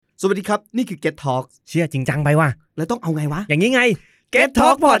สวัสดีครับนี่คือ Get Talk เชื่อจริงจังไปว่ะแล้วต้องเอาไงวะอย่างนี้ไง Get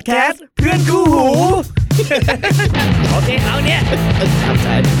Talk Podcast เพื่อนคู่หู โอเคเอาเนี่ยครับใ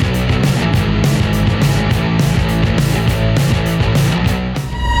ช่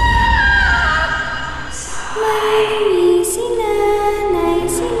ไม่มีสินาไหน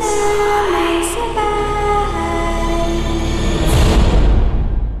สินาไม่สบาย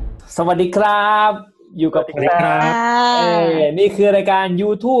สวัสดีครับอยู่กับผมนี่คือรายการ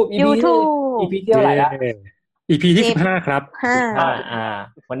YouTube EP ที่เท่าไหร่ละ EP ที่15ครับ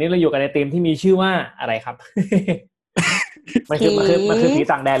วันนี้เราอยู่กันในธีมที่มีชื่อว่าอะไรครับ มันคือผี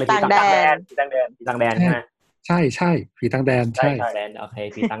ต่างแดนหรือผีต่างแดนใช่ไหมใช่ผีต่างแดนใช่โอเค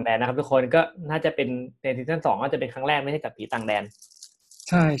ผีต่างแดนนะครับทุกคนก็น่าจะเป็นในซีซั่น2น่าจะเป็นครั้งแรกไม่ใช่กับผีต่างแดน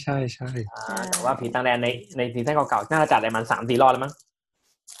ใช่แต่ว่าผีต่างแดนในซีซั่นเก่าๆน่าจะจัดอะไรมัน 3-4 รอบแล้วมั้ง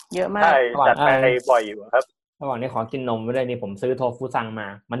เยอะมากจัดไปบ่อยอยู่ครับระหว่างนี้ขอกินนมไว้ด้วยนี่ผมซื้อโทฟูซังมา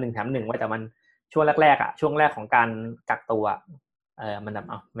มัน1แถม1ไว้แต่มันช่วงแรกๆอ่ะช่วงแรกของการกักตัวมันแบบ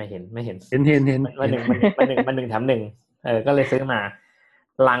ไม่เห็นมัน1แถม1ก็เลยซื้อมา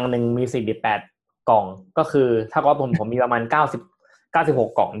ลังนึงมี48กล่องก็คือถ้าก็ผมมีประมาณ96ก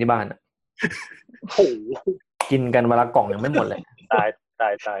ล่องที่บ้านอ่ะโอ้โหกินกันวันละกล่องยังไม่หมดเลยตาย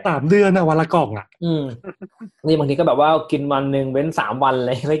3 เดือนน่ะวันละกล่องอ่ะนี่บางทีก็แบบว่ากินวันนึงเว้น3วันเ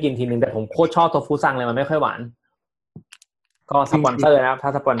ลยไม่กินทีนึงแต่ผมโคตรชอบโทฟูซังเลยมันไม่ค่อยหวานก็สปอนเซอร์นะครับถ้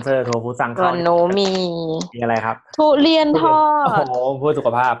าสปอนเซอร์โทฟูซังเขาโนมีอะไรครับทุเรียนทอดโอ้โหเพื่อสุข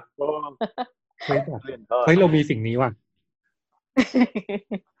ภาพเฮ้ยเรามีสิ่งนี้ว่ะ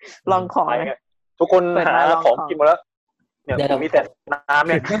ลองของทุกคนหาของกินหมดแล้วเนี่ยมีแต่น้ำเ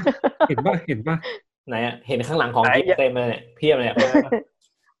นี่ยเห็นป่ะไหนอ่ะเห็นข้างหลังของกินเต็มเลยเนี่ยเพียบเลย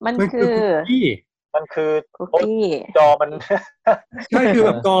มันคือคุกกี้จอมันใช่คือแบ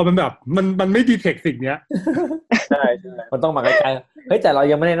บจอมันแบบมันไม่ดีเทคสิ่งเนี้ยใช่มันต้องมาใกล้ๆเฮ้ยแต่เรา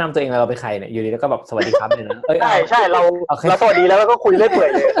ยังไม่ได้แนะนำตัวเองเราเป็นใครเนี่ยอยู่ดีแล้วก็แบบสวัสดีครับเลยนะใช่เราสวัสดีแล้วก็คุยเรื่อยเปื่อย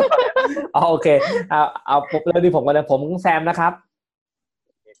เลยโอเคเอาแล้วดิผมกันเลยผมแซมนะครับ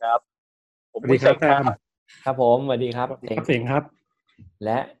ครับผมแซมครับผมสวัสดีครับเสียงครับแ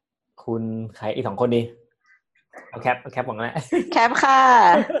ละคุณใครอีก2คนดีเอาแคปของแล้วแคปค่ะ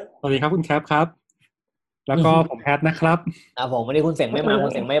สวัสดีครับคุณแคปครับแล้วก็ผมแพทนะครับผมวันนี้คุณเสียงไม่มาคุ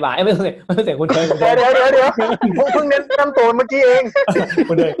ณเสียงไม่บ่ายไม่เสียงคุณเทิร์นเดี๋ยวเพิ่งเน้นนำตัวเมื่อกี้เอง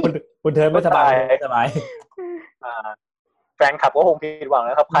คุณเทิร์นไม่สบายแฟนคลับก็คงผิดหวัง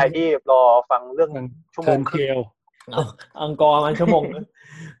นะครับใครที่รอฟังเรื่องชั่วโมงเดียวอังกอร์มันชั่วโมง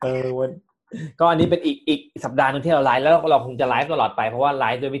ก็อันนี้เป็นอีกสัปดาห์นึงที่เราไลฟ์แล้วเราคงจะไลฟ์ตลอดไปเพราะว่าไล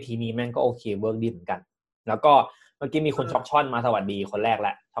ฟ์ด้วยวิธีนี้แม่งก็โอเคเวิร์กดีเหมือนกันแล้วก็เมื่อกี้มีคุณช็อกช่อนมาสวัสดีคนแรกแหล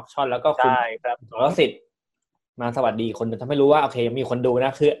ะช็อกช่อนแล้วก็คุณสรสิทธิ์มาสวัสดีคนนึงทำให้รู้ว่าโอเคมีคนดูน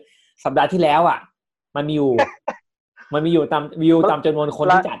ะคือสัปดาห์ที่แล้วอ่ะมันมีอยู่ตามวิวตามจำนวนคน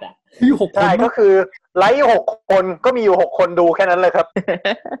ที่จัดอ่ะมี6 คนใช่ก็คือไลฟ์6 คนก็มีอยู่6 คนดูแค่นั้นเลยครับ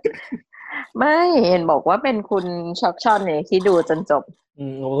ไม่เห็นบอกว่าเป็นคุณช็อกช่อนเนี่ยที่ดูจนจบ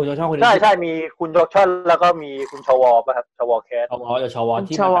คุณช็อกช่อนคนใช่มีคุณช็อกช่อนแล้วก็มีคุณชวป่ะครับชวแคสชว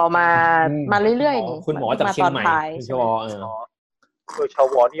ที่ชวมาเรื่อยๆนี่คุณหมอจากเชียงใหม่คุณชวคือช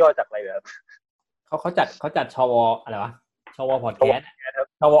วนี่ย่อจากอะไรครับเขาจัดชวอะไรวะชวพอดแคสต์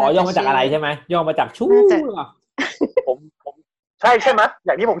ชวย่อมาจากอะไรใช่ไหมย่อมาจากชู้ผมใช่ไหมอ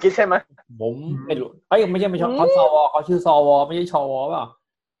ย่างที่ผมคิดใช่ไหมผมไม่รู้ไม่ใช่เขาชวเขาชื่อสวไม่ใช่ชวเปล่า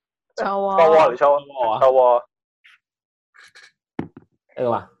ชวหรือชว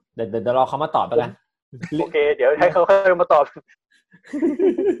ว่ะเดี๋ยวรอเขามาตอบไปกันโอเคเดี๋ยวให้เขามาตอบ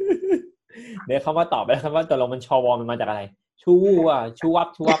เดี๋ยวเขามาตอบไปครับว่าตกลงมันชวมันมาจากอะไรชูวับ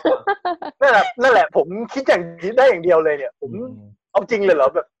นั่นแหละผมคิดอย่างนี้ได้อย่างเดียวเลยเนี่ยผมเอาจริงเลยเหรอ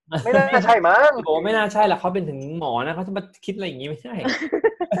แบบไม่น่าใช่มั้งโอ้ไม่น่าใช่ละเขาเป็นถึงหมอนะเขาจะมาคิดอะไรอย่างนี้ไม่ใช่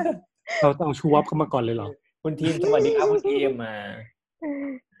เราต้องเอาชูวับเข้ามาก่อนเลยเหรอคุณทีมสวัสดีครับคุณทีมมา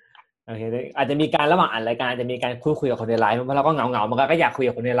โอเคอาจจะมีการระหว่างอ่านรายการจะมีการคุยกับคนในไลฟ์เพราะเราก็เหงามันก็อยากคุย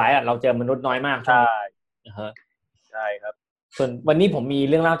กับคนในไลฟ์เราเจอมนุษย์น้อยมากใช่ใช่ครับส่วนวันนี้ผมมี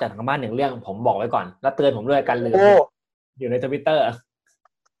เรื่องเล่าจากทางบ้าน1เรื่องผมบอกไว้ก่อนแล้วเตือนผมด้วยกันเลยอยู่ใน Twitter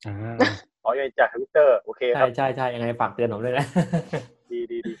อยู่จาก Twitter โอเคครับใช่ยังไงฝากเตือนผมด้วยนะดี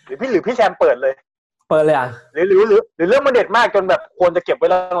หรือพี่แซมเปิดเลยอ่ะหรือเรื่องมันเด็ดมากจนแบบควรจะเก็บไว้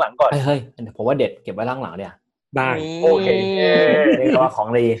หลังก่อนเฮ้ยผมว่าเด็ดเก็บไว้หลังเนี่ยได้โอเคนี่ก็ของ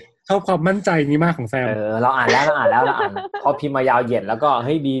ดีชอบความมั่นใจนี้มากของแซมเราอ่านแล้วพอพิมพ์มายาวเหยียดแล้วก็เ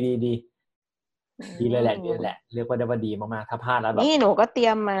ฮ้ยดีเลยแหละเรียกว่าได้ว่าดีมากๆถ้าพลาดแล้วแบบนี่หนูก็เตรี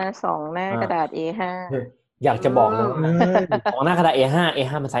ยมมา2หน้ากระดาษ A5 อยากจะบอกเลย2หน้ากระดาษ A5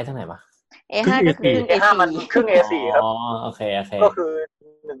 มันไซส์เท่าไหร่วะ A5 ก็คือ A5 มันครึ่ง A4 ครับโอเคก็คือ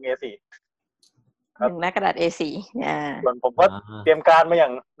1 A4 1 หน้ากระดาษ A4 ส่วนผมก็เตรียมการมาอย่า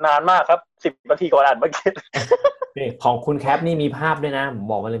งนานมากครับ10 นาทีก่อนอ่านเมื่อกี้ นี่ของคุณแคปนี่มีภาพด้วยนะผม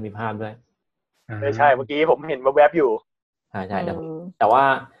บอกมาเลยมีภาพด้วย ใช่เมื่อกี้ผมเห็นแวบๆอยู่ใช่แต่ว่า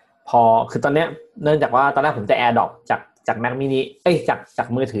พอคือตอนเนี้ยเนื่องจากว่าตอนแรกผมจะ AirDrop จาก Mac mini จาก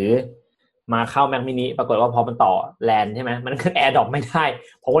มือถือมาเข้า Mac mini ปรากฏว่าพอมันต่อแลนใช่ไหมมันขึ้น AirDrop ไม่ได้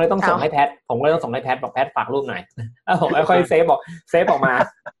ผมก็เลยต้องส่งให้แพทบอกแพทฝากรูปหน่อยแล้วผมค่อยเซฟออกมา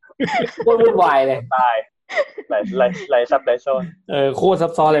วุ่นวายเลยตายไหลซับไหลโซนโคตรซั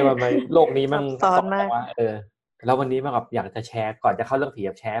บซ้อนเลยว่าโลกนี้มันซับซ้อนมากแล้ววันนี้มันแบบอยากจะแชร์ก่อนจะเข้าเรื่องผี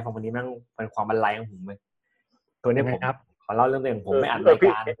กับแชร์ของวันนี้มันเป็นความบันไลของผมเลยตัวนี้ผมขอเล่าเรื่องหนึ่งผมไม่อัดรายก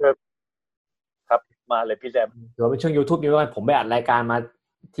ารครับมาเลยพี่แซมเดี๋ยวเป็นช่วง YouTube นี้ว่าผมไปอัดรายการมา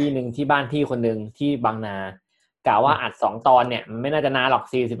ที่นึงที่บ้านพี่คนนึงที่บางนากะว่าอัด2 ตอนเนี่ยมันไม่น่าจะนานหรอก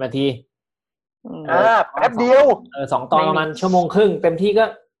40 นาทีแป๊บเดียว2 ตอนประมาณ1.5 ชั่วโมงเต็มที่ก็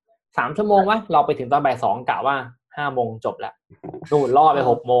3 ชั่วโมงวะเราไปถึงตอนบ่าย 2กะว่า5 โมงจบแล้วนู่นล่อไป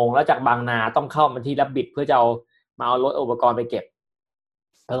6 โมงแล้วจากบางนาต้องเข้ามาที่Rabbitเพื่อจะมาเอารถอุปกรณ์ไปเก็บ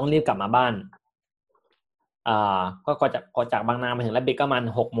เราต้องรีบกลับมาบ้านก็จากบางนามาถึงRabbitก็ประมาณ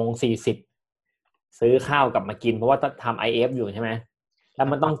6:40ซื้อข้าวกลับมากินเพราะว่าทำ IF อยู่ใช่ไหมแล้ว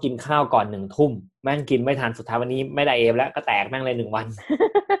มันต้องกินข้าวก่อน1 ทุ่มแม่งกินไม่ทันสุดท้ายวันนี้ไม่ได้ IF แล้วก็แตกแม่งเลย1 วัน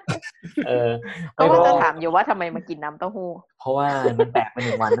ก็ว่าจะถามอยู่ว่าทำไมมากินน้ำเต้าหู้เพราะว่ามันแตกไป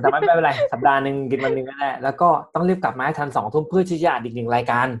1 วันแต่ไม่เป็นไรสัปดาห์นึงกินวันนึงก็ได้แล้วก็ต้องรีบกลับมาให้ทัน2 ทุ่มเพื่อที่จะอัดอีก1 ราย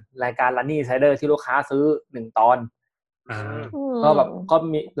การRunning Insider ที่ลูกค้าซื้อ1 ตอนก็แบบก็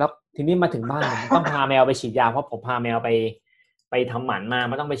มีแล้วทีนี้มาถึงบ้านผมต้องพาแมวไปฉีดยาเพราะผมพาแมวไปทำหมันมา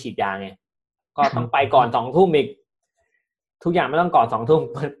ไม่ต้องไปฉีดยาไงก็ต้องไปก่อน2 ทุ่มอีกทุกอย่างไม่ต้องก่อน2 ทุ่ม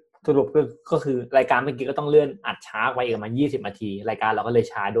สรุปก็คือรายการเมื่อกี้ก็ต้องเลื่อนอัดช้าไว้อีกประมาณ20 นาทีรายการเราก็เลย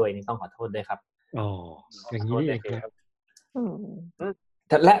ช้าด้วยนี่ต้องขอโทษด้วยครับอย่างนี้เองครับ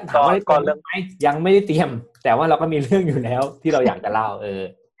และถามว่าก่อนเรื่องไหมยังไม่ได้เตรียมแต่ว่าเราก็มีเรื่องอยู่แล้วที่เราอยากจะเล่า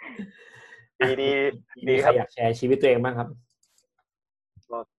ดีใครอยากแชร์ชีวิตตัวเองบ้างครับ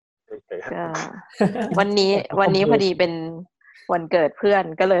วันนี้พอดีเป็นวันเกิดเพื่อน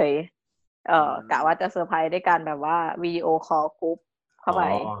ก็เลยกะว่าจะเซอร์ไพรส์ด้วยการแบบว่าวิดีโอคอลกรุ๊ปเข้าไป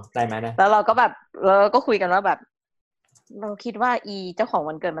ได้ไหมแล้วเราก็คุยกันว่าแบบเราคิดว่าเจ้าของ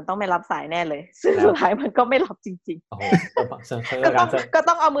วันเกิดมันต้องไม่รับสายแน่เลยซึ่งสุดท้ายมันก็ไม่รับจริงๆก็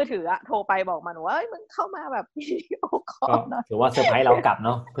ต้องเอามือถือโทรไปบอกมันว่ามึงเข้ามาแบบวิดีโอคอลนะถือว่าเซอร์ไพรส์เรากลับเน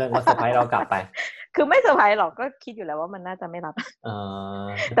าะเพื่อนก็เซอร์ไพรส์เรากลับไปคือไม่เซอร์ไพรส์หรอกก็คิดอยู่แล้วว่ามันน่าจะไม่รับ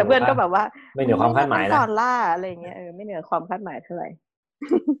แต่เพื่อนก็แบบว่าไม่เหนือความคาดหมายนะตอนล่าอะไรเงี้ยไม่เหนือความคาดหมายเท่าไหร่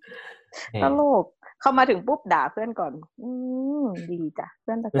ตลกเข้ามาถึงปุ๊บด่าเพื่อนก่อนดีจ้ะเ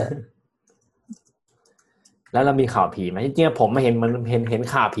พื่อนจะเกิดแล้วเรามีข่าวผีไหมจริงๆผมมาเห็น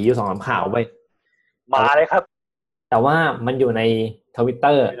ข่าวผีอยู่2-3 ข่าวไว้มาเลยครับแต่ว่ามันอยู่ใน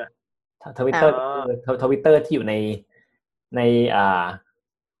Twitter ที่อยู่ใ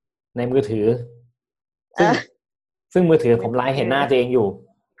นมือถือซึ่งมือถือผมไลฟ์เห็นหน้าตัวเองอยู่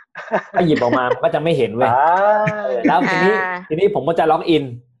ถ้าหยิบออกมาก็จะไม่เห็นเว้ยแล้วทีนี้ผมก็จะล็อกอิ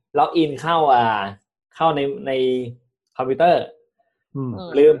นเข้าในคอมพิวเตอร์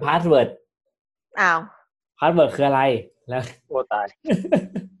ลืมพาสเวิร์ดพาสเวิร์ดคืออะไรแล้วโอ้ตาย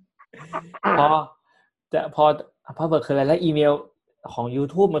พอพาสเวิร์ดคืออะไรแล้วอีเมลของ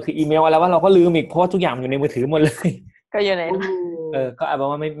YouTube มันคืออีเมลอะไรว่าเราก็ลืมอีกเพราะว่าทุกอย่างอยู่ในมือถือหมดเลยก็อยู่ในก็เอา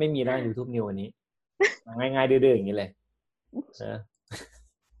ว่าไม่มีแล้ว YouTube New วันนี้ง่ายๆดื้อๆอย่างนี้เลย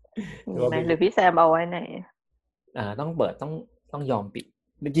หรือพี่แซมเอาไว้ไหนต้องเปิดต้องยอมปิด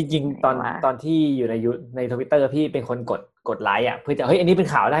จริงๆตอนที่อยู่ใน Twitter พี่เป็นคนกดไลค์เพื่อจะเฮ้ยอันนี้เป็น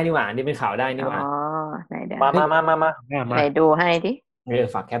ข่าวได้นี่หว่าอันนี้เป็นข่าวได้นี่หว่าไหนเดี๋ยวมาไหนดูให้ดิ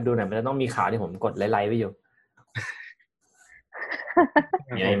ฝากแคปดูหน่อยมันจะต้องมีข่าวที่ผมกดไลค์ไว้อยู่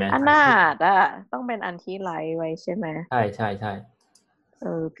ใช่ไหมอันน่าต้องเป็นอันที่ไลค์ไว้ใช่ไหมใช่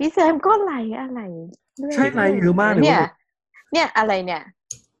พี่แซมก็ไลค์อะไรใช่ไลค์เยอะมากเลยเนี่ยอะไรเนี่ย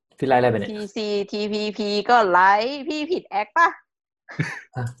พี่ไลค์อะไรไปเนี่ย TCTPP ก็ไลค์พี่ผิดแอคป่ะ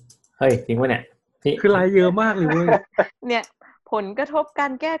เฮ้ยจริงป่ะเนี่ยพี่คือไลค์เยอะมากเลยเว้ยเนี่ยผลกระทบกา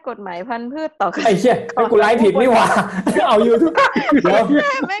รแก้กฎหมายพันธุ์พืชต่อไอ้เหี้ยกูไลค์ผิดนี่หว่าเอา YouTube แล้ว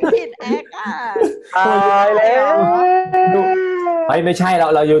ไม่ผิดแอคตายแล้วไม่ใช่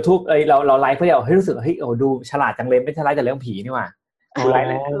เรา YouTube เราไลค์เพื่อเฮ้ยรู้สึกเฮ้ยดูฉลาดจังเลยไม่ใช่ไลค์แต่เรื่องผีนี่หว่าไลค์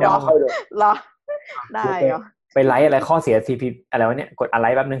เดี๋ยวเข้าดูรอได้เหรอไปไลค์อะไรข้อเสีย CP อะไรวะเนี่ยกดอะไร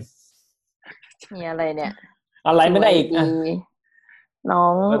แป๊บนึงมีอะไรเนี่ยอะไรไม่ได้อีกน้อ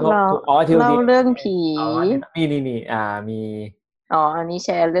งเราเรื่องผีนี่มีอันนี้แช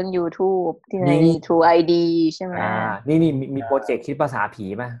ร์เรื่อง YouTube ที่ใน True ID ใช่ไหมนี่มีโปรเจกต์คิดภาษาผี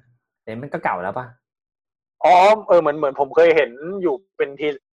ป่ะแต่มันก็เก่าแล้วป่ะเหมือนผมเคยเห็นอยู่เป็น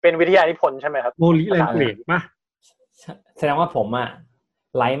เป็นวิทยานิพนธ์ใช่ไหมครับ โมลิแลนเกรดป่ะ แสดงว่าผมอะ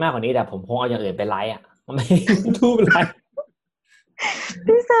ไลค์มากกว่านี้แต่ผมคงเอาอย่างอื่นไปไลค์อะไม่ทูบไลค์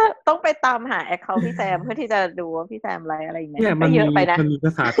พี่แซมต้องไปตามหาแอคเคาท์พี่แซมเพื่อที่จะดูว่าพี่แซมไลค์อะไรอย่างเงี้ย เนี่ย ก็เยอะไปนะ มันมีภ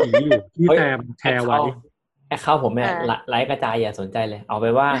าษาผีอยู่ที่แซมแชร์ไว้ แอคเคาท์ผมเนี่ยไลค์กระจายอย่าสนใจเลย เอาไป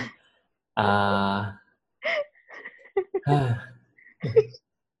ว่า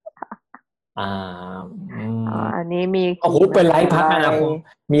อันนี้มี โอ้โหเป็นไลฟ์พักอนาคต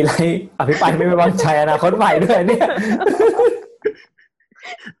มีไลฟ์อภิปรายไม่ไว้วางใจอนาคตใหม่ด้วยเนี่ย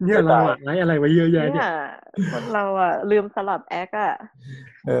เนี่ยเราอะไลฟ์อะไรไว้เยอะแยะเนี่ย คนเราอะลืมสลับแอคอะ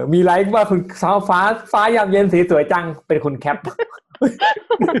มีไลฟ์ว่าคุณฟ้ายามเย็นสีสวยจังเป็นคุณแคป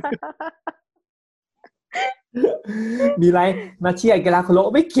มีไลฟ์นาเชียกีฬาโคโล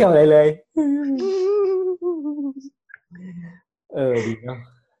ไม่เกี่ยวอะไรเลยดีเนาะ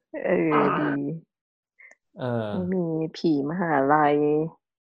ดีมีผีมหาลัย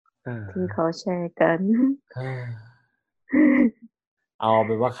ที่เขาแชร์กันเอาเ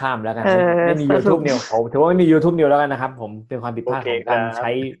ป็นว่าข้ามแล้วกันไม่มี YouTube News ผมถือว่าไม่มี YouTube News แล้วกันนะครับผมเป็นความผิดพลาดของการใช้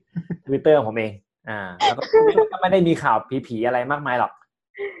Twitter ของผมเองแล้วก็ไม่ได้มีข่าวผีๆอะไรมากมายหรอก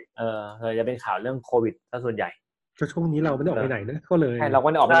จะเป็นข่าวเรื่องโควิดซะส่วนใหญ่ก็ช่วงนี้เราไม่ได้ออกไปไหนนะก็เลยเราก็ไ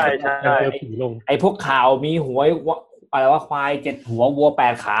ม่ได้ออกไปไหนเจอผีลงไอ้พวกข่าวมีหัวอะไรว่าควาย7หัววัว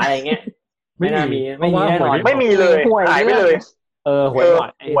8ขาอะไรเงี้ยไม่มีแน่นอนไม่มีเลยหายไปเลยห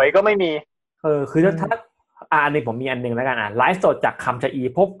วยก็ไม่มีคือถ้าอันนี้ผมมีอันนึงแล้วกันไลฟ์สดจากคำชะอี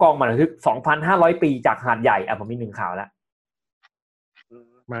พบกองบันทึก 2,500 ปีจากหาดใหญ่ผมมี1ข่าวแล้ว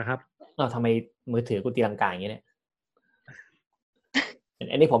มาครับทำไมมือถือกูตีลังกาอย่างเงี้ยเนี่ย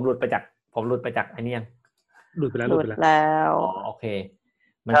อันนี้ผมหลุดไปจากอันนี้ยังหลุดไปแล้วโอเค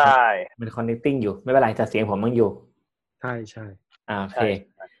มัน connecting อยู่ไม่เป็นไรแต่เสียงผมยังอยู่ใช่โอเค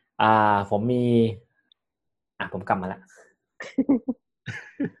ผมมีผมกลับมาแล้ว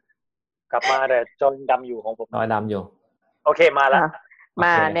กลับมาแต่จอดำอยู่ของผมจอดำอยู่โอเคมาแล้วม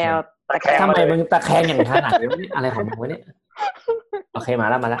าแนวตะแคงทำไมมึงตะแคงอย่างขนาดนี้อะไรของมึงวะเนี่ยโอเคมา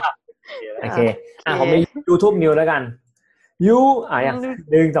แล้วโอเคผมมี YouTube News แล้วกันอย่าง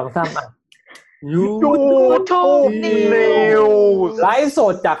1 2 3YouTube News ไลฟ์ส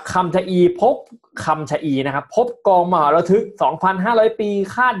ดจากคำชะอีพบคำชะอีนะครับพบกองมหาระทึก 2,500 ปี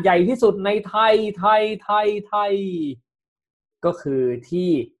คาดใหญ่ที่สุดในไทยก็คือที่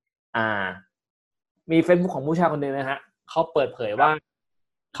มี Facebook ของผู้ชายคนนึงนะฮะเขาเปิดเผยว่า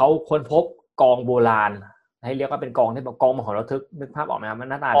เขาค้นพบกองโบราณให้เรียกว่าเป็นกองที่แบบกองมหาระทึกนึกภาพออกไหมครับมัน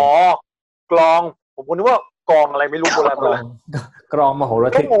หน้าตากลองผมนึกว่ากองอะไรไม่รู้โบราณกรองมโหร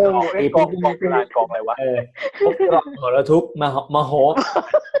ะทึกกองโบราณกองอะไรวะกรองมโหระทึกมโห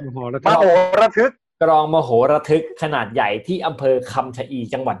ระทึกกรองมโหระทึกขนาดใหญ่ที่อำเภอคำชะอี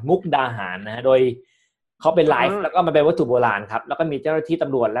จังหวัดมุกดาหารนะฮะโดยเขาเป็นไลฟ์แล้วก็มันเป็นวัตถุโบราณครับแล้วก็มีเจ้าหน้าที่ต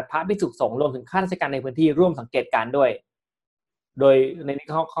ำรวจและพระภิกษุสงฆ์รวมถึงข้าราชการในพื้นที่ร่วมสังเกตการณ์ด้วยโดยในนี้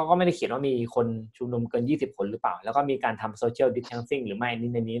เขาก็ไม่ได้เขียนว่ามีคนชุมนุมเกิน20คนหรือเปล่าแล้วก็มีการทำโซเชียลดิสแทนซิ่งหรือไม่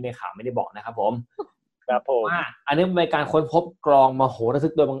ในข่าวไม่ได้บอกนะครับผมว่าอันนี้เป็นการค้นพบกรองมโหระทึ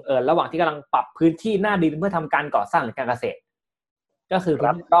กโดยบังเอิญระหว่างที่กำลังปรับพื้นที่หน้าดินเพื่อทำการก่อสร้างหรือการเกษตรก็คือพื้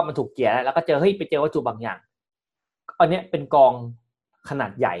นที่รอบมันถูกเกี่ยแล้วก็เจอไปเจอวัตถุบางอย่างอันนี้เป็นกองขนา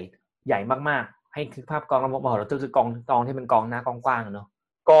ดใหญ่มากๆให้คือภาพกองมโหระทึกคือกองที่เป็นกองหน้ากองกว้างเนาะ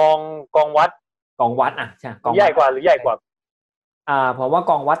กองวัดใช่กองใหญ่กว่าหรือใหญ่กว่าผมว่า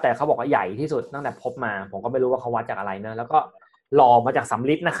กองวัดแต่เขาบอกว่าใหญ่ที่สุดตั้งแต่พบมาผมก็ไม่รู้ว่าเขาวัดจากอะไรนะแล้วก็หล่อมาจากสำ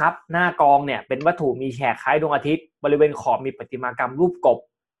ริดนะครับหน้ากองเนี่ยเป็นวัตถุมีแฉกคล้ายดวงอาทิตย์บริเวณขอบมีประติมากรรมรูปกบ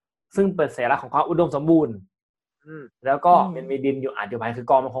ซึ่งเป็นสัญลักษณ์ของความอุดมสมบูรณ์แล้วก็มันมีดินอยู่อยู่ภายคือ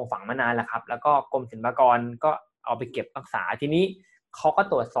กองมันคงฝังมานานแล้วครับแล้วก็กรมศิลปากรก็เอาไปเก็บรักษาทีนี้เขาก็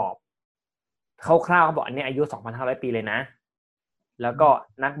ตรวจสอบคร่าวๆเขาบอกอันนี้อายุ 2,500 ปีเลยนะแล้วก็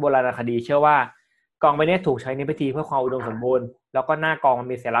นักโบราณคดีเชื่อว่ากองใบนี้ถูกใช้ในพิธีเพื่อความอุดมสมบูรณ์แล้วก็หน้ากองมัน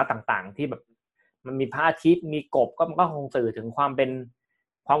มีสัญลักษณ์ต่างๆที่แบบมันมีพระอาทิตย์มีกบก็มันก็คงสื่อถึงความเป็น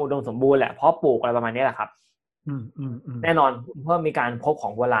ความอุดมสมบูรณ์แหละเพราะปลูกอะไรประมาณนี้แหละครับแน่นอนเพื่อมีการพบขอ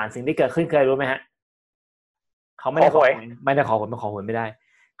งโบราณสิ่งที่เกิดขึ้นเคยรู้ไหมฮะเขาไม่ได้ขอหวยไม่ได้เ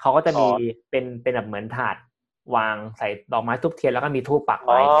ขาก็จะมีเป็นแบบเหมือนถาดวางใส่ดอกไม้ทูบเทียนแล้วก็มีธูปปัก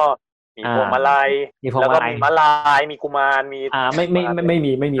ไว้มีพวงมาลัยแล้วก็มีมาลายมีกุมารมีไม่มีม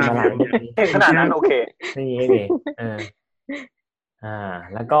าลายขนาดนั้นโอเคนี่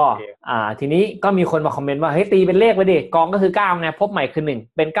แล้วก็ทีนี้ก็มีคนมาคอมเมนต์ว่าเฮ้ยตีเป็นเลขไปดิกองก็คือ9ไงพบใหม่คือ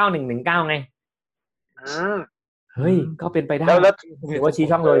1เป็น9119ไงเฮ้ยก็เป็นไปได้แล้วถือว่าชี้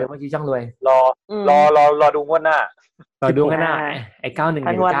ช่องรวยรอดูงวดหน้ารอดูกันหน้าไอ้9119อ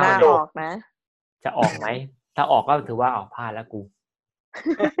อกนะจะออกไหมถ้าออกก็ถือว่าออกพลาดแล้วกู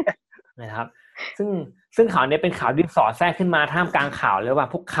นะครับ ซึ่งข่าวนี้เป็นข่าวที่สอดแทรกขึ้นมาท่ามกลางข่าวเลยว่า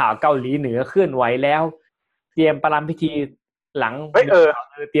พวกข่าวเกาหลีเหนือเคลื่อนไหวแล้วเตรียมประรำพิธีหลัง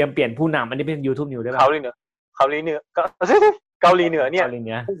เตรียมเปลี่ยนผู้นำอันนี้เป็น YouTube News ด้วยป่ะเกาหลีเหนือเกาหลีเหนือเนี่ย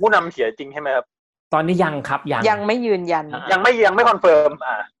ผู้นำเสียจริงใช่ไหมครับตอนนี้ยังครับยังไม่ยืนยันยังไม่คอนเฟิร์ม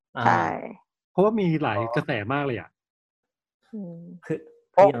ใช่เพราะว่ามีหลายกระแสมากเลยอ่ะคือ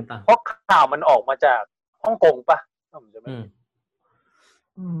เพราะข่าวมันออกมาจากฮ่องกงป่ะ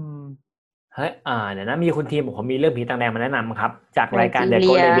เฮ้ยเดี๋ยวนะมีคุณทีมผมมีเรื่องผีต่างแดนมาแนะนำครับจากรายการ The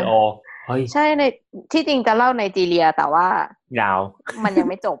Ghost Radio เฮ้ยใช่ในที่จริงจะเล่าในไนจีเรียแต่ว่าย าวมันยัง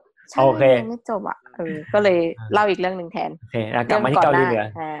ไม่จบโอเคยังไม่จบอ่ะก็เลยเล่าอีกเรื่องนึงแทนโอเคแล้วกลับมาที่เกาหลีเหนือ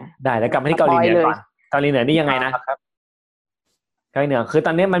ได้แล้วกลับมาที่เกาหลีเหนือก่อนเกาหลีเหนือนี่ยังไงนะเกาหลีเหนือคือต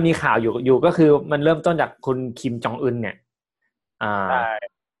อนนี้มันมีข่าวอยู่ก็คือมันเริ่มต้นจากคุณคิมจองอึนเนี่ย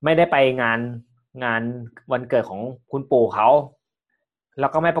ไม่ได้ไปงานวันเกิดของคุณปู่เขาแล้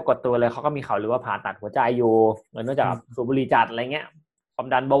วก็ไม่ปรากฏตัวเลยเขาก็มีข่าวหรือว่าผ่าตัดหัวใจอยู่เนื่องจากสูบบุหรี่จัดอะไรเงี้ยความ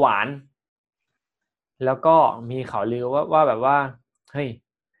ดันเบาหวานแล้วก็มีข่าวลือว่าแบบว่าเฮ้ย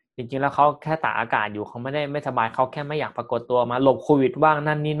จริงๆแล้วเขาแค่ตากอากาศอยู่เขาไม่สบายเขาแค่ไม่อยากปรากฏตัวมาหลบโควิดบ้าง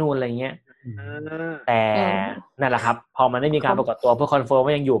นั่นนี่นู่นอะไรเงี้ยแต่นั่นแหละครับพอมันได้มีการปรากฏตัวเพื่อคอนเฟิร์ม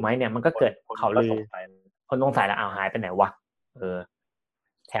ว่ายังอยู่ไหมเนี่ยมันก็เกิดข่าวลือคนสงสัยแล้วหายไปไหนวะ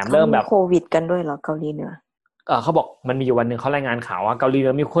แถมเริ่มแบบโควิดกันด้วยเหรอเกาหลีเหนือเขาบอกมันมีอยู่วันนึงเขารายงานข่าวว่าเกาหลีเหนื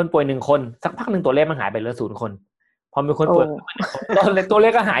อมีคนป่วย1 คนสักพักนึงตัวเลขมันหายไปเหลือ0 คนพอมีคนป่วยตัวเล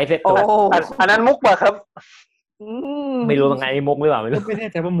ขก็หายเสร็จอันนั้นมุกป่ะครับไม่รู้ยังไงมุกหรือเปล่าไม่รู้ไม่แน่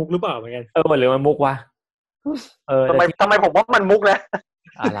ใจว่ามุกหรือเปล่าเหมือนกันหรือมันมุกวะทำไมผมว่ามันมุกนะ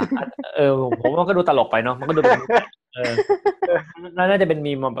ผมว่าก็ดูตลกไปเนาะมันก็ดูน่าจะเป็น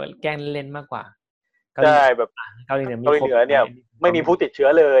มีมาแกล้งเล่นมากกว่าใช่แบบเกาหลีเหนือเนี่ยไม่มีผู้ติดเชื้อ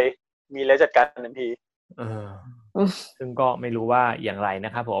เลยมีแล้วจัดการทันทีซึ่งก็ไม่รู้ว่าอย่างไรน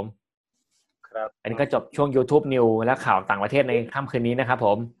ะครับผมครับอันนี้ก็จบช่วง YouTube News และข่าวต่างประเทศในค่ำคืนนี้นะครับผ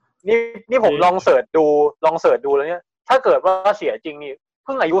มนี่ผมลองเสิร์ชดูแล้วเนี่ยถ้าเกิดว่าเสียจริงนี่เ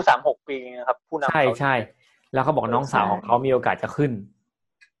พิ่งอายุ36 ปีนะครับผู้นำใช่แล้วเขาบอกน้องสาวของเขามีโอกาสจะขึ้น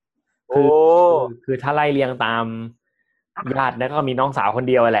คือถ้าไล่เรียงตามญาติแล้วก็มีน้องสาวคน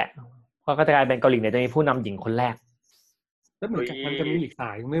เดียวแหละก็จะกลายเป็นเกาหลีเหนือจะมีผู้นำหญิงคนแรกแล้วเหมือนกับมันจะมีอีกส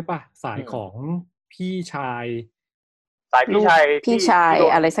ายนึงป่ะสายของพี่ชาย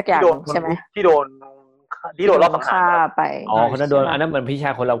อะไรสักอย่างใช่ไหมที่โดนรอบสังหารไปคนนั้นโดนอันนั้นเหมือนพี่ชา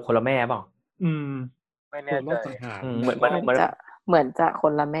ยคนละแม่เปล่าไม่แน่ใจเหมือนจะค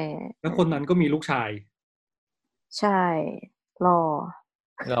นละแม่แล้วคนนั้นก็มีลูกชายใช่หล่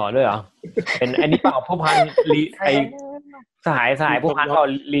อด้วยเหรอเป็นอันนี้เปล่าผู้พันไอสหายผู้พันก็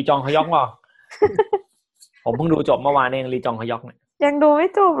ลีจองฮยอกเปล่าผมเพิ่งดูจบเมื่อวานเองลีจองฮยอกเนี่ยยังดูไม่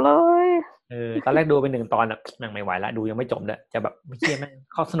จบเลยตอนแรกดูไป1 ตอนนั่งไม่ไหวละดูยังไม่จบเลยจะแบบไม่เชื่อแม่ง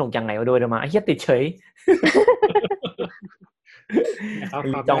เขาสนุกยังไงวะโดยมาไอ้เหี้ยติดเฉย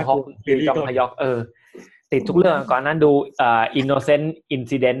ลีจองฮยอกติดทุกเรื่องก่อนนั้นดูInnocent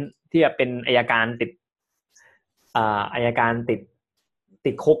Incident ที่เป็นอัยการ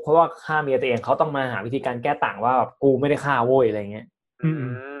ติดคุกเพราะว่าฆ่าเมียตัวเองเขาต้องมาหาวิธีการแก้ต่างว่ากูไม่ได้ฆ่าโว้ยอะไรเงี้ย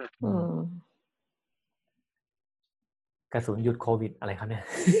กระสุนหยุดโควิดอะไรครับเนี่ย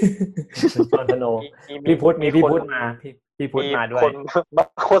จอห์นสโนว์พี่พุทธมาด้วยคน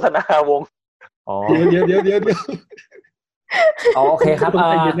โฆษณาวงเดี๋ยวโอเคครับ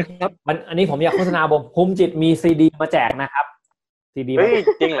อันนี้ผมอยากโฆษณาภูมิจิตมีซีดีมาแจกนะครับซีดี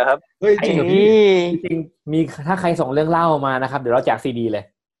จริงเหรอครับจริงเหรอพี่จริงมีถ้าใครส่งเรื่องเล่ามานะครับเดี๋ยวเราแจกซีดีเลย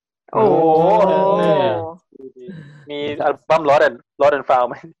โอ้มีอัลบั้ม Lost and Found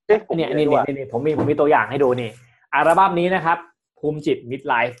มั้ยเนี่ยนี่ผมมีตัวอย่างให้ดูนี่อัลบั้มนี้นะครับภูมิจิต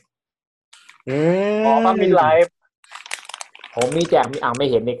Midlife อัลบั้ม Midlife ผมมีแจกไม่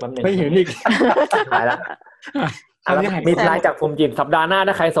เห็นอีกแป๊บนึงไม่เห็นอีกหายแล้วMidlife จากภูมิจิตสัปดาห์หน้า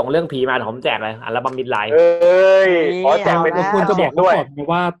ถ้าใครส่งเรื่องผีมาผมแจกเลยอัลบั้ม Midlife แจกเป็นควรจะบอกด้วย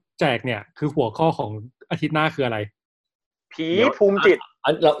ว่าแจกเนี่ยคือหัวข้อของอาทิตย์หน้าคืออะไรผีภูมิจิต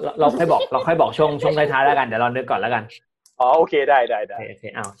เราค่อยบอกช่วงท้ายๆแล้วกันเดี๋ยวเรานึกก่อนแล้วกันโอเคได้โอเค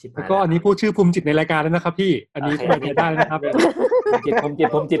ชิบหายแล้วก็อันนี้พูดชื่อภูมิจิตในรายการแล้วนะครับพี่อันนี้ไม่ได้นะครับภูมิ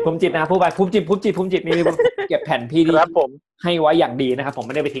จิตนะผู้ไปภูมิจิตมีเก็บแผ่นพี่ครับผมให้ไว้อย่างดีนะครับผมไ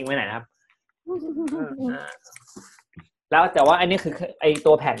ม่ได้ไปทิ้งไว้ไหนนะครับแล้วแต่ว่าอันนี้คือไอ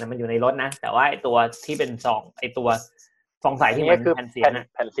ตัวแผ่นมันอยู่ในรถนะแต่ว่าไอตัวที่เป็นซองไอตัวซองใสที่มันแผ่นเสียง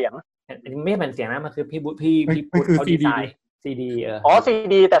แผ่นเสียงไม่ใช่แผ่นเสียงนะมันคือพี่เขาดีไซน์ซีดีซี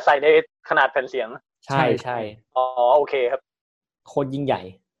ดีแต่ใส่ในขนาดแผ่นเสียงใช่โอเคครับโคตรยิ่งใหญ่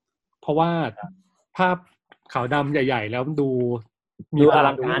เพราะว่าภาพขาวดำใหญ่ๆแล้วดูมีพ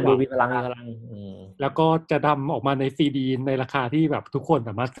ลังงานดูมีพลังแล้วก็จะดำออกมาในซีดีในราคาที่แบบทุกคนส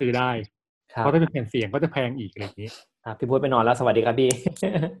ามารถซื้อได้ เพราะถ้าเป็นแผ่นเสียงก็จะแพงอีกอะไรอย่างนี้ พี่พุทธไปนอนแล้วสวัสดีครับพี่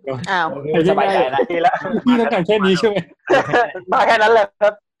อ้าว สบายใจแล้ว ดีแล้ว พี่ต้องการแค่นี้ใช่ไหม มาแค่นั้นแหละครั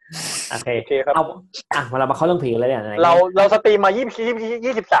บ โอเค โอเคครับ เอาเรามาเข้าเรื่องผีเลยเนี่ย เราสตรีมมา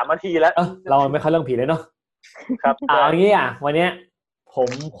23 นาทีแล้ว เราไม่เข้าเรื่องผีเลยเนาะ ครับ เอางี้วันเนี้ยผม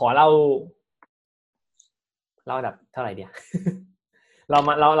ขอเล่าแบบเท่าไหร่เดียว เร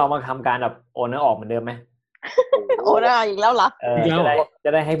ามาทำการแบบโอนเนื้อออกเหมือนเดิมไหม โอ้ได้อีกแล้วเหรอ จะ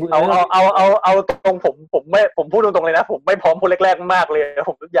ได้ให้พูด เอาตรงผมพูดตรงๆเลยนะผมไม่พร้อมคนแรกๆมากเลย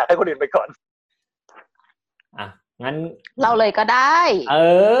ผมอยากให้คนอื่นไปก่อน งั้น เล่าเลยก็ได้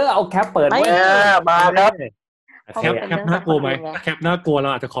เอาแคปเปิดไว้ มาครับ แคปน่ากลัวไหมถ้าแคปน่ากลัวเรา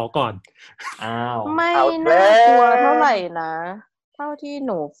อาจจะขอก่อน ไม่น่ากลัวเท่าไหร่นะเท่าที่ห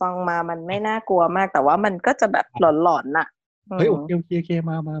นูฟังมามันไม่น่ากลัวมากแต่ว่ามันก็จะแบบหลอนๆน่ะ เฮ้ยโอเค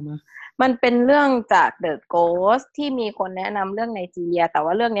มามันเป็นเรื่องจาก The Ghost ที่มีคนแนะนำเรื่องไนจีเรียแต่ว่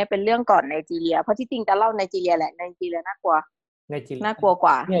าเรื่องนี้เป็นเรื่องก่อนไนจีเรียเพราะที่จริงจะเล่าไนจีเรียแหละไนจีเรียน่ากลัวก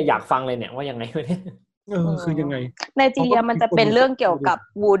ว่าเนี่ยอยากฟังเลยเนี่ยว่ายังไงเนี่ย คือยังไงไนจีเรียมันจะเป็นเรื่องเกี่ยวกับ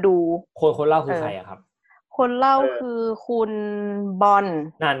วูดูคนเล่าคือใครอะครับคนเล่าคือคุณบอน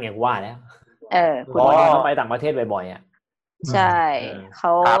นั่นไงว่าแล้วคุณบอนเขาไปต่างประเทศบ่อยๆอ่ะใช่เข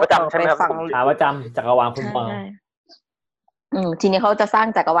าประจำใช่ไหมครับประจำจักรวาลคุณบอนทีนี้เขาจะสร้าง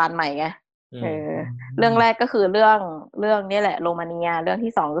จักรวาลใหม่ไงเรื่องแรกก็คือเรื่องนี้แหละโรมาเนียเรื่อง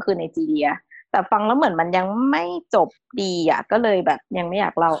ที่2ก็คือไนจีเรียแต่ฟังแล้วเหมือนมันยังไม่จบดีอ่ะก็เลยแบบยังไม่อย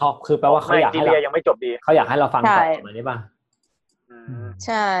ากเล่าคือแปลว่าเขาอยากให้เรายังไม่จบดีเขาอยากให้เราฟังต่อเหมือนนี้ป่ะใ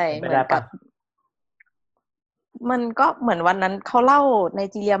ช่เหมือนกับมันก็เหมือนวันนั้นเขาเล่าไน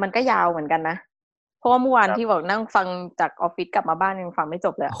จีเรียมันก็ยาวเหมือนกันนะเพราะว่าเมื่อวานที่บอกนั่งฟังจากออฟฟิศกลับมาบ้านยังฟังไม่จ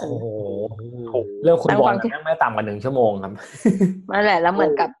บเลยโอ้โหเรื่องคุณบอลนั่งไม่ต่ำกว่า1 ชั่วโมงครับนั่นแหละแล้วเหมือ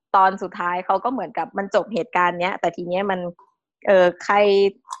นกับตอนสุดท้ายเขาก็เหมือนกับมันจบเหตุการณ์เนี้ยแต่ทีเนี้ยมันใ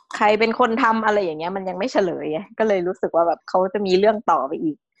ครเป็นคนทำอะไรอย่างเงี้ยมันยังไม่เฉลยก็เลยรู้สึกว่าแบบเขาจะมีเรื่องต่อไป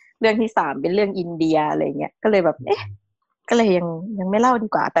อีกเรื่องที่3เป็นเรื่องอินเดียอะไรเงี้ยก็เลยแบบก็เลยยังไม่เล่าดี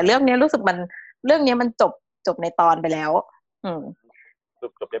กว่าแต่เรื่องนี้รู้สึกเรื่องนี้มันจบในตอนไปแล้ว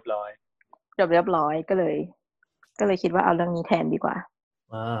จบเรียบร้อยก็เลยคิดว่าเอาเรื่องนี้แทนดีกว่า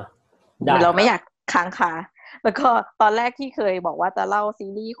เราไม่อยากค้างคาแล้วก็ตอนแรกที่เคยบอกว่าจะเล่าซี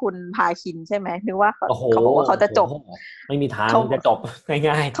รีส์คุณพาคินใช่ไหมนึกว่าเขาบอกว่าเขาจะจบไม่มีทางจะจบ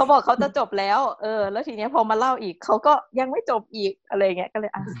ง่ายๆเขาบอกเขาจะจบแล้วแล้วทีเนี้ยพอมาเล่าอีกเขาก็ยังไม่จบอีกอะไรเงี้ยก็เล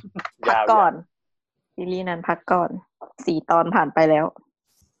ยพักก่อนซีรีส์นั้นพักก่อน4 ตอนผ่านไปแล้ว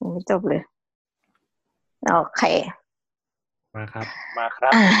ยังไม่จบเลยโอเคมาครับ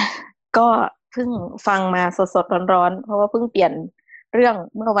ก็เพิ่งฟังมาสดๆร้อนๆเพราะว่าเพิ่งเปลี่ยนเรื่อง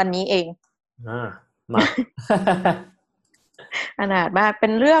เมื่อวันนี้เองมาอนาถมากเป็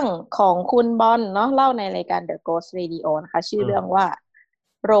นเรื่องของคุณบอนเนาะเล่าในรายการ The Ghost Radio นะคะชื่อเรื่องว่า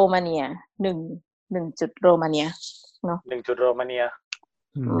โรมาเนีย1จุดโรมาเนียเนาะ1จุดโรมาเนีย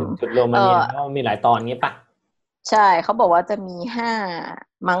จุดโรมาเนียก็มีหลายตอนงี้ป่ะใช่เขาบอกว่าจะมี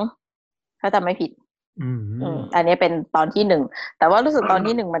5มั้งถ้าจำไม่ผิดอันนี้เป็นตอนที่1แต่ว่ารู้สึกตอน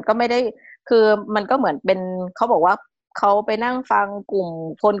ที่1มันก็ไม่ได้คือมันก็เหมือนเป็นเขาบอกว่าเขาไปนั่งฟังก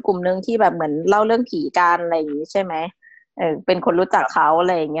ลุ่มนึงที่แบบเหมือนเล่าเรื่องผีกันอะไรอย่างนี้ใช่ไหมเป็นคนรู้จักเขาอะ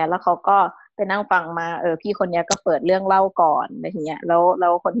ไรอย่างเงี้ยแล้วเขาก็ไปนั่งฟังมาพี่คนนี้ก็เปิดเรื่องเล่าก่อนอะไรอย่างเงี้ยแล้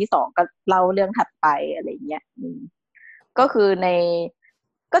วคนที่2ก็เล่าเรื่องถัดไปอะไรอย่างเงี้ยก็คือ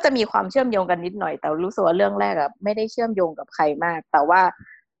ก็จะมีความเชื่อมโยงกันนิดหน่อยแต่รู้สึกว่าเรื่องแรกอะไม่ได้เชื่อมโยงกับใครมากแต่ว่า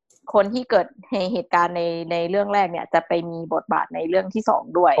คนที่เกิดเหตุการณ์ในเรื่องแรกเนี่ยจะไปมีบทบาทในเรื่องที่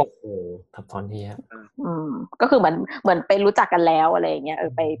2ด้วยโอ้โหทับซ้อนทีครับก็คือเหมือนไปรู้จักกันแล้วอะไรอย่างเงี้ย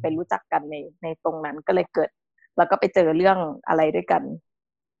ไปรู้จักกันในตรงนั้นก็เลยเกิดแล้วก็ไปเจอเรื่องอะไรด้วยกัน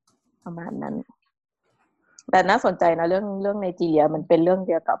ประมาณนั้นแต่น่าสนใจนะเรื่องไนจีเรียมันเป็นเรื่องเ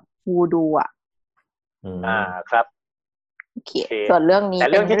กี่ยวกับวูดูอ่ะครับโอเคส่วนเรื่องนี้แต่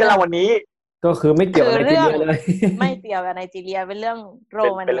เรื่องที่จะเล่าวันนี้ก็คือไม่เกี่ยวกับไนจีเรียเลยไม่เกี่ยวกับไนจีเรียเป็นเรื่องโร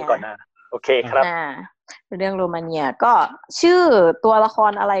มาเนียเป็นเรื่องก่อนนะโอเคครับเป็นเรื่องโรมาเนียก็ชื่อตัวละค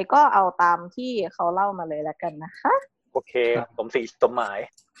รอะไรก็เอาตามที่เขาเล่ามาเลยแล้วกันนะคะโอเคผมสีสมหมาย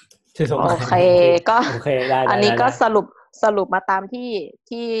โอเคก็อันนี้ก็สรุปมาตาม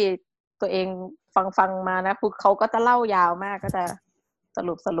ที่ตัวเองฟังมานะคือเขาก็จะเล่ายาวมากก็จะส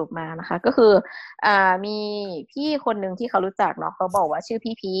รุปมานะคะก็คือมีพี่คนหนึ่งที่เขารู้จักเนาะเขาบอกว่าชื่อ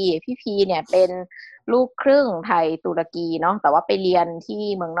พี่พีเนี่ยเป็นลูกครึ่งไทยตุรกีเนาะแต่ว่าไปเรียนที่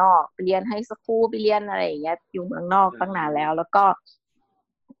เมืองนอกไปเรียนไฮสคูลไปเรียนอะไรอย่างเงี้ยอยู่เมืองนอกตั้งนานแล้วก็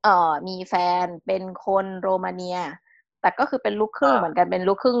มีแฟนเป็นคนโรมาเนียแต่ก็คือเป็นลูกครึ่งเหมือนกันเป็น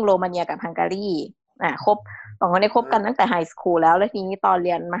ลูกครึ่งโรมาเนียกับฮังการีคบ2 คนได้คบกันตั้งแต่ไฮสคูลแล้วทีนี้ตอนเ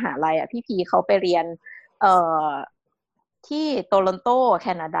รียนมหาลัยพี่พีเขาไปเรียน ที่โตลอนโตแค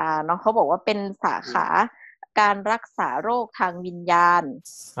นาดาเนาะเขาบอกว่าเป็นสาขาการรักษาโรคทางวิญญาณ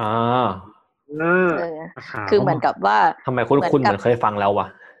คือเหมือนกับว่าทำไมคุ้นๆเหมือนเคยฟังแล้ววะ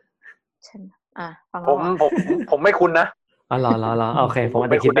ฟังผมไม่คุ้นนะรอโอเคผมอา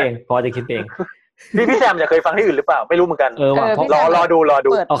จจะคิดเองพี่แซมจะเคยฟังที่อื่นหรือเปล่าไม่รู้เหมือนกันรอดู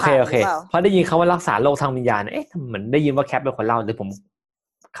โอเคเพราะได้ยินคำว่ารักษาโรคทางวิญญาณเหมือนได้ยินว่าแคปเป็นคนเล่าหรือผม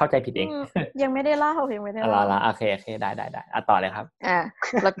เข้าใจผิดเองยังไม่ได้เล่าโอเคได้ต่อเลยครับ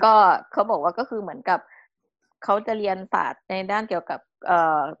แล้วก็เขาบอกว่าก็คือเหมือนกับเขาจะเรียนศาสตร์ในด้านเกี่ยวกับ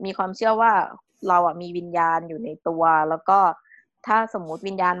มีความเชื่อว่าเรามีวิญญาณอยู่ในตัวแล้วก็ถ้าสมมุติ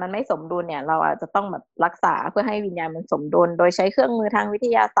วิญญาณมันไม่สมดุลเนี่ยเราอาจจะต้องแบบรักษาเพื่อให้วิญญาณมันสมดุลโดยใช้เครื่องมือทางวิท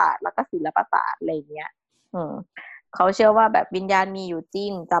ยาศาสตร์แล้วก็ศิลปศาสตร์อะไรเงี้ยเขาเชื่อว่าแบบวิญญาณมีอยู่จริ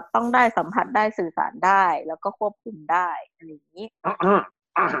งจับต้องได้สัมผัสได้สื่อสารได้แล้วก็ควบคุมได้อะไรอย่างนี้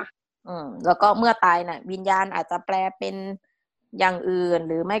แล้วก็เมื่อตายน่ะวิญญาณอาจจะแปลเป็นอย่างอื่น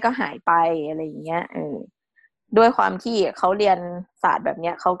หรือไม่ก็หายไปอะไรอย่างเงี้ยด้วยความที่เขาเรียนศาสตร์แบบเ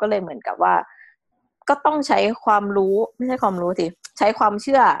นี้ยเขาก็เลยเหมือนกับว่าก็ต้องใช้ความรู้ไม่ใช่ความรู้สิใช้ความเ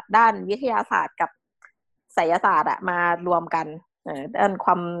ชื่อด้านวิทยาศาสตร์กับไสยศาสตร์มารวมกันด้าน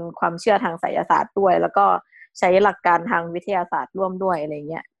ความเชื่อทางไสยศาสตร์ด้วยแล้วก็ใช้หลักการทางวิทยาศาสตร์ร่วมด้วยอะไร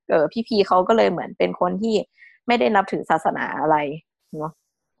เงี้ยพี่พีเขาก็เลยเหมือนเป็นคนที่ไม่ได้นับถือศาสนาอะไรเนาะ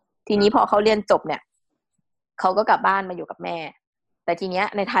ทีนี้พอเขาเรียนจบเนี่ยเขาก็กลับบ้านมาอยู่กับแม่แต่ทีเนี้ย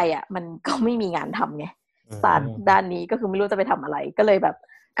ในไทยมันก็ไม่มีงานทำไงศาสตร์ด้านนี้ก็คือไม่รู้จะไปทำอะไรก็เลยแบบ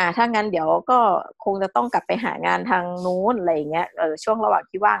ถ้างั้นเดี๋ยวก็คงจะต้องกลับไปหางานทางนู้นอะไรอย่างเงี้ยช่วงระหว่าง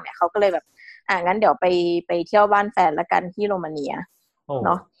ที่ว่างเนี่ยเขาก็เลยแบบงั้นเดี๋ยวไปเที่ยวบ้านแฟนละกันที่โรมาเนียเ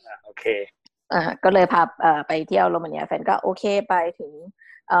นาะโอเคก็เลยพาไปเที่ยวโรมาเนียแฟนก็โอเคไปถึง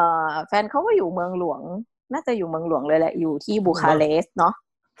แฟนเขาก็อยู่เมืองหลวงน่าจะอยู่เมืองหลวงเลยแหละอยู่ที่บูคาเรสต์เนาะ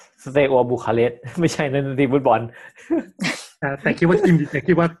สเตโอบูคาเรสต์ไม่ใช่นั่นทีมฟุตบอลแต่คิด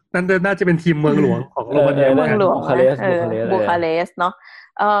ว่านั่นน่าจะเป็นทีมเมืองหลวงของโรมาเนียเมืองหลวงบูคาเรสต์เนาะ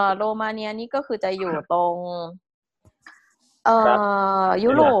โรมาเนียนี่ก็คือจะอยู่ตรง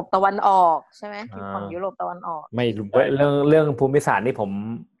ยุโรปตะวันออกใช่ไหมอยู่ฝั่งยุโรปตะวันออกไม่เรื่องภูมิศาสตร์นี่ผม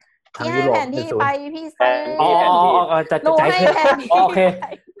ทางยุโรปที่ไปพี่ซื้อจะใจขึ้นโอเค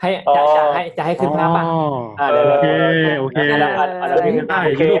จะให้ขึ้นภาพป่ะโอเคได้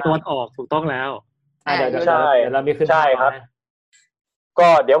ยุโรปตะวันออกถูกต้องแล้วเดี๋ยวเรามีขึ้นใช่ครับก็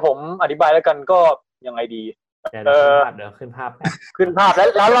เดี๋ยวผมอธิบายแล้วกันก็ยังไงดีเดี๋ยวขึ้นภาพแล้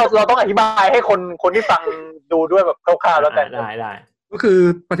วเราต้องอธิบายให้คนที่ฟังดูด้วยแบบคร่าวๆแล้วกันได้ก็คือ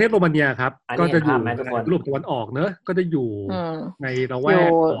ประเทศโรมาเนียครับก็จะอยู่ในยุโรปตะวันออกเนอะก็จะอยู่ในละแวก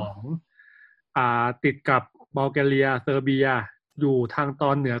ของติดกับบัลแกเรียเซอร์เบียอยู่ทางตอ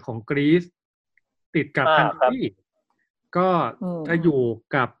นเหนือของกรีซติดกับฮังการีก็จะอ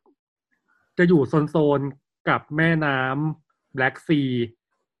ยู่โซนกับแม่น้ำแบล็กซี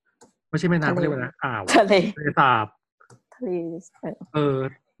ไม่ใช่แม่น้ำเขาเรียกว่าอ่าวทะเลสาบ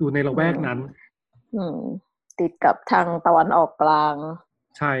อยู่ในละแวกนั้นติดกับทางตะวันออกกลาง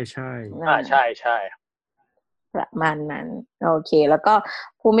ใช่ใช่ประมาณนั้นโอเคแล้วก็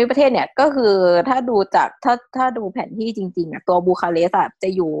ภูมิประเทศเนี่ยก็คือถ้าดูจากถ้าดูแผนที่จริงๆตัวบูคาเรสต์จะ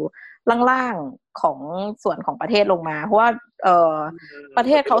อยู่ล่างๆของส่วนของประเทศลงมาเพราะว่าประเ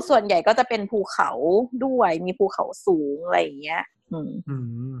ทศเขาส่วนใหญ่ก็จะเป็นภูเขาด้วยมีภูเขาสูงอะไรอย่างเงี้ย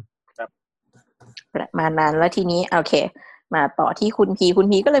ประมาณนั้นแล้วทีนี้โอเคมาต่อที่คุณ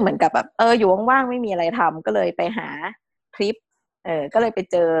พีก็เลยเหมือนกับแบบอยู่ว่างๆไม่มีอะไรทำก็เลยไปหาทริปก็เลยไป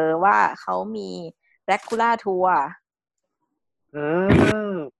เจอว่าเขามีแดร็กคูล่าทัวร์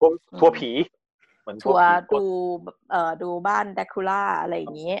ทัวร์ผีเหมือนทัวร์ดูบ้านแดร็กคูล่าอะไรอย่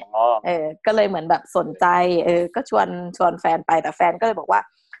างนี้ก็เลยเหมือนแบบสนใจก็ชวนแฟนไปแต่แฟนก็เลยบอกว่า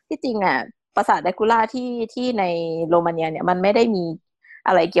ที่จริงปราสาทแดร็กคูล่าที่ในโรมาเนียเนี่ยมันไม่ได้มีอ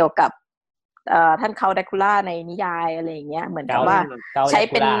ะไรเกี่ยวกับท่านเขาแดร็กคูล่าในนิยายอะไรอย่างเงี้ยเหมือนกับว่าใช้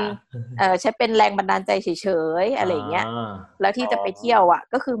เป็นแรงบันดาลใจเฉยๆอะไรอย่างเงี้ยแล้วที่จะไปเที่ยว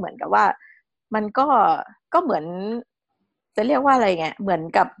ก็คือเหมือนกับว่ามันก็เหมือนจะเรียกว่าอะไรเงี้ยเหมือน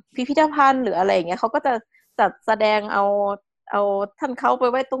กับพิพิธภัณฑ์หรืออะไรอย่างเงี้ยเขาก็จะจัดแสดงเอาท่านเขาไป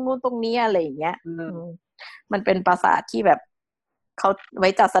ไว้ตรงนู้นตรงนี้อะไรอย่างเงี้ยมันเป็นปราสาทที่แบบเขาไว้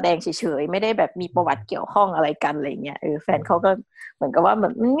จัดแสดงเฉยๆไม่ได้แบบมีประวัติเกี่ยวข้องอะไรกันอะไรเงี้ยแฟนเขาก็เหมือนกับว่ามั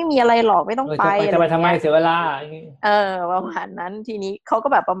นไม่มีอะไรหรอกไม่ต้องไปจะไปทำไมเสียเวลาประมาณนั้นทีนี้เขาก็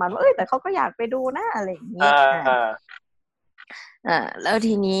แบบประมาณว่าแต่เขาก็อยากไปดูนะอะไรอย่างนี้แล้ว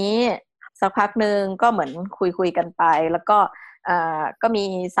ทีนี้สักพักนึงก็เหมือนคุยกันไปแล้วก็มี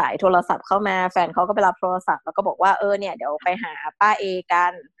สายโทรศัพท์เข้ามาแฟนเขาก็ไปรับโทรศัพท์แล้วก็บอกว่าเนี่ยเดี๋ยวไปหาป้าเอกั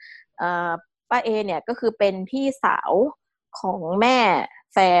นป้าเอเนี่ยก็คือเป็นพี่สาวของแม่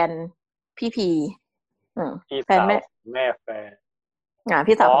แฟนพี่พี แฟนแม่แฟน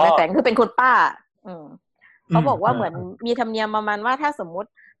พี่สาวของแม่แฟนคือเป็นคุณป้าเขาบอกว่าเหมือนมีธรรมเนียมประมาณว่าถ้าสมมุติ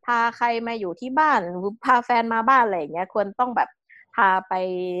พาใครมาอยู่ที่บ้านหรือพาแฟนมาบ้านอะไรอย่างเงี้ยควรต้องแบบพาไป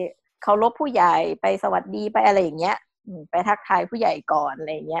เคารพผู้ใหญ่ไปสวัสดีไปอะไรอย่างเงี้ยไปทักทายผู้ใหญ่ก่อนอะไ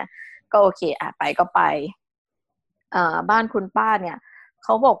รอย่างเงี้ยก็โอเคไปก็ไปบ้านคุณป้าเนี่ยเข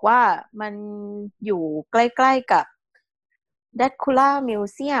าบอกว่ามันอยู่ใกล้ๆกับDracula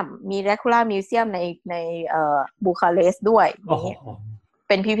Museum มี Dracula Museum ในบูคาเรสต์ด้วยนี่เ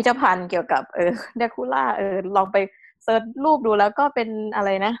ป็นพิพิธภัณฑ์เกี่ยวกับDracula ลองไปเซิร์ชรูปดูแล้วก็เป็นอะไร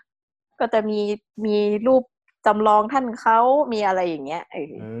นะก็จะมีรูปจำลองท่านเขามีอะไรอย่างเงี้ย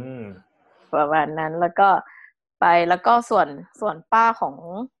ประมาณนั้นแล้วก็ไปแล้วก็ส่วนป้าของ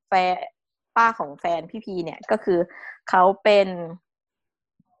แฟนพี่พีเนี่ยก็คือเขาเป็น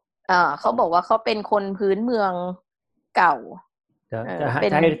เขาบอกว่าเขาเป็นคนพื้นเมืองเก่าจ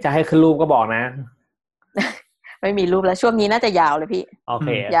ะให้ขึ้นรูปก็บอกนะ ไม่มีรูปแล้วช่วงนี้น่าจะยาวเลยพี่โอเค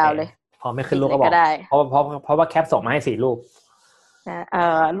ยาวเลยพอไม่ขึ้นรูปก็บอกเพราะว่าแคปส่งมาให้4รูป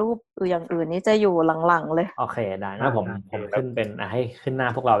รูปอย่างอื่นนี่จะอยู่หลังๆเลยโอเคได้นะผมขึ้นเป็นให้ขึ้นหน้า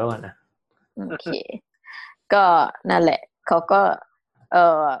พวกเราไว้ก่อนนะโอเคก็นั่นแหละเขาก็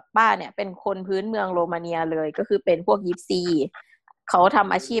ป้าเนี่ยเป็นคนพื้นเมืองโรมาเนียเลยก็คือเป็นพวกยิปซีเขาท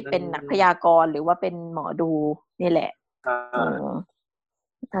ำอาชีพเป็นนักพยากรณ์หรือว่าเป็นหมอดูนี่แหละ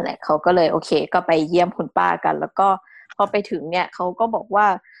นั่นแหละเขาก็เลยโอเคก็ไปเยี่ยมคุณป้ากันแล้วก็พอไปถึงเนี่ยเขาก็บอกว่า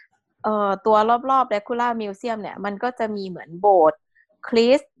ตัวรอบๆ Dracula Museum เนี่ยมันก็จะมีเหมือนโบสถ์คริ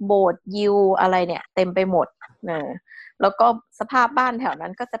สต์โบสถ์ยิวอะไรเนี่ยเต็มไปหมดแล้วก็สภาพบ้านแถวนั้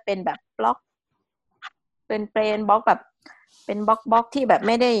นก็จะเป็นแบบบล็อกเป็นเปลนบล็อกแบบเป็นบล็อกที่แบบไ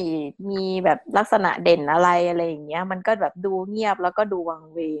ม่ได้มีแบบลักษณะเด่นอะไรอย่างเงี้ยมันก็แบบดูเงียบแล้วก็ดูวัง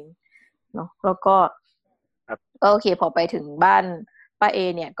เวงเนาะแล้วก็โอเคพอไปถึงบ้านป้าเอ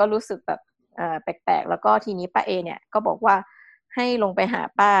เนี่ยก็รู้สึกแบบแปลกๆแล้วก็ทีนี้ป้าเอเนี่ยก็บอกว่าให้ลงไปหา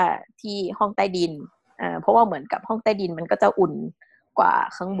ป้าที่ห้องใต้ดินเพราะว่าเหมือนกับห้องใต้ดินมันก็จะอุ่นกว่า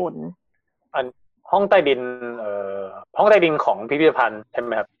ข้างบนห้องใต้ดินห้องใต้ดินของพิพิธภัณฑ์ใช่ไห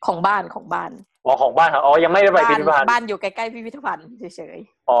มครับของบ้านของบ้านครับยังไม่ได้ไปพิพิธภัณฑ์บ้านอยู่ใกล้ๆพิพิธภัณฑ์เฉย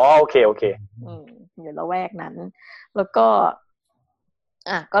ๆโอเคอยู่ละแวกนั้นแล้วก็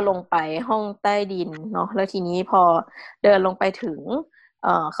ก็ลงไปห้องใต้ดินเนาะแล้วทีนี้พอเดินลงไปถึง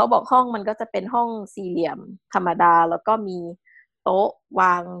เขาบอกห้องมันก็จะเป็นห้องสี่เหลี่ยมธรรมดาแล้วก็มีโต๊ะว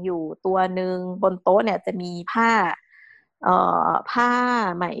างอยู่ตัวนึงบนโต๊ะเนี่ยจะมีผ้า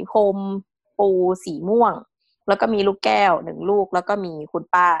ไหมพรมปูสีม่วงแล้วก็มีลูกแก้ว1ลูกแล้วก็มีคุณ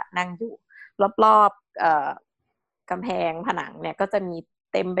ป้านั่งอยู่รอบๆกำแพงผนังเนี่ยก็จะมี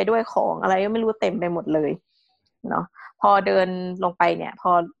เต็มไปด้วยของอะไรก็ไม่รู้เต็มไปหมดเลยเนาะพอเดินลงไปเนี่ยพ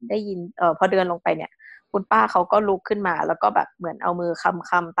อได้ยินพอเดินลงไปเนี่ยคุณป้าเขาก็ลุกขึ้นมาแล้วก็แบบเหมือนเอามือ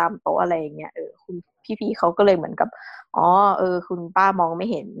คำตามโต๊ะอะไรอย่างเงี้ยคุณพี่เขาก็เลยเหมือนกับคุณป้ามองไม่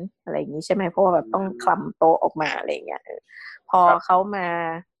เห็นอะไรอย่างงี้ใช่ไหมเพราะว่าแบบต้องคลำโต๊ะออกมาอะไรอย่างเงี้ยพอเขามา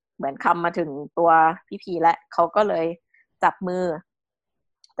เหมือนคำมาถึงตัวพี่แล้วเขาก็เลยจับมือ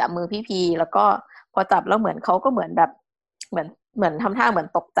พี่แล้วก็พอจับแล้วเหมือนเขาก็เหมือนแบบเหมือนทำท่าเหมือน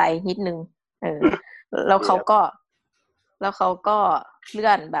ตกใจนิดนึงแล้วเขาก็เลื่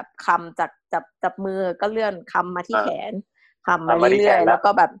อนแบบคำจากจับมือก็เลื่อนคำมาที่แขนคำมาเรื่อยๆแล้วก็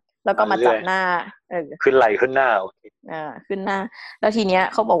แบบแล้วก็มาจับหน้าขึ้นไหล่ขึ้นหน้าโอเคขึ้นหน้าแล้วทีเนี้ย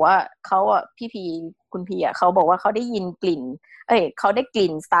เขาบอกว่าเขาคุณพีเขาบอกว่าเขาได้ยินกลิ่นเขาได้กลิ่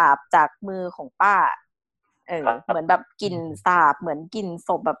นสาบจากมือของป้าเหมือนแบบกลิ่นสาบเหมือนกลิ่นศ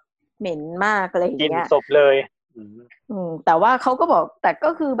พแบบเหม็นมากอะไรอย่างเงี้ยกลิ่นศพเลยแต่ว่าเขาก็บอกแต่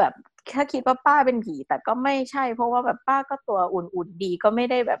ก็คือแบบถ้าคิดว่าป้าเป็นผีแต่ก็ไม่ใช่เพราะว่าแบบป้าก็ตัวอุ่นๆดีก็ไม่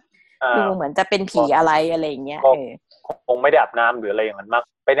ได้แบบดูเหมือนจะเป็นผีอะไรอย่างเงี้ยคงไม่ได้อาบน้ำหรืออะไรอย่างนั้นมาก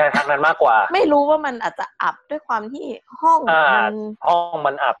ไปในทางนั้นมากกว่าไม่รู้ว่ามันอาจจะอับด้วยความที่ห้อง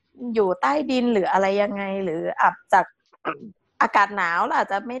มันอับอยู่ใต้ดินหรืออะไรยังไงหรืออับจากอากาศหนาวแล้วอาจ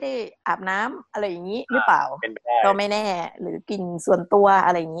จะไม่ได้อาบน้ำอะไรอย่างนี้หรือเปล่าก็ไม่แน่หรือกลิ่นส่วนตัวอ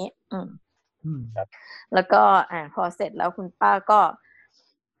ะไรอย่างนี้แล้วก็พอเสร็จแล้วคุณป้าก็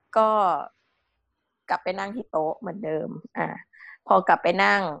กลับไปนั่งที่โต๊ะเหมือนเดิมพอกลับไป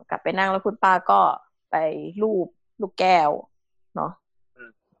นั่งแล้วคุณป้าก็ไปลูบลูกแก้วเนาะ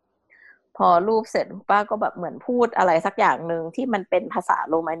พอลูบเสร็จป้าก็แบบเหมือนพูดอะไรสักอย่างนึงที่มันเป็นภาษา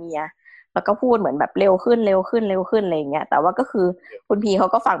โรมาเนียแล้วก็พูดเหมือนแบบเร็วขึ้นอะไรอย่างเงี้ยแต่ว่าก็คือคุณพีเขา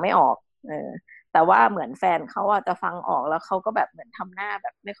ก็ฟังไม่ออกแต่ว่าเหมือนแฟนเขาจะฟังออกแล้วเขาก็แบบเหมือนทำหน้าแบ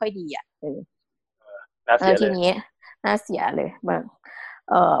บไม่ค่อยดีแล้วทีนี้น่าเสียเลย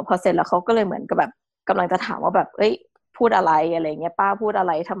พอเสร็จแล้วเขาก็เลยเหมือนกับแบบกำลังจะถามว่าแบบพูดอะไรอะไรเงี้ยป้าพูดอะไ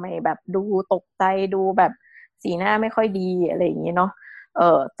รทำไมแบบดูตกใจดูแบบสีหน้าไม่ค่อยดีอะไรอย่างเงี้ยเนาะ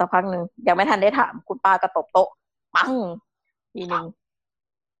สักพักนึงยังไม่ทันได้ถามคุณป้าก็ตบโต๊ะปังทีนึง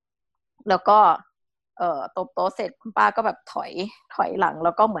แล้วก็ตบโต๊ะเสร็จคุณป้าก็แบบถอยหลังแ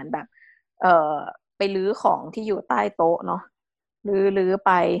ล้วก็เหมือนแบบไปรื้อของที่อยู่ใต้โต๊ะเนาะรื้อไ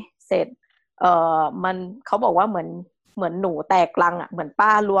ปเสร็จมันเขาบอกว่าเหมือนหนูแตกรังอ่ะเหมือนป้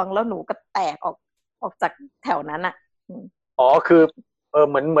าล้วงแล้วหนูก็แตกออกจากแถวนั้นอ่ะอ๋อคือ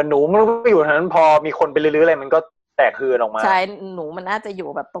เหมือนหนูมันก็อยู่นั้นพอมีคนไปรื้ออะไรมันก็แตกคืนออกมาใช่หนูมันน่าจะอยู่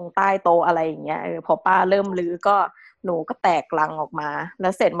แบบตรงใต้โต๊ะอะไรอย่างเงี้ยพอป้าเริ่มรื้อก็หนูก็แตกรังออกมาแล้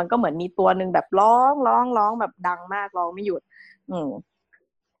วเสร็จมันก็เหมือนมีตัวนึงแบบร้องแบบดังมากร้องไม่หยุด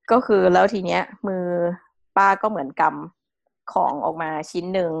ก็คือแล้วทีเนี้ยมือป้าก็เหมือนกำของออกมาชิ้น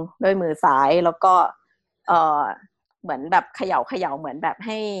หนึ่งด้วยมือซ้ายแล้วก็เหมือนแบบเขย่าเหมือนแบบใ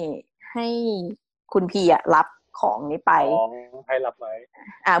ห้คุณพี่อะรับของนี้ไปให้รับไว้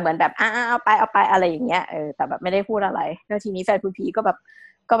เหมือนแบบเอาไปอะไรอย่างเงี้ยแต่แบบไม่ได้พูดอะไรแล้วทีนี้แฟนคุณพี่ก็แบบ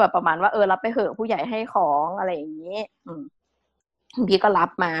ประมาณว่ารับไปเหอะผู้ใหญ่ให้ของอะไรอย่างงี้คุณพี่ก็รับ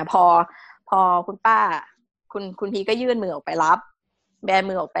มาพอคุณป้าคุณพี่ก็ยื่นมือออกไปรับแบ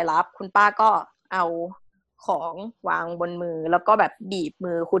มือออกไปรับคุณป้าก็เอาของวางบนมือแล้วก็แบบบีบ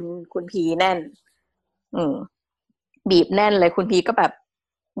มือคุณพีแน่นบีบแน่นเลยคุณพีก็แบบ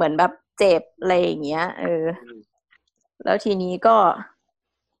เหมือนแบบเจ็บอะไรอย่างเงี้ยแล้วทีนี้ก็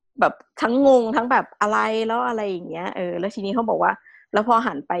แบบทั้งงงทั้งแบบอะไรแล้วอะไรอย่างเงี้ยแล้วทีนี้เขาบอกว่าแล้วพอ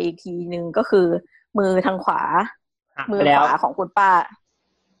หันไปอีกทีนึงก็คือมือทางขวามือขวาของคุณป้า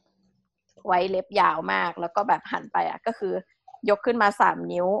ไว้เล็บยาวมากแล้วก็แบบหันไปก็คือยกขึ้นมา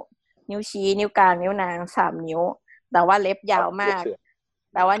3 นิ้วชี้นิ้วกลางนิ้วนาง3 นิ้วแต่ว่าเล็บยาวมาก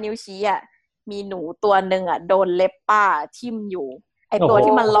แต่ว่านิ้วชี้มีหนูตัวนึงโดนเล็บป้าทิ่มอยู่ไอตัว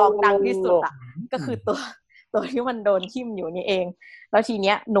ที่มันร้องดังที่สุดก็คือตัวที่มันโดนทิ่มอยู่นี่เองแล้วทีเ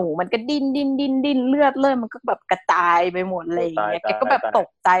นี้ยหนูมันก็ดิ้นเลือดมันก็แบบกระจายไปหมดเลยอย่างเงี้ยแกก็แบบตก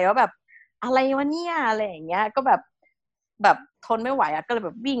ใจว่าแบบอะไรวะเนี่ยอะไรอย่างเงี้ยก็แบบทนไม่ไหวก็เลยแบ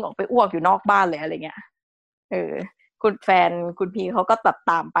บวิ่งออกไปอ้วกอยู่นอกบ้านเลยอะไรเงี้ยคุณแฟนคุณพีเขาก็แบบ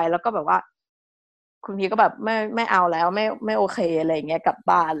ตามไปแล้วก็แบบว่าคุณพีก็แบบไม่เอาแล้วไม่โอเคอะไรเงี้ยกลับ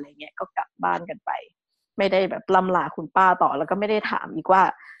บ้านอะไรเงี้ยก็กลับบ้านกันไปไม่ได้แบบล่ำลาคุณป้าต่อแล้วก็ไม่ได้ถามอีกว่า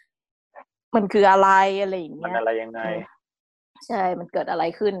มันคืออะไรอะไรอย่างเงี้ยมันอะไรยังไงใช่มันเกิดอะไร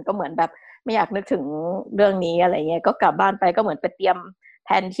ขึ้นก็เหมือนแบบไม่อยากนึกถึงเรื่องนี้อะไรเงี้ยก็กลับบ้านไปก็เหมือนไปเตรียมแผ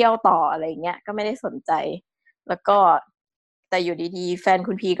นเที่ยวต่ออะไรเงี้ยก็ไม่ได้สนใจแล้วก็แต่อยู่ดีๆแฟน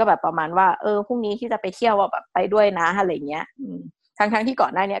คุณพีก็แบบประมาณว่าพรุ่งนี้ที่จะไปเที่ยวแบบไปด้วยนะอะไรเงี้ยทั้งที่ก่อ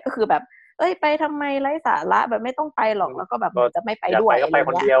นหน้านี้ก็คือแบบไปทำไมไร้สาระแบบไม่ต้องไปหรอกแล้วก็แบบจะไม่ไปด้วยก็ไปค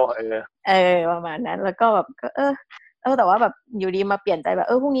นเดียวประมาณนั้นแล้วก็แบบแต่ว่าแบบอยู่ดีมาเปลี่ยนใจแบบ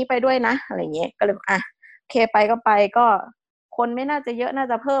พรุ่งนี้ไปด้วยนะอะไรเงี้ยก็เลยโอเคไปก็ไปก็คนไม่น่าจะเยอะน่า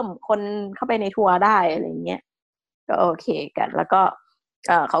จะเพิ่มคนเข้าไปในทัวร์ได้อะไรเงี้ยก็โอเคกันแล้วก็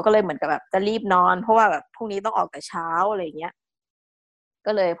เขาก็เลยเหมือนกับแบบจะรีบนอนเพราะว่าแบบพรุ่งนี้ต้องออกแต่เช้าอะไรเงี้ย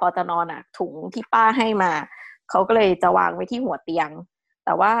ก็เลยพอจะนอนถุงที่ป้าให้มาเขาก็เลยจะวางไว้ที่หัวเตียงแ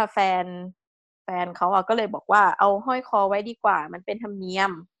ต่ว่าแฟนเขาก็เลยบอกว่าเอาห้อยคอไว้ดีกว่ามันเป็นธรรมเนี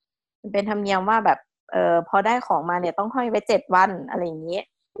ยมว่าแบบพอได้ของมาเนี่ยต้องห้อยไว้7 วันอะไรอย่างนี้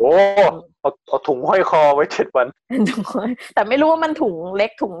โอ้เอาถุงห้อยคอไว้7 วันแต่ไม่รู้ว่ามันถุงเล็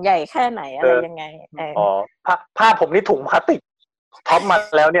กถุงใหญ่แค่ไหนอะไรยังไงผ้าผมนี่ถุงพลาสติกท็อปมา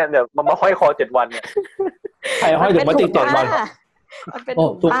แล้วเนี่ยเดี๋ยวมาห้อยคอ7 วันเนี่ยใครห้อยถุงพลาสติก7 วันมันเป็น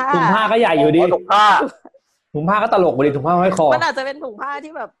ถุงผ้าก็ใหญ่อยู่ดีถุงผ้าก็ตลกไปดิถุงผ้าห้อยคอมันอาจจะเป็นถุงผ้า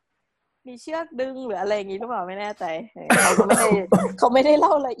ที่แบบมีเชือกดึงหรืออะไรอย่างงี้หรือเปล่าไม่แน่ใจเขาไม่ได้เล่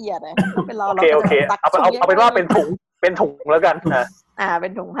าละเอียดเขาเป็นเราโอเคเอาเป็นว่าเป็นถุงแล้วกันนะเป็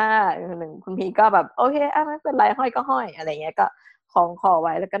นถุงผ้าหนึ่งคุณพีก็แบบโอเคไม่เป็นไรห้อยก็ห้อยอะไรเงี้ยก็คล้องคอไ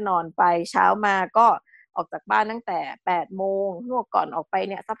ว้แล้วก็นอนไปเช้ามาก็ออกจากบ้านตั้งแต่8 โมงช่วงก่อนออกไป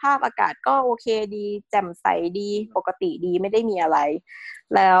เนี่ยสภาพอากาศก็โอเคดีแจ่มใสดีปกติดีไม่ได้มีอะไร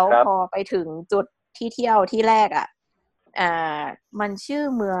แล้วพอไปถึงจุดที่เที่ยวที่แรกมันชื่อ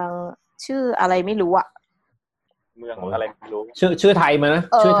เมืองชื่ออะไรไม่รู้เมืองอะไรไม่รู้ชื่อไทยมั้ยนะ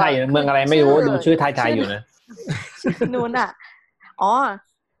ชื่อไทยเมืองอะไรไม่รู้ดูชื่อไทยอยู่นะนู่น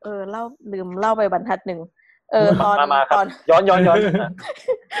เล่าลืมเล่าไปบรรทัดนึงตอนย้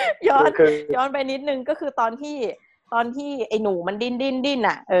อนไปนิดนึงก็คือตอนที่ไอ้หนูมันดิ้น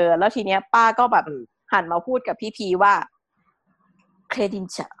แล้วทีเนี้ยป้าก็แบบหันมาพูดกับพี่พีว่าเครดิน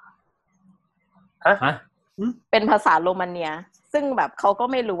ชะฮะเป็นภาษาโรมาเนียซึ่งแบบเขาก็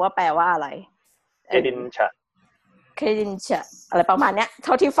ไม่รู้ว่าแปลว่าอะไรเครดินชะอะไรประมาณเนี้ยเ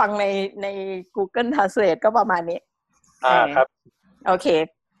ท่าที่ฟังใน Google Translate ก็ประมาณนี้ครับโอเค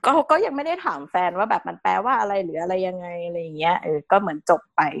ก็ยังไม่ได้ถามแฟนว่าแบบมันแปลว่าอะไรหรืออะไรยังไงอะไรอย่างเงี้ยก็เหมือนจบ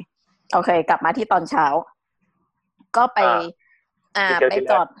ไปโอเคกลับมาที่ตอนเช้าก็ไป ไป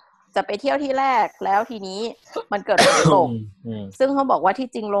จอดจะไปเที่ยวที่แรกแล้วทีนี้มันเกิดฝนตกซึ่งเขาบอกว่าที่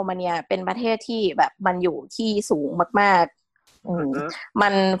จริงโรมาเนียเป็นประเทศที่แบบมันอยู่ที่สูงมากๆมั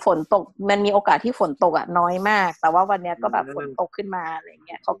นฝนตกมันมีโอกาสที่ฝนตกน้อยมากแต่ว่าวันนี้ก็แบบฝนตกขึ้นมาอะไรเ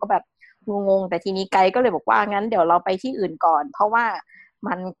งี้ยเขาก็แบบงงแต่ทีนี้ไกด์ก็เลยบอกว่างั้นเดี๋ยวเราไปที่อื่นก่อนเพราะว่า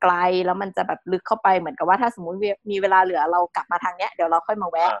มันไกลแล้วมันจะแบบลึกเข้าไปเหมือนกับว่าถ้าสมมุติมีเวลาเหลือเรากลับมาทางเนี้ยเดี๋ยวเราค่อยมา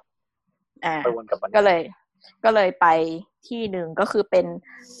แวะก็เลยไปที่หนึ่งก็คือเป็น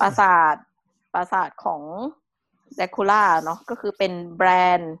ปราสาทของแดคูล่าเนาะก็คือเป็นแบร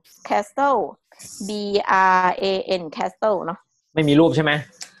นด์ Castle BRAN Castle เนาะไม่มีรูปใช่ไหม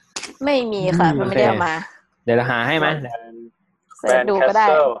ไม่มีค่ะมันไม่ได้เอามาเดี๋ยวหาให้ไหมเสิร์ชดูก็ได้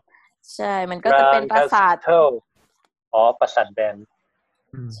ใช่มันก็จะเป็นปราสาทปราสาทแบรนด์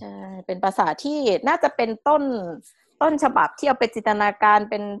ใช่เป็นปราสาทที่น่าจะเป็นต้นฉบับที่เอาไปจินตนาการ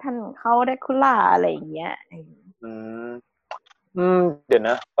เป็นท่านเขาแดคูล่าอะไรอย่างเงี้ยเดี๋ยวน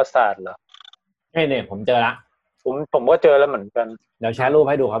ะปราสาทเหรอเนี่ยผมเจอละผมก็เจอแล้วเหมือนกันเดี๋ยวแชร์รูป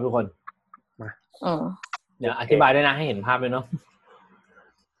ให้ดูครับทุกคนมาเดี๋ยวอธิบายด้วยนะให้เห็นภาพด้วยเนาะ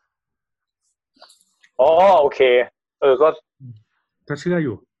โอเคก็เชื่ออ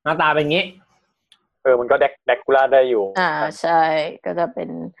ยู่หน้าตาเป็นงี้มันก็แดกคูล่าได้อยู่ใช่ก็จะเป็น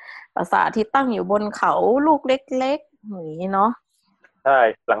ปราสาทที่ตั้งอยู่บนเขาลูกเล็กๆอย่างนี้เนาะใช่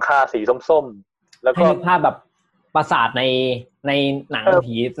หลังคาสีส้มๆแล้วก็ภาพแบบปราสาทในหนัง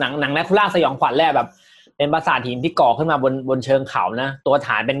ผีหนังแดกคูล่าสยองขวัญแรกแบบเป็นปราสาทหินที่ก่อขึ้นมาบนเชิงเขานะตัวฐ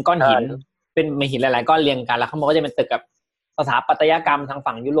านเป็นก้อนหินเป็นหินหลายๆก้อนเรียงกันแล้วข้างบนก็จะเป็นตึกกับสถาปัตยกรรมทาง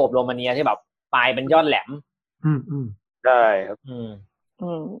ฝั่งยุโรปโรมาเนียที่แบบปลายเป็นยอดแหลมได้ครับ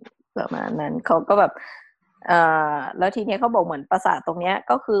ประมาณนั้นเขาก็แบบแล้วทีนี้เขาบอกเหมือนปราสาทตรงเนี้ย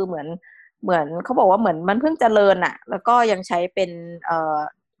ก็คือเหมือนเขาบอกว่าเหมือนมันเพิ่งเจริญอ่ะแล้วก็ยังใช้เป็นเ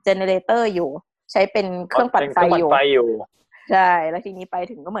จเนเรเตอร์อยู่ใช้เป็นเครื่องปั่นไฟอยู่ใช่แล้วทีนี้ไป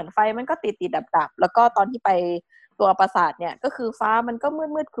ถึงก็เหมือนไฟมันก็ติดดับแล้วก็ตอนที่ไปตัวปราสาทเนี่ยก็คือฟ้ามันก็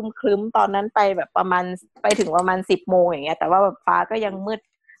มืดครึ้มตอนนั้นไปแบบไปถึงประมาณ 10 โมงอย่างเงี้ยแต่ว่าแบบฟ้าก็ยังมืด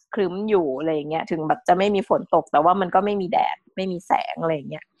ครึ้มอยู่อะไรอย่างเงี้ยถึงแบบจะไม่มีฝนตกแต่ว่ามันก็ไม่มีแดดไม่มีแสงอะไรอย่าง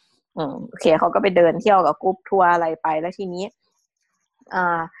เงี้ยโอเคเขาก็ไปเดินเที่ยวกับกรุ๊ปทัวร์อะไรไปแล้วทีนี้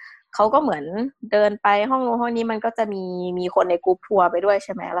เขาก็เหมือนเดินไปห้องนี้มันก็จะมีคนในกรุ๊ปทัวร์ไปด้วยใ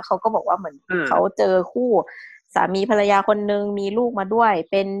ช่ไหมแล้วเขาก็บอกว่าเหมือนเขาเจอคู่สามีภรรยาคนนึงมีลูกมาด้วย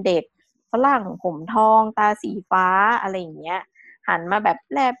เป็นเด็กฝรั่งผมทองตาสีฟ้าอะไรอย่างเงี้ยหันมาแบบ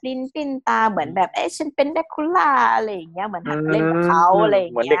แลบลิ้นปิ้นตาเหมือนแบบฉันเป็นแดคูล่าอะไรอย่างเงี้ยเหมือนหันเล่นกับเขาอะไรอย่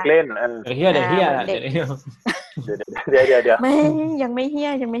างเงี้ยเหมือนเด็กเล่นเฮี้ยเดี๋ยวไม่ยังไม่เฮี้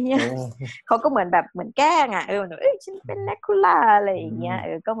ยเขาก็เหมือนแบบเหมือนแกล้งฉันเป็นแดคูล่าอะไรอย่างเงี้ย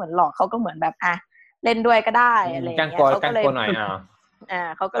ก็เหมือนหลอกเขาก็เหมือนแบบเล่นด้วยก็ได้อะไรอย่างเงี้ยเขาก็เลยหน่อย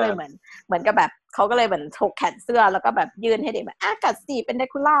เขาก็เลยเหมือนกับแบบเขาก็เลยเหมือนถกแขนเสื้อแล้วก็แบบยื่นให้เด็กแบบกัดสิเป็นแด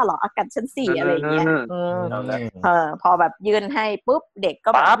คูล่าเหรอกัดฉันสิอะไรอย่างเงี้ยพอแบบยื่นให้ปุ๊บเด็กก็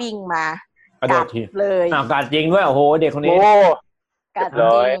แบบวิ่งมากัดเลยกัดจริงด้วยโอ้โหเด็กคนนี้กัดจ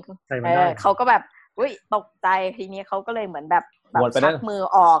ริงเขาก็แบบตกใจทีนี้เขาก็เลยเหมือนแบบชักมือ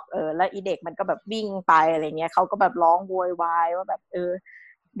ออกแล้วอีเด็กมันก็แบบวิ่งไปอะไรเงี้ยเขาก็แบบร้องโวยวายว่าแบบ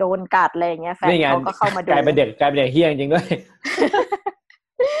โดนกัดอะไรเงี้ยแฟนเขาก็เข้ามาดูกลายเป็นเด็กเฮี้ยจริงด้วย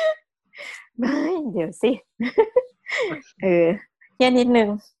ไม่เดี๋ยวสิเฮี้ยนิดนึง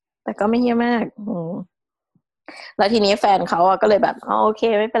แต่ก็ไม่เฮี้ยมากแล้วทีนี้แฟนเขาก็เลยแบบโอเค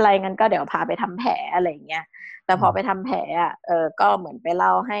ไม่เป็นไรงั้นก็เดี๋ยวพาไปทำแผลอะไรเงี้ยแต่พอไปทำแผลก็เหมือนไปเล่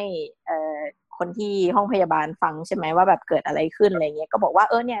าให้คนที่ห้องพยาบาลฟังใช่ไหมว่าแบบเกิดอะไรขึ้นอะไรเงี้ยก็บอกว่า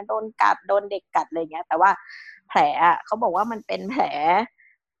เนี่ยโดนเด็กกัดอะไรเงี้ยแต่ว่าแผลเขาบอกว่ามันเป็นแผล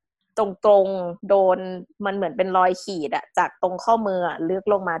ตรงโดนมันเหมือนเป็นรอยขีดจากตรงข้อมือลึก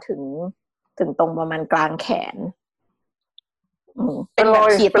ลงมาถึงตรงประมาณกลางแขนเป็นรอย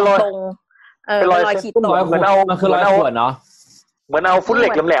ขีดตรงเป็นรอยขีดตรงเหมือนเอามันคือรอยข่วนเนาะเหมือนเอาฟุตเหล็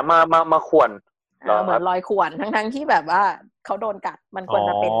กแหลมๆมาข่วนเหมือนรอยข่วนทั้งที่แบบว่าเขาโดนกัดมันควร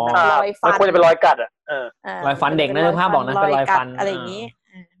จะเป็นแบบรอยฟันมันควรจะเป็นรอยกัดรอยฟันเด็กนะภาพบอกนะเป็นรอยฟันอะไรอย่างนี้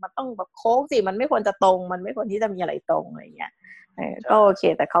มันต้องแบบโค้งสิมันไม่ควรจะตรงมันไม่ควรที่จะมีอะไรตรงอะไรอย่างเงี้ยก็โอเค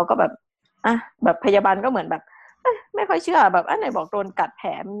แต่เขาก็แบบแบบพยาบาลก็เหมือนแบบไม่ค่อยเชื่อแบบไหนบอกโดนกัดแผล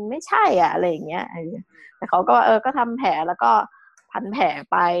ไม่ใช่อะไรอย่างเงี้ยแต่เขาก็ก็ทำแผลแล้วก็พันแผล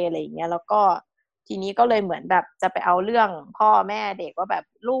ไปอะไรอย่างเงี้ยแล้วก็ทีนี้ก็เลยเหมือนแบบจะไปเอาเรื่องพ่อแม่เด็กว่าแบบ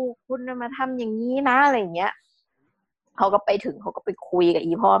ลูกคุณมาทำอย่างนี้นะอะไรอย่างเงี้ยเขาก็ไปถึงเขาก็ไปคุยกับ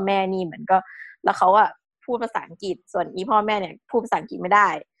อีพ่อแม่นี่เหมือนก็แล้วเขาพูดภาษาอังกฤษส่วนอีพ่อแม่เนี่ยพูดภาษาอังกฤษไม่ได้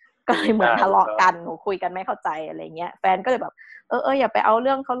ก็เลยเหมือนทะเลาะกันคุยกันไม่เข้าใจอะไรเงี้ยแฟนก็เลยแบบอย่าไปเอาเ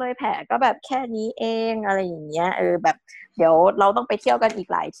รื่องเขาเลยแผลก็แบบแค่นี้เองอะไรอย่างเงี้ยแบบเดี๋ยวเราต้องไปเที่ยวกันอีก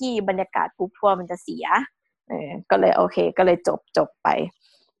หลายที่บรรยากาศกรุ๊ปทัวร์มันจะเสีย ก็เลยโอเคก็เลยจบไป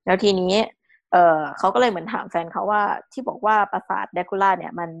แล้วทีนี้เขาก็เลยเหมือนถามแฟนเขาว่าที่บอกว่าปราสาทแดคูล่าเนี่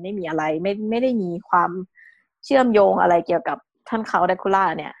ยมันไม่มีอะไรไม่ได้มีความเชื่อมโยงอะไรเกี่ยวกับท่านเขาแดคูล่า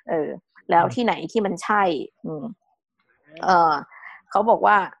เนี่ยแล้วที่ไหนที่มันใช่เขาบอก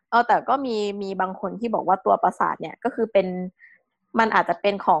ว่าแต่ก็มีบางคนที่บอกว่าตัวปราสาทเนี่ยก็คือเป็นมันอาจจะเป็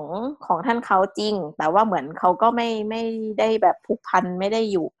นของท่านเขาจริงแต่ว่าเหมือนเขาก็ไม่ได้แบบผูกพันไม่ได้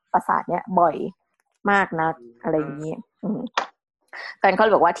อยู่ปราสาทเนี่ยบ่อยมากนักอะไรอย่างนี้แฟนเขา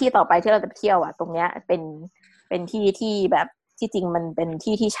บอกว่าที่ต่อไปที่เราจะไปเที่ยวตรงเนี้ยเป็นที่แบบที่จริงมันเป็น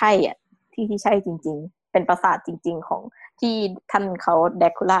ที่ที่ใช่ที่ใช่จริงๆเป็นปราสาทจริงๆของที่ท่านเขาแด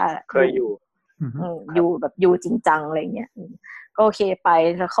คูล่าเคยอยู่อยู่แบบอยู่จริงจังอะไรเงี้ยก็โอเคไป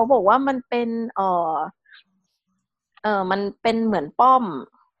แล้วเขาบอกว่ามันเป็นมันเป็นเหมือนป้อม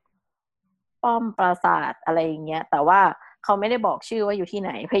ปราสาทอะไรอย่างเงี้ยแต่ว่าเขาไม่ได้บอกชื่อว่าอยู่ที่ไห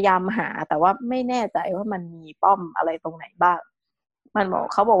นพยายามหาแต่ว่าไม่แน่ใจว่ามันมีป้อมอะไรตรงไหนบ้าง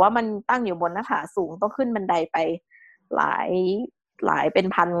เขาบอกว่ามันตั้งอยู่บนหน้าผาสูงต้องขึ้นบันไดไปหลายเป็น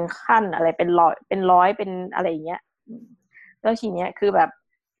พันขั้นอะไรเป็นร้อยเป็นอะไรอย่างเงี้ยแล้วทีเนี้ยคือแบบ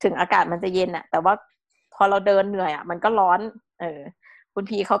ถึงอากาศมันจะเย็นแต่ว่าพอเราเดินเหนื่อยมันก็ร้อนคุณ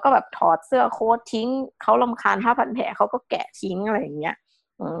พีเขาก็แบบถอดเสื้อโค้ททิ้งเขารำคาญผ้าพันแผลเขาก็แกะทิ้งอะไรอย่างเงี้ย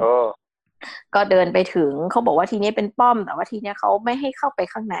ก็เดินไปถึงเขาบอกว่าทีนี้เป็นป้อมแต่ว่าทีนี้เขาไม่ให้เข้าไป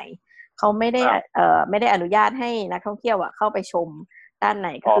ข้างในเขาไม่ได้อนุญาตให้นักท่องเที่ยวเข้าไปชมด้านไหน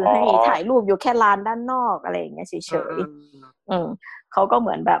ก็คือให้ถ่ายรูปอยู่แค่ลานด้านนอกอะไรอย่างเงี้ยเฉยๆเขาก็เห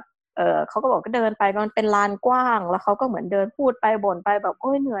มือนแบบเขาก็บอกก็เดินไปมันเป็นลานกว้างแล้วเขาก็เหมือนเดินพูดไปบ่นไปแบบโ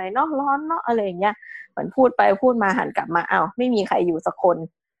อ้ยเหนื่อยเนาะร้อนเนาะอะไรอย่างเงี้ยเหมือนพูดไปพูดมาหันกลับมาไม่มีใครอยู่สักคน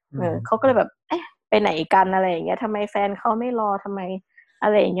เขาก็เลยแบบไปไหนกันอะไรอย่างเงี้ยทำไมแฟนเขาไม่รอทำไมอะ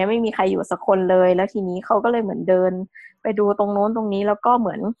ไรอย่างเงี้ยไม่มีใครอยู่สักคนเลยแล้วทีนี้เขาก็เลยเหมือนเดินไปดูตรงโน้นตรงนี้แล้วก็เห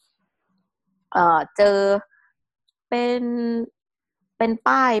มือนเจอเป็น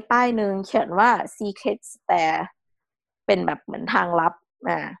ป้ายนึงเขียนว่า Secret Stair เป็นแบบเหมือนทางลับ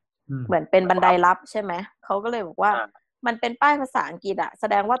เหมือนเป็นบันไดลับใช่ไหมเขาก็เลยบอกว่ามันเป็นป้ายภาษาอังกฤษแส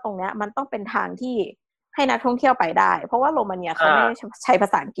ดงว่าตรงเนี้ยมันต้องเป็นทางที่ให้นักท่องเที่ยวไปได้เพราะว่าโรมาเนียเขาไม่ได้ใช้ภา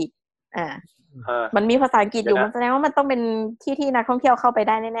ษาอังกฤษมันมีภาษาอังกฤษอยู่มันแสดงว่ามันต้องเป็นที่นักท่องเที่ยวเข้าไปไ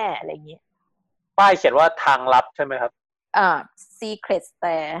ด้แน่ๆอะไรอย่างนี้ป้ายเขียนว่าทางลับใช่ไหมครับSecret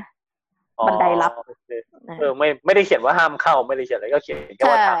Stair บันไดลับไม่ได้เขียนว่าห้ามเข้าไม่ได้เขียนอะไรก็เขียนแค่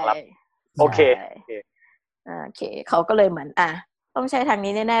ว่าทางลับโอเคเขาก็เลยเหมือนต้องใช้ทาง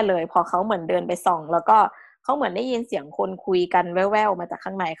นี้แน่ๆเลยพอเขาเหมือนเดินไปส่องแล้วก็เขาเหมือนได้ยินเสียงคนคุยกันแว่วๆมาจากข้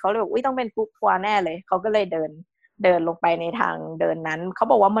างในเขาเลยบอกต้องเป็นกรุ๊ปทัวร์แน่เลยเขาก็เลยเดินลงไปในทางเดินนั้นเขา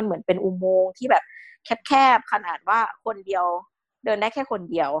บอกว่ามันเหมือนเป็นอุโมงค์ที่แบบแคบๆขนาดว่าคนเดียวเดินได้แค่คน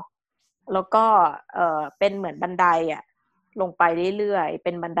เดียวแล้วก็เป็นเหมือนบันไดลงไปเรื่อยๆเ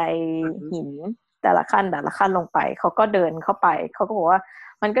ป็นบันไดหินแต่ละขั้นลงไปเขาก็เดินเข้าไปเขาก็บอกว่า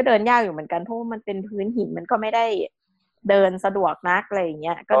มันก็เดินยากอยู่เหมือนกันเพราะมันเป็นพื้นหินมันก็ไม่ได้เดินสะดวกนักอะไรอย่างเ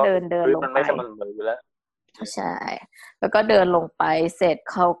งี้ยก็เดินลงไปมันไม่สม่ำเสมออยู่แล้วใช่แล้วก็เดินลงไปเสร็จ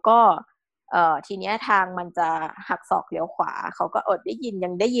เขาก็ทีเนี้ยทางมันจะหักศอกเลี้ยวขวาเขาก็ยั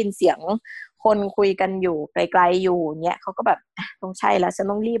งได้ยินเสียงคนคุยกันอยู่ไกลๆอยู่เงี้ยเขาก็แบบต้องใช่แล้วฉัน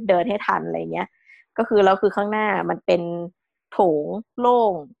ต้องรีบเดินให้ทันอะไรเงี้ยก็คือแล้วคือข้างหน้ามันเป็นโถงโล่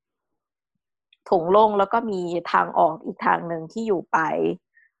งแล้วก็มีทางออกอีกทางนึงที่อยู่ปล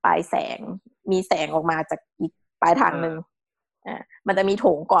ายแสงมีแสงออกมาจากอีกปลายทางนึงมันจะมีโถ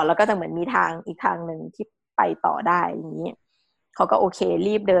งก่อนแล้วก็จะเหมือนมีทางอีกทางนึงที่ไปต่อได้อย่างนี้เขาก็โอเค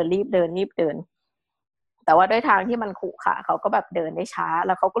รีบเดินแต่ว่าด้วยทางที่มันขรุขระเขาก็แบบเดินได้ช้าแ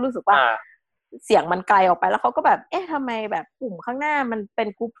ล้วเขาก็รู้สึกว่าเสียงมันไกลออกไปแล้วเขาก็แบบทำไมแบบกลุ่มข้างหน้ามันเป็น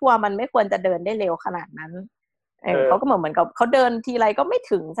กรุ๊ปทัวร์มันไม่ควรจะเดินได้เร็วขนาดนั้นเขาก็เหมือนกับเขาเดินทีไรก็ไม่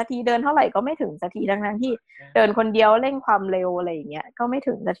ถึงสักทีเดินเท่าไหร่ก็ไม่ถึงสักทีทั้งที่เดินคนเดียวเร่งความเร็วอะไรอย่างเงี้ยก็ไม่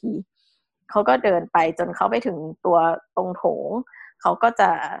ถึงสักทีเขาก็เดินไปจนเขาไปถึงตัวตรงโถงเขาก็จะ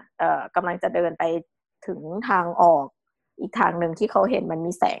กำลังจะเดินไปถึงทางออกอีกทางนึงที่เขาเห็นมัน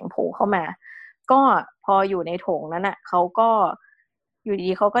มีแสงโผล่เข้ามาก็พออยู่ในโถงนั้นเขาก็อยู่ดี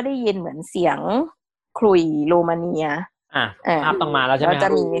เขาก็ได้ยินเหมือนเสียงครุยโรมาเนียภาพต้องมาแล้วใช่ไหมครั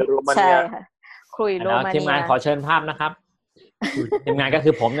บใช่ค่ะครุยโรมาเนียทีมงานขอเชิญภาพนะครับทีมงานก็คื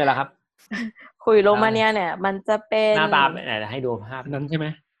อผมเนี่ยแหละครับครุยโรมาเนียเนี่ยมันจะเป็นหน้าตาให้ดูภาพนั้นใช่ไหม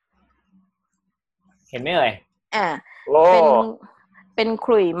เห็นไหมเอ่ยเป็นข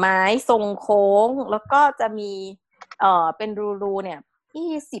ลุ่ยไม้ทรงโค้งแล้วก็จะมีเป็นรูเนี่ย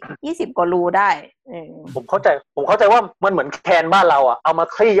20กว่ารูได้ผมเข้าใจว่ามันเหมือนแคนบ้านเราเอามา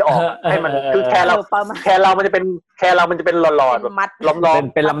คลี่ออกให้มันคือแคนเรามันจะเป็นหลอดๆแบบล้อม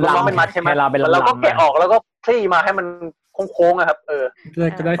เป็นลำเป็นมัดใช่ไหมแล้วก็แกะออกแล้วก็คลี่มาให้มันโค้งๆนะครับ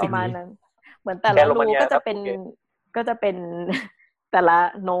ก็ได้สิ่งนี้ เหมือนแต่ละรูก็จะเป็นแต่ละ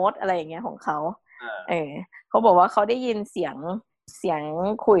โน้ตอะไรอย่างเงี้ยของเขาเขาบอกว่าเขาได้ยินเสียง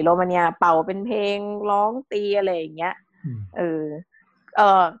ขุยโรมาเนียเป่าเป็นเพลงร้องตีอะไรอย่างเงี้ย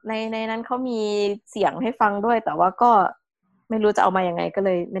ในนั้นเขามีเสียงให้ฟังด้วยแต่ว่าก็ไม่รู้จะเอามายังไงก็เล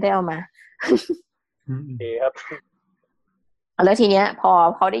ยไม่ได้เอามาดีครับแล้วทีเนี้ยพอ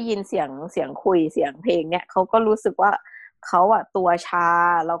เขาได้ยินเสียงคุยเสียงเพลงเนี่ยเขาก็รู้สึกว่าเขาอะตัวชา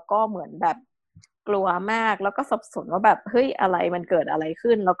แล้วก็เหมือนแบบกลัวมากแล้วก็สับสนว่าแบบเฮ้ยอะไรมันเกิดอะไร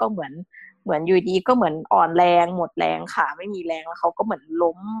ขึ้นแล้วก็เหมือนอยู่ดีก็เหมือนอ่อนแรงหมดแรงขาไม่มีแรงแล้วเขาก็เหมือน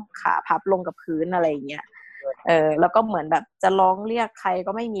ล้มขาพับลงกับพื้นอะไรอย่างเงี้ยแล้วก็เหมือนแบบจะร้องเรียกใคร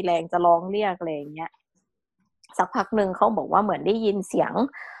ก็ไม่มีแรงจะร้องเรียกอะไรอย่างเงี้ยสักพักนึงเขาบอกว่าเหมือนได้ยินเสียง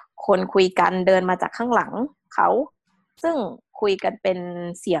คนคุยกันเดินมาจากข้างหลังเขาซึ่งคุยกันเป็น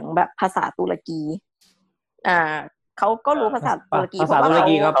เสียงแบบภาษาตุรกีเขาก็รู้ภาษาตุรกีภาษาตุร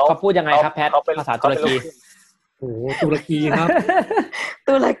กีครับเขาพูดยังไงครับแพทภาษาตุรกีโอ้ตุรกีครับ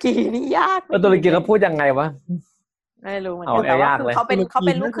ตุรกีนี่ยากตุรกีเขาพูดยังไงวะไม่รู้เหมือนกันแต่ว่าคือเขาเ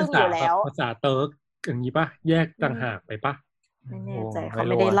ป็นลูกครึ่งอยู่แล้วภาษาเติร์กอย่างนี้ป่ะแยกต่างหากไปป่ะไม่แน่ใจเขา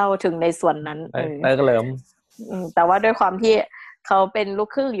ไม่ได้เล่าถึงในส่วนนั้นก็เริ่มแต่ว่าด้วยความที่เขาเป็นลูก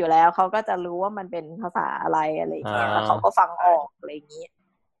ครึ่งอยู่แล้วเขาก็จะรู้ว่ามันเป็นภาษาอะไรอะไรอย่างเงี้ยแล้วเขาก็ฟังออกอะไรอย่างงี้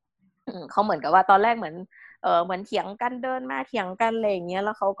เขาเหมือนกับว่าตอนแรกเหมือนเถียงกันเดินมาเถียงกันอะไรอย่างเงี้ยแ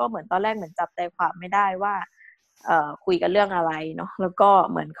ล้วเขาก็เหมือนตอนแรกเหมือนจับใจความไม่ได้ว่าคุยกันเรื่องอะไรเนาะแล้วก็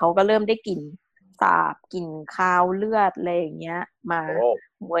เหมือนเขาก็เริ่มได้กลิ่นสาบกลิ่นคาวเลือดอะไรอย่างเงี้ยมา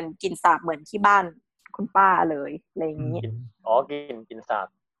เหมือนกลิ่นสาบเหมือนที่บ้านคุณป้าเลยอะไรอย่างงี้กลิ่นสาบ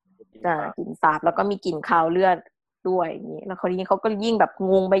กลิ่นสาบแล้วก็มีกลิ่นคาวเลือดด้วยอย่างนี้แล้วคราวนี้เขาก็ยิ่งแบบ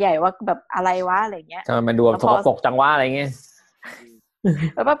งงไปใหญ่ว่าแบบอะไรวะอะไรเงี้ยมันดูสกปรกจังวะอะไรเงี้ย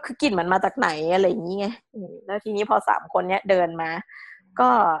แล้วแบบคือกลิ่นมันมาจากไหนอะไรอย่างงี้ไงแล้วทีนี้พอ3คนเนี้ยเดินมาก็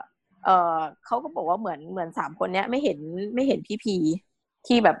เขาก็บอกว่าเหมือน3คนเนี้ยไม่เห็นพี่พี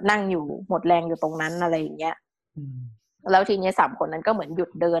ที่แบบนั่งอยู่หมดแรงอยู่ตรงนั้นอะไรอย่างเงี้ยแล้วทีนี้3คนนั้นก็เหมือนหยุด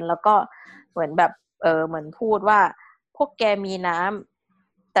เดินแล้วก็เหมือนแบบเหมือนพูดว่าพวกแกมีน้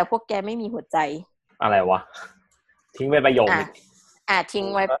ำแต่พวกแกไม่มีหัวใจอะไรวะทิ้งไว้ประโยคนึงทิ้ง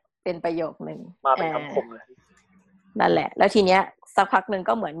ไว้เป็นประโยคนึงมาเป็นคำคมเลยนั่นแหละแล้วทีเนี้ยสักพักนึง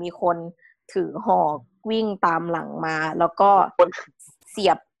ก็เหมือนมีคนถือหอกวิ่งตามหลังมาแล้วก็เสี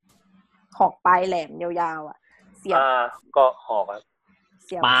ยบหอกปลายแหลมยาวๆเสียบก็หอกเ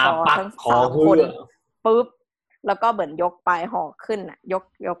สียบคอทั้ง3คนปุ๊บแล้วก็เหมือนยกปลายหอกขึ้น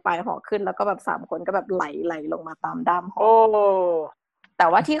ยกปลายหอกขึ้นแล้วก็แบบ3คนก็แบบไหลลงมาตามด้ามหอกแต่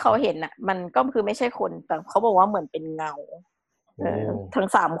ว่าที่เขาเห็นมันก็คือไม่ใช่คนแต่เขาบอกว่าเหมือนเป็นเงาทั้ง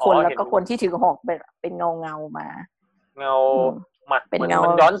3คนแล้วก็คนที่ถือหอกเป็นเงามาเงาเป็นเงามั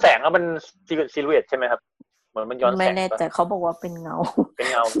นย้อนแสงแล้วมันซิลูเอตใช่ไหมครับเหมือนมันย้อนแสงไม่แน่ใจเขาบอกว่าเป็นเงา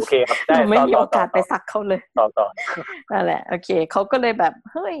โอเคครับได้ไม่มีโอกาสไปสักเขาเลยต่อนั่นแหละโอเคเขาก็เลยแบบ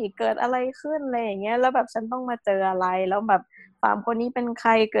เฮ้ยเกิดอะไรขึ้นอะไรอย่างเงี้ยแล้วแบบฉันต้องมาเจออะไรแล้วแบบ3คนนี้เป็นใค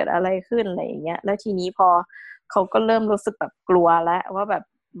รเกิดอะไรขึ้นอะไรอย่างเงี้ยแล้วทีนี้พอเขาก็เริ่มรู้สึกแบบกลัวแล้วว่าแบบ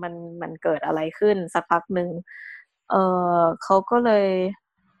มันเกิดอะไรขึ้นสักพักนึงเขาก็เลย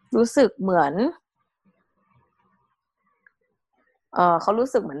รู้สึกเหมือนเขารู้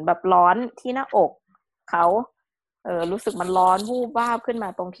สึกเหมือนแบบร้อนที่หน้าอกเขารู้สึกมันร้อนวูบวาบขึ้นมา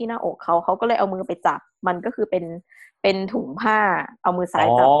ตรงที่หน้าอกเขาก็เลยเอามือไปจับมันก็คือเป็นถุงผ้าเอามือซ้าย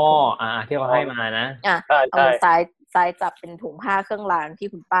จับที่เขาให้มานะเอามือซ้ายจับเป็นถุงผ้าเครื่องรางที่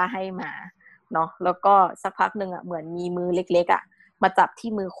คุณป้าให้มาเนาะแล้วก็สักพักนึงเหมือนมีมือเล็กๆมาจับที่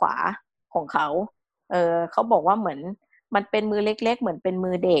มือขวาของเขาเขาบอกว่าเหมือนมันเป็นมือเล็กๆเหมือนเป็น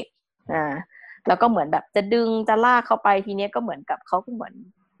มือเด็กแล้วก็เหมือนแบบจะดึงจะลากเข้าไปทีนี้ก็เหมือนกับเขาก็เหมือน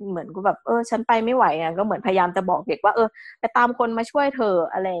กูแบบฉันไปไม่ไหวก็เหมือนพยายามจะบอกเด็กว่าไปตามคนมาช่วยเธอ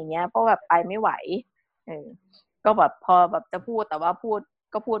อะไรอย่างเงี้ยเพราะแบบไปไม่ไหวก็แบบพอแบบจะพูดแต่ว่า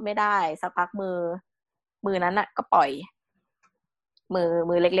พูดไม่ได้สักพักมือนั้นน่ะก็ปล่อย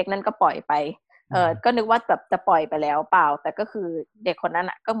มือเล็กๆนั่นก็ปล่อยไปก็นึกว่าแบบจะปล่อยไปแล้วเปล่าแต่ก็คือเด็กคนนั้น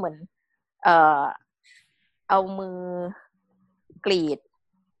น่ะก็เหมือนเอามือกรีด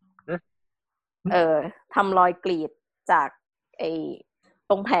ทำรอยกรีดจาก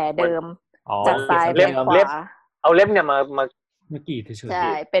ตรงแผลเดิมจากซ้ายไปขวาเอาเล็บเนี่ยมาเมื่อกี้เฉยๆใช่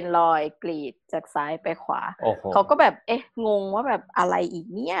เป็นรอยกรีดจากซ้ายไปขวาเขาก็แบบงงว่าแบบอะไรอีก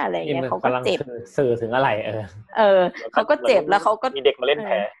เนี่ยอะไรเงี้ยเขาก็เจ็บสื่อถึงอะไรเขาก็เจ็บแล้วเขาก็มีเด็กมาเล่นแผ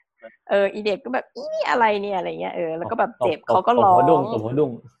ลอีเด็กก็แบบนี่อะไรเนี่ยอะไรเงี้ยแล้วก็แบบเจ็บเขาก็ร้องหัวดุ้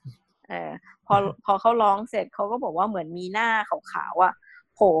งพอเขาร้องเสร็จเขาก็บอกว่าเหมือนมีหน้าขาว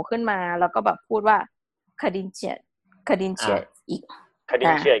ๆโผล่ขึ้นมาแล้วก็แบบพูดว่าคาดินเชียอีกคาดิ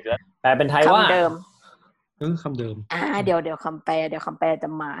นเชียอีกแล้วแปลเป็นไทยว่าคำเดิมคำเดิมเดี๋ยวคำแปลจะ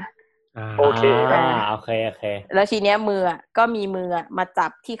มา โอเคโอเคแล้วทีเนี้ยมือก็มีมือมาจั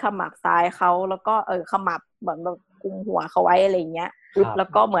บที่ขมับซ้ายเขาแล้วก็ขมับเหมือนแบบกุมหัวเขาไว้อะไรเงี้ยแล้ว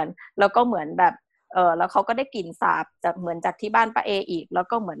ก็เหมือนแบบแล้วเขาก็ได้กลิ่นสาบจากเหมือนจากที่บ้านป้าเออีกแล้ว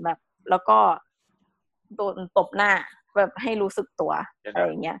ก็เหมือนแบบแล้วก็โดนตบหน้าแบบให้รู้สึกตัวอะไร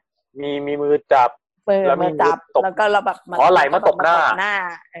เงี้ยมีมือจับแล้วมือจับแล้วก็เราแบบไหลมาตบหน้า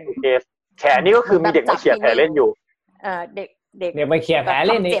โอเคแขนนี่ก็คือมีเด็กมาเขี่ยแผลเล่นอยู่เด็กมาเขี่ยแผลเ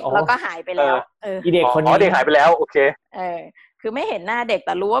ล่นนี่แล้วก็หายไปแล้วอีเด็กคนนี้เด็กหายไปแล้วโอเคคือไม่เห็นหน้าเด็กแ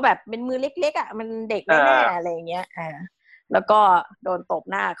ต่รู้ว่าแบบเป็นมือเล็กๆมันเด็กแน่ๆอะไรเงี้ยแล้วก็โดนตบ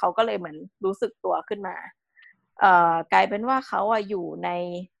หน้าเขาก็เลยเหมือนรู้สึกตัวขึ้นมากลายเป็นว่าเขาอยู่ใน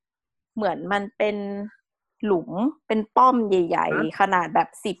เหมือนมันเป็นหลุมเป็นป้อมใหญ่ๆขนาดแบบ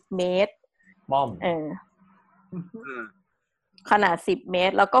10 เมตรป้อมขนาด10 เมต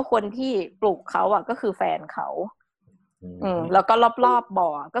รแล้วก็คนที่ปลุกเขาก็คือแฟนเขาแล้วก็รอบๆบ่อ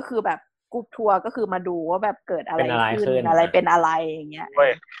ก็คือแบบกรุ๊ปทัวร์ก็คือมาดูว่าแบบเกิดอะไรขึ้นอะไรเป็นอะไรอย่างเงี้ย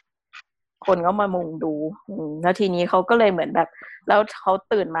คนก็มามุงดูแล้วทีนี้เขาก็เลยเหมือนแบบแล้วเขา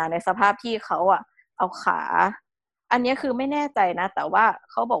ตื่นมาในสภาพที่เขาเอาขาอันนี้คือไม่แน่ใจนะแต่ว่า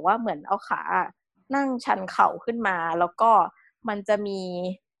เขาบอกว่าเหมือนเอาขานั่งชันเข่าขึ้นมาแล้วก็มันจะมี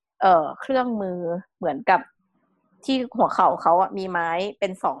เครื่องมือเหมือนกับที่หัวเข่าเขามีไม้เป็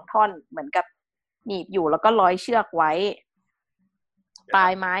น2 ท่อนเหมือนกับหนีบอยู่แล้วก็ร้อยเชือกไว้ปลา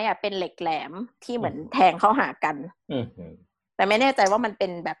ยไม้เป็นเหล็กแหลมที่เหมือนแทงเข้าหากันแต่ไม่แน่ใจว่ามันเป็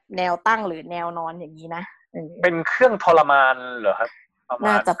นแบบแนวตั้งหรือแนวนอนอย่างนี้นะเป็นเครื่องทรมานเหรอครับ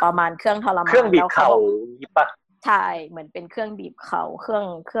น่าจะประมาณเครื่องทรมานเครื่องบีบเข่านี่ปะใช่เหมือนเป็นเครื่องบีบเข่าเค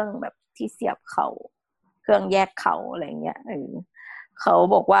รื่องแบบที่เสียบเข่าเครื่องแยกเข่าอะไรเงี้ยเขา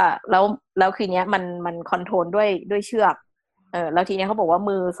บอกว่าแล้วคืนนี้มันคอนโทรลด้วยเชือกแล้วทีนี้เขาบอกว่า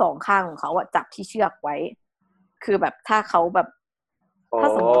มือ2 ข้างของเขาจับที่เชือกไว้คือแบบถ้าเขาแบบถ้า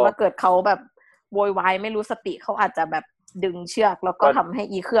สมมติว่าเกิดเขาแบบโวยวายไม่รู้สติเขาอาจจะแบบดึงเชือกแล้วก็ทำให้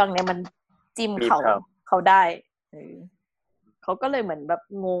อีเครื่องเนี้ยมันจิ้มเขาได้เขาก็เลยเหมือนแบบ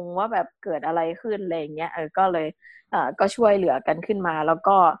งงว่าแบบเกิดอะไรขึ้นอะไรเงี้ยก็เลยก็ช่วยเหลือกันขึ้นมาแล้ว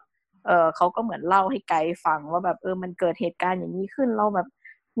ก็เขาก็เหมือนเล่าให้ไกด์ฟังว่าแบบมันเกิดเหตุการณ์อย่างนี้ขึ้นเราแบบ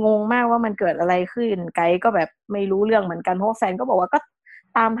งงมากว่ามันเกิดอะไรขึ้นไกด์ก็แบบไม่รู้เรื่องเหมือนกันเพราะแฟนก็บอกว่าก็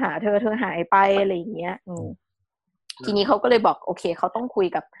ตามหาเธอหายไปอะไรอย่างเงี้ยทีนี้เขาก็เลยบอกโอเคเขาต้องคุย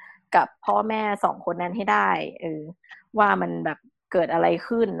กับพ่อแม่2 คนนั้นให้ได้ว่ามันแบบเกิดอะไร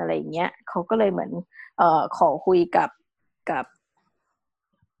ขึ้นอะไรอย่างเงี้ยเขาก็เลยเหมือนขอคุยกับ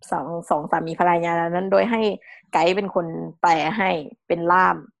สองสามีภรรยานั้นโดยให้ไกด์เป็นคนแปลให้เป็นล่า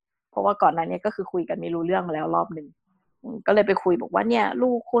มเพราะว่าก่อนหน้านี้ก็คือคุยกันไม่รู้เรื่องแล้วรอบนึงก็เลยไปคุยบอกว่าเนี่ย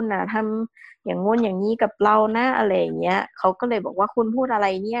ลูกคุณทำอย่างงู้นอย่างนี้กับเรานะอะไรอย่างเงี้ยเขาก็เลยบอกว่าคุณพูดอะไร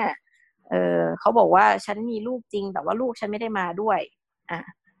เนี่ยเขาบอกว่าฉันมีลูกจริงแต่ว่าลูกฉันไม่ได้มาด้วย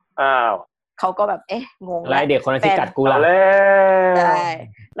อ้าวเขาก็แบบงงแล้วเด็กคนนั้นที่กัดกูล่ะใช่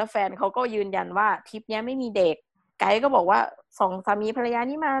แล้วแฟนเขาก็ยืนยันว่าทริปนี้ไม่มีเด็กไกด์ก็บอกว่า2 สามีภรรยา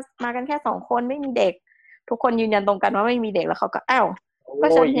นี่มากันแค่2 คนไม่มีเด็กทุกคนยืนยันตรงกันว่าไม่มีเด็กแล้วเขาก็อ้าวก็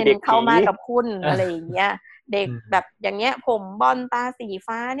ฉันเห็นเขามากับคุณอะไรอย่างเงี้ยเด็กแบบอย่างเงี้ยผมบอลตาสี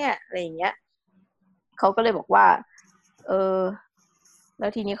ฟ้าเนี่ยอะไรอย่างเงี้ยเขาก็เลยบอกว่าแล้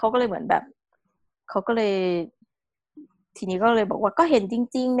วทีนี้เขาก็เลยเหมือนแบบเขาก็เลยทีนี้ก็เลยบอกว่าก็เห็นจ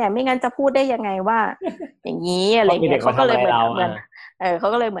ริงๆเนี่ยไม่งั้นจะพูดได้ยังไงว่าอย่างนี้อะไรเงี้ยเขาก็เลยเหมือนเขา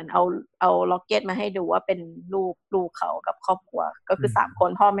ก็เลยเหมือนเอาล็อกเก็ตมาให้ดูว่าเป็นลูกเขากับครอบครัวก็คือ3 คน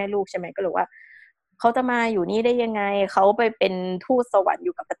พ่อแม่ลูกใช่ไหมก็เลยว่าเขาจะมาอยู่นี่ได้ยังไงเขาไปเป็นทูตสวรรค์อ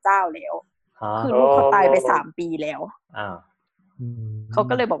ยู่กับพระเจ้าแล้วคือลูกเขาตายไป3 ปีแล้วเขา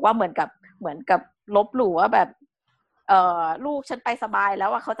ก็เลยบอกว่าเหมือนกับลบหลู่ว่าแบบลูกฉันไปสบายแล้ว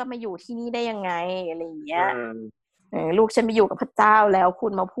ว่าเขาจะมาอยู่ที่นี่ได้ยังไงอะไรอย่างเงี้ยลูกฉันไปอยู่กับพระเจ้าแล้วคุ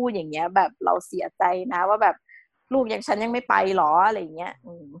ณมาพูดอย่างเงี้ยแบบเราเสียใจนะว่าแบบลูกอย่างฉันยังไม่ไปหรออะไรอย่างเงี้ย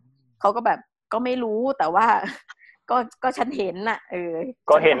เขาก็แบบก็ไม่รู้แต่ว่าก็ฉันเห็นน่ะ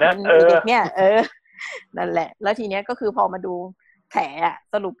ก็เห็นนะเด็กเนี่ยนั่นแหละแล้วทีเนี้ยก็คือพอมาดูแผล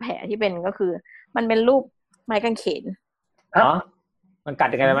สรุปแผลที่เป็นก็คือมันเป็นรูปไม้กางเขนมันกัด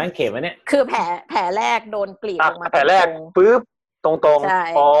ยังไงไม้กางเขนวะเนี่ยคือแผลแรกโดนกรีดลงมาแผลแรกปึ๊บตรงๆแ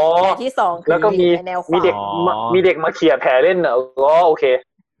ผลที่2แล้วก็มีเด็กมาเขี่ยแผลเล่นเหรอโอเค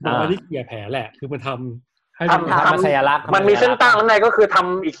ไม่ได้เขี่ยแผลแหละคือมันทำให้ทำสัญลักษณ์มันมีเส้นตั้งแล้วไงก็คือท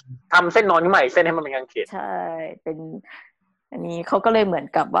ำเส้นนอนขึ้นมาอีกเส้นให้มันเป็นกางเขนใช่เป็นอันนี้เขาก็เลยเหมือน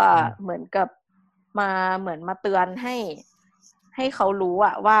กับว่าเหมือนกับมาเตือนให้เขารู้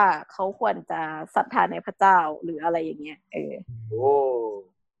ว่าเขาควรจะศรัทธาในพระเจ้าหรืออะไรอย่างเงี้ย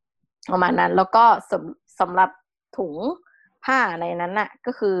ประมาณนั้นแล้วก็สำหรับถุงผ้าในนั้นน่ะ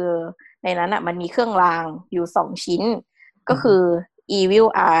ก็คือในนั้นน่ะมันมีเครื่องรางอยู่2 ชิ้นก็คือ Evil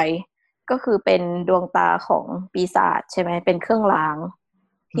Eye ก็คือเป็นดวงตาของปีศาจใช่ไหมเป็นเครื่องราง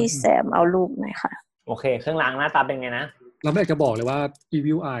พี่แซมเอารูปหน่อยค่ะโอเคเครื่องรางหน้าตาเป็นไงนะเราไม่อยากจะบอกเลยว่า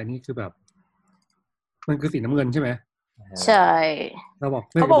Evil Eye นี่คือแบบมันคือสีน้ำเงินใช่ไหมใช่เราบอก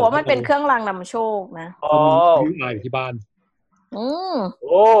เขาบอกว่ามันเป็นเครื่องรางนำโชคนะอ๋อ Evil Eye อยู่ที่บ้านโ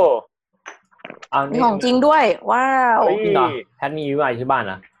อ้มีของจริงด้วยว้าวจริงเหรอแพทมี Evil Eye ที่บ้านเ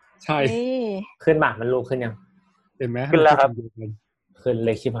หรอใช่ขึ้นมามันรูปขึ้นยังเห็นไหมขึ้นแล้วครับขึ้นเล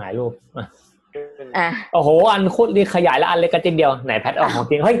ยชิบหายรูปโอ้โหอันคุดนี่ขยายแล้วอันเล็กกันจริงเดียวไหนแพทเอาของ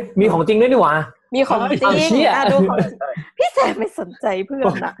จริงเฮ้ยมีของจริงด้วยนี่หว่ามีของจริงดูของพี่แซมไม่สนใจเพื่อน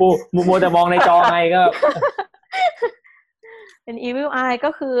นะมัวแต่มองในจอไงก็เป็น Evil Eye ก็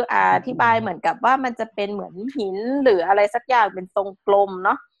คืออธิบายเหมือนกับว่ามันจะเป็นเหมือนหินหรืออะไรสักอย่างเป็นทรงกลมเน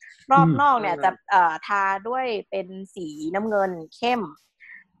าะรอบนอกเนี่ยจะทาด้วยเป็นสีน้ำเงินเข้ม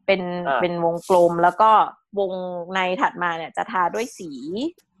เป็นวงกลมแล้วก็วงในถัดมาเนี่ยจะทาด้วยสี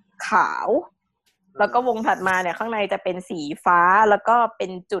ขาวแล้วก็วงถัดมาเนี่ยข้างในจะเป็นสีฟ้าแล้วก็เป็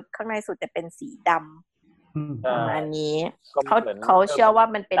นจุดข้างในสุดจะเป็นสีดำประมาณนี้เขาเชื่อว่า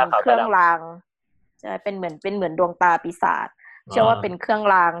มันเป็นเครื่องรางจะเป็นเหมือนดวงตาปีศาจเชื่อว่าเป็นเครื่อง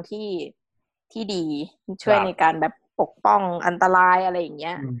รางที่ดีช่วยในการแบบปกป้องอันตรายอะไรอย่างเ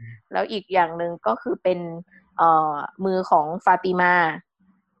งี้ยแล้วอีกอย่างนึงก็คือเป็นมือของฟาติมา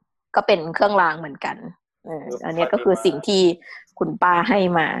ก็เป็นเครื่องรางเหมือนกันอันนี้ก็คือสิ่งที่คุณป้าให้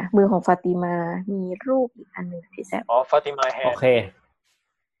มามือของฟาติมามีรูปอีกอันนึงพี่แซมฟาติมาแฮนโอเค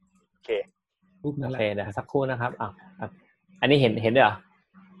รูปนั้นแหละเดี๋ยวสักครู่นะครับอันนี้เห็นด้วยเหรอ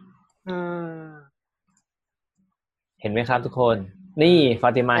เห็นไหมครับทุกคนนี่ฟา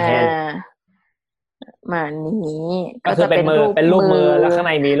ติมาแฮนมานี้ก็จะเป็นรูปมือแล้วข้างใ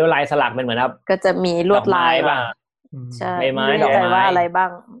นมีลวดลายสลักเป็นเหมือนครับก็จะมีลวดลายป่ะใช่ใบไม้ดอกไม้ว่าอะไรบ้า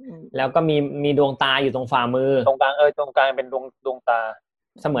งแล้วก็มีดวงตาอยู่ตรงฝ่ามือตรงกลางตรงกลางเป็นดวงตา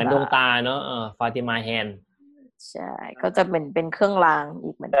เสมือนดวงตาเนาะฟาติมาแฮนใช่ก็จะเป็นเครื่องราง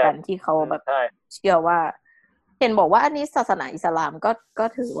อีกเหมือนกันที่เขาแบบเชื่อว่าเห็นบอกว่าอันนี้ศาสนาอิสลามก็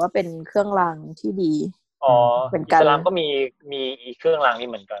ถือว่าเป็นเครื่องรางที่ดีเป็นอิสลามก็มีเครื่องรางนี้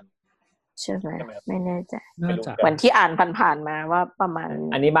เหมือนกันใช่ไหมไม่แน่ใจเหมือนที่อ่านผ่านๆมาว่าประมาณ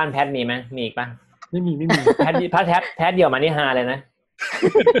อันนี้บ้านแพทมีไหมมีอีกป่ะไม่มีแพทเดียวมานี่ฮาเลยนะ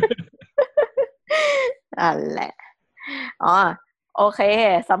แหละโอเค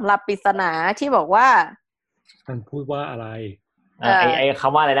สำหรับปริศนาที่บอกว่ามันพูดว่าอะไรไอค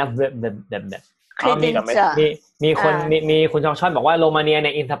ำว่าอะไรนะแบบมีคุณช่องบอกว่าโรมาเนียเ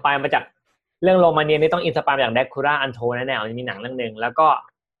นี่ยอินสปายมาจากเรื่องโรมาเนียนี่ต้องอินสปายจากแดคูล่าอันโทแน่ๆมีหนังเรื่องนึงแล้วก็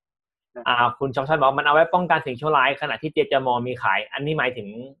คุณช่องบอกมันเอาไว้ป้องกันสิ่งชั่วร้ายขณะที่เจจมอมีขายอันนี้หมายถึง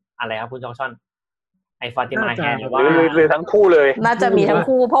อะไรครับคุณช่องไอฟาติมาแฮนหรือว่าทั้งคู่เลยน่าจะมีทั้ง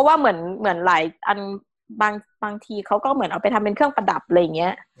คู่เพราะว่าเหมือนหลายอันบางทีเขาก็เหมือนเอาไปทำเป็นเครื่องประดับอะไรอย่างเงี้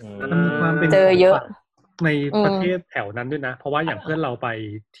ยเจอเยอะในประเทศแถวนั้นด้วยนะเพราะว่าอย่างเพื่อนเราไป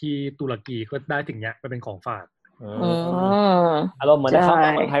ที่ตุรกีก็ได้ถึงเนี้ยเป็นของฝากอารมณ์เหมือนเขา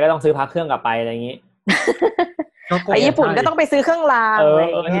คนไทยก็ต้องซื้อพระเครื่องกลับไปอะไรอย่างงี้ไปญี่ปุ่นก็ต้องไปซื้อเครื่องรางอะไรอ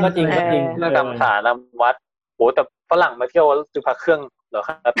ย่างเงี้ยก็จริงเรื่องกรรมฐานวัดโหแต่ฝรั่งมาเที่ยวซื้อพระเครื่องเหรอค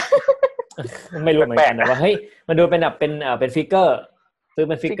รับไม่รู้เหมือนกันแต่ว่าเฮ้ยมันดูเป็นแบบเป็นฟิกเกอร์ซื้อเ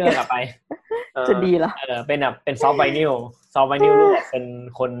ป็นฟิกเกอร์กลับไปจะดีเหรอเป็นแบบเป็นซอฟต์ไวนิลรูปเป็น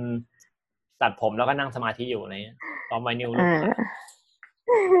คนตัดผมแล้วก็นั่งสมาธิอยู่อะไรเงี้ยซอฟต์ไวนิลรูป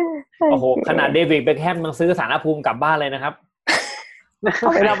โอ้โหขนาดเดวิดเบ็คแฮมยังซื้อสารภูมิกลับบ้านเลยนะครับเอ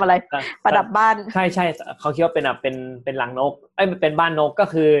าไปทำอะไรประดับบ้านใช่เขาคิดว่าเป็นแบบเป็นรังนกเป็นบ้านนกก็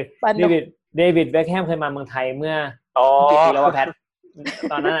คือเดวิดเบ็คแฮมเคยมาเมืองไทยเมื่อกี่ปีแล้วว่าแพท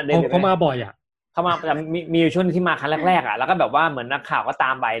ตอนนั้นเดวิดเขามาบ่อยเขามามีช่วงที่มาครั้งแรกๆแล้วก็แบบว่าเหมือนนักข่าวก็ต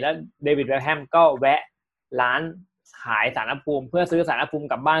ามไปแล้วเดวิดเบ็คแฮมก็แวะร้านขายสารภูมิเพื่อซื้อสารภูมิ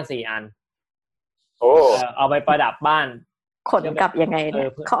กลับบ้าน4 อันเอาไปประดับบ้านขนกลับยังไงเนี่ย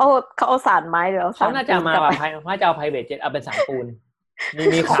เขาเอาสารไม้หรือเขาน่าจะมาแบบน่าจะเอาไพรเวทเจ็ตเอาเป็นสารปูน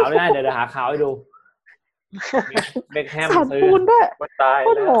มีข่าวได้เดี๋ยวหาข่าวให้ดูเบ็คแฮมซื้อสารปูนด้วยโค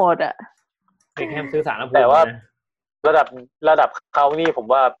ตรโหดอ่ะเบ็คแฮมซื้อสารภูมิแต่ว่าระดับเขานี่ผม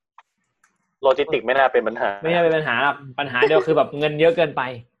ว่าโลจิสติกไม่น่าเป็นปัญหาไม่ใช่เป็นปัญหาหรอกปัญหาเดียวคือแบบเงินเยอะเกินไป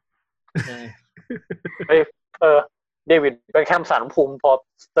เดวิดเบ็คแฮมสารภูมิพอ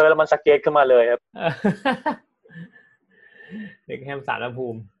เจอแล้วมันสเก็ตขึ้นมาเลยครับเบ็คแฮมสารภู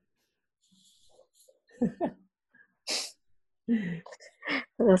มิ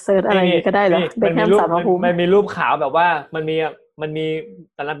เซิร์ชอะไรก็ได้เหรอเบ็คแฮมสารภูมิมันมีรูปขาวแบบว่ามันมี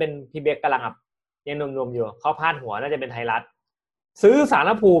ตอนนั้นเป็นพี่เบ็คกำลังแบบยังหนุ่มๆอยู่เขาพาดหัวน่าจะเป็นไทยรัฐซื้อสาร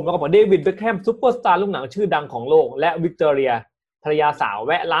ภูมิแล้วก็บอกเดวิดเบ็คแฮมซุปเปอร์สตาร์ลูกหนังชื่อดังของโลกและวิกตอเรียภรรยาสาวแ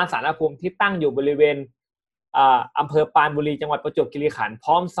วะร้านสารภูมิที่ตั้งอยู่บริเวณ อำเภอปรานบุรีจังหวัดประจวบคีรีขันธ์พ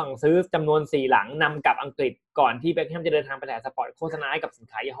ร้อมสั่งซื้อจำนวน4หลังนำกลับอังกฤษก่อนที่เบ็คแฮมจะเดินทางไปถ่ายสปอตโฆษณาให้กับสิน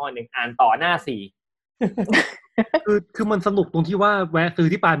ค้ายี่ห้อหนึ่งอ่านต่อหน้า4คือมันสนุกตรงที่ว่าแวะซื้อ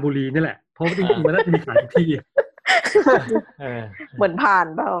ที่ปรานบุรีนี่แหละเพราะจริงๆมันน่าจะมีขายทุกที่เหมือนผ่าน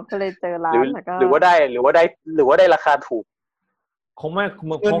เปล่าก็เลยเจอร้านแล้วก็หรือว่าได้ราคาถูกคงไม่ค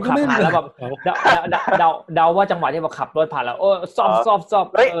งขับผ่านแล้วแบบเดาว่าจังหวะที่แบบขับรถผ่านแล้วโอ้ซอบ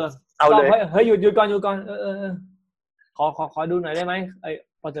เอาเลยเฮ้ยหยุดก่อนขอดูหน่อยได้ไหม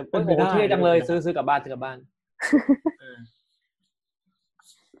พอจะโอ้เท่จังเลยซื้อกลับบ้าน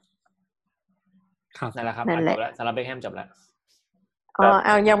ครับนั่นแหละครับจบแล้วสำหรับเบ็คแฮมจบแล้วเอ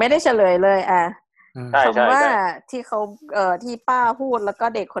ายังไม่ได้เฉลยเลยคำว่าที่เขาที่ป้าพูดแล้วก็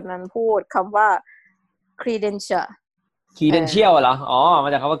เด็กคนนั้นพูดคำว่า credential เหรออ๋อมา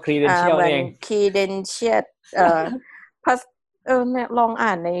จากคำว่า credential เอง credential เนี่ยลอง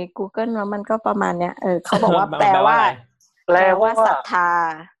อ่านใน Google แล้วมันก็ประมาณเนี้ยเขาบอกว่าแปลว่าศรัทธา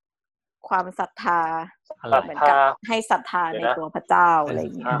ความศรัทธาเหมือนกับให้ศรัทธาในตัวพระเจ้าอะไรอ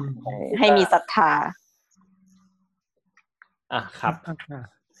ย่างเงี้ยให้มีศรัทธาครับ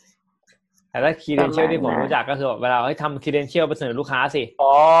แต่ถ้า credential ที่ผมรู้จักก็คือเวลาให้ทำ credential ไปเสนอลูกค้าสิ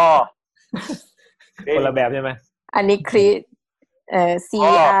คนละแบบใช่ไหมอันนี้C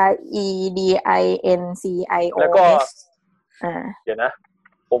R E D I N C I O แล้วก็เดี๋ยวนะ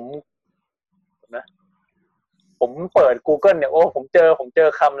ผมเปิด Google เนี่ยโอ้ผมเจอ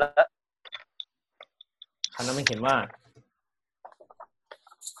คำแล้วคำนั้นมันเขียนว่า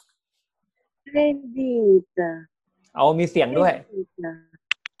เอามีเสียงด้วย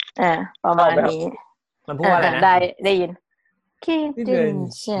ประมาณนี้ มันพูดว่าอะไรนะได้ยิน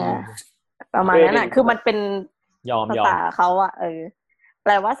ประมาณนั้นน่ะคือมันเป็นภาษาเขาแป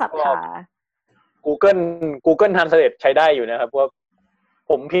ลว่าศรัทธา Google Translate ใช้ได้อยู่นะครับเพราะ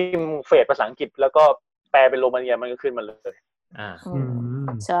ผมพิมพ์เฟซภาษาอังกฤษแล้วก็แปลเป็นโรมาเนียมันก็ขึ้นมาเลย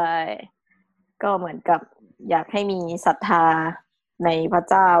ใช่ก็เหมือนกับอยากให้มีศรัทธาในพระ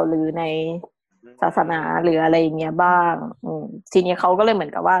เจ้าหรือในศาสนาหรืออะไรอย่างเงี้ยบ้างทีนี้เขาก็เลยเหมือ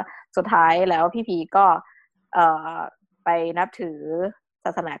นกับว่าสุดท้ายแล้วพี่พีก็ไปนับถือศ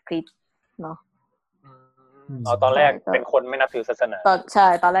าสนาคริสต์เนาะตอนแรกเป็นคนไม่นับถือศาสนาใช่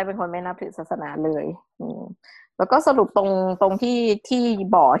ตอนแรกเป็นคนไม่นับถือศาสนาเลยแล้วก็สรุปตรงที่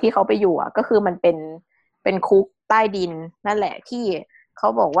บ่อที่เขาไปอยู่ก็คือมันเป็นคุกใต้ดินนั่นแหละที่เขา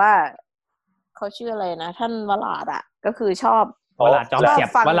บอกว่าเขาชื่ออะไรนะท่านวลาดก็คือชอบวลาดจอมเสียบ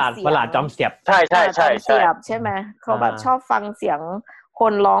วลาดจอมเสียบใช่ใช่ไหมเขาแบบชอบฟังเสียงค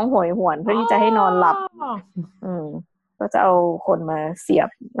นร้องโหยหวนเพื่อที่จะให้นอนหลับก็จะเอาคนมาเสียบ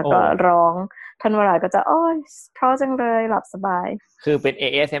แล้วก็ร้องท่านวลาดก็จะโอ้ยเพราะจังเลยหลับสบายคือเป็น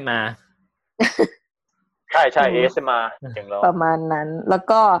ASMR ใช่ ASMR อย่างเราประมาณนั้นแล้ว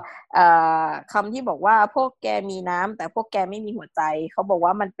ก็คำที่บอกว่าพวกแกมีน้ำแต่พวกแกไม่มีหัวใจเขาบอกว่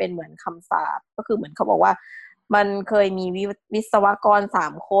ามันเป็นเหมือนคำสาปก็คือเหมือนเขาบอกว่ามันเคยมีวิศวกร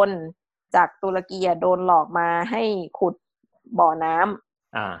3 คนจากตุรกีโดนหลอกมาให้ขุดบ่อน้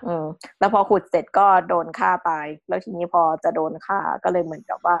ำแล้วพอขุดเสร็จก็โดนฆ่าตายแล้วทีนี้พอจะโดนฆ่าก็เลยเหมือน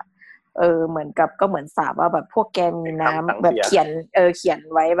กับว่าเหมือนกับก็เหมือนสาปว่าแบบพวกแกมีน้ำแบบเขียน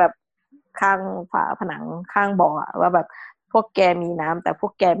ไว้แบบข้างฝาผนังข้างบ่อว่าแบบพวกแกมีน้ำแต่พว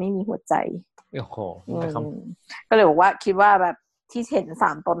กแกไม่มีหัวใจโอ้โหก็เลยบอกว่าคิดว่าแบบที่เห็น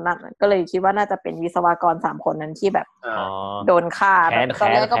3 ตนนั้นก็เลยคิดว่าน่าจะเป็นวิศวกร3 คนนั้นที่แบบโดนฆ่าตอน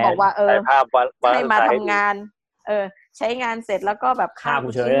แรกก็บอกว่าให้มาทำงานใช้งานเสร็จแล้วก็แบบฆ่า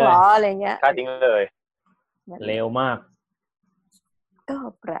ทิ้งหรออะไรเงี้ยฆ่าทิ้งเลยเร็วมากก็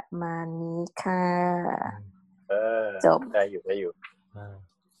ประมาณนี้ค่ะจบได้อยู่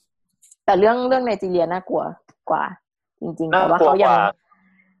แต่เรื่องไนจีเรียน่ากลัวกว่าจริงๆแต่ว่าเขายัง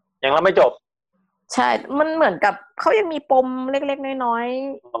เราไม่จบใช่มันเหมือนกับเขายังมีปมเล็กๆน้อย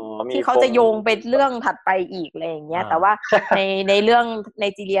ๆที่เขาจะโยงไปเรื่องถัดไปอีกอะไรอย่างเงี้ยแต่ว่าในเรื่องไน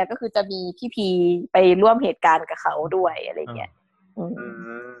จีเรียก็คือจะมีพี่พีไปร่วมเหตุการณ์กับเขาด้วยอะไรเงี้ย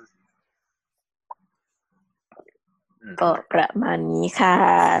ก็ประมาณนี้ค่ะ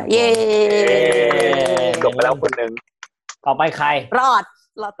เย้จบไปแล้วคนนึงต่อไปใครรอด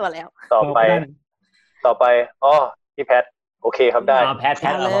ตัวแล้วต่อไปพี่แพทโอเคครับได้แพท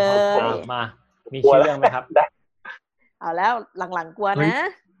มามีชื่อเรื่องไหมครับได้เอาแล้วหลังๆกลัวนะ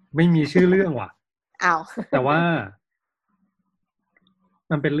ไม่มีชื่อเรื่องว่ะอ้าวแต่ว่า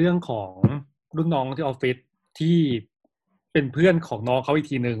มันเป็นเรื่องของรุ่นน้องที่ออฟฟิศที่เป็นเพื่อนของน้องเขาอีก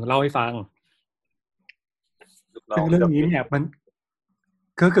ทีนึงเล่าให้ฟังซึ่งเรื่องนี้เนี่ยมัน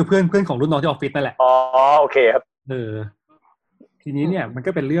ก็คือเพื่อนของรุ่นน้องที่ออฟฟิศนั่นแหละโอเคครับทีนี้เนี่ยมัน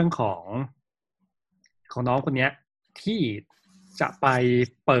ก็เป็นเรื่องของน้องคนเนี้ยที่จะไป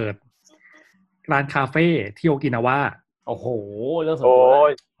เปิด ร้านคาเฟ่ที่โอกินาวาโอ้โหเรื่องส่วนตัว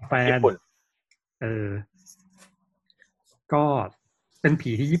แฟนญี่ปุ่นก็เป็น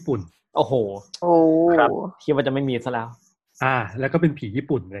ผีที่ญี่ปุ่นโอ้โหครับคิดว่าจะไม่มีซะแล้วแล้วก็เป็นผีญี่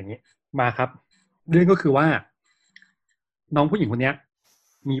ปุ่นอะไรอย่างเงี้ยมาครับเรื่องก็คือว่าน้องผู้หญิงคนนี้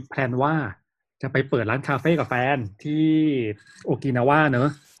มีแพลนว่าจะไปเปิดร้านคาเฟ่กับแฟนที่โอกินาวาเนอะ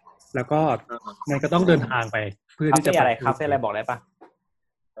แล้วก็มันก็ต้องเดินทางไปเพื่อที่จะอะไรคาเฟ่อะไรบอกได้ปะ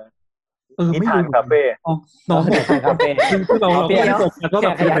ไม่รู้คาเฟ่น้องบอกคาเฟ่คือเราไม่ได้จบแล้วก็แบ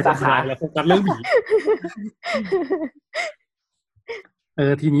บไปสาขาแล้วโฟกัสเรื่องผี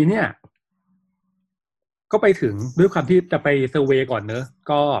ทีนี้เนี่ยก็ไปถึงด้วยความที่จะไปเซอร์เวย์ก่อนเนอะ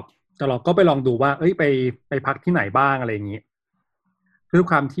ก็เราก็ไปลองดูว่าไปพักที่ไหนบ้างอะไรอย่างนี้ด้วย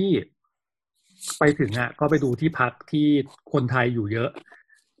ความที่ไปถึงก็ไปดูที่พักที่คนไทยอยู่เยอะ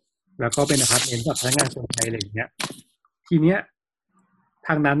แล้วก็เป็นอพาร์ตเมนต์กับพนักงานคนไทยอะไรอย่างเงี้ยทีเนี้ยท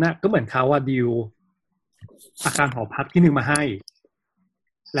างนั้นก็เหมือนเขาดีลอาคารหอพักที่นึงมาให้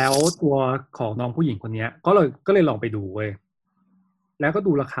แล้วตัวของน้องผู้หญิงคนนี้ก็เลยลองไปดูเว้ยแล้วก็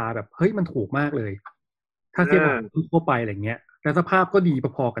ดูราคาแบบเฮ้ยมันถูกมากเลยถ้าเทียบกับทั่วไปอะไรเงี้ยแล้วสภาพก็ดี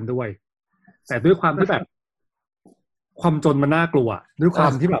พอๆกันด้วยแต่ด้วยความที่แบบความจนมันน่ากลัวด้วยควา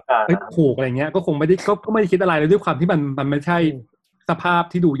มที่แบบถูกอะไรเงี้ยก็คงไม่ได้ก็ไม่ได้คิดอะไรเลยด้วยความที่มันไม่ใช่สภาพ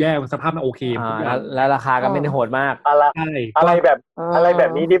ที่ดูแย่สภาพมันโอเคแล้วราคาก็ไม่ได้โหดมากอะไรแบ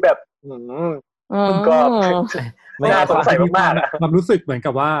บนี้ที่แบบก็ไม่น่าสงสัยมากๆความรู้สึกเหมือน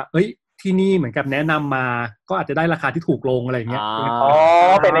กับว่าที่นี่เหมือนกับแนะนำมาก็อาจจะได้ราคาที่ถูกลงอะไรเงี้ย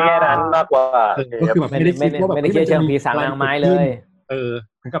เป็นในแง่นั้นมากกว่าก็คือแบบไม่ได้คิดว่าแบบไม่ได้เชิงผีสางนางไม้เลย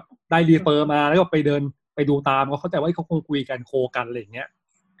เหมือนกับได้รีเฟอร์มาแล้วก็ไปเดินไปดูตามก็เข้าใจว่าเขาคงคุยกันโคกันอะไรอย่างเงี้ย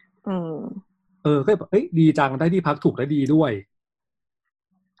ก็แบบดีจังได้ที่พักถูกและดีด้วย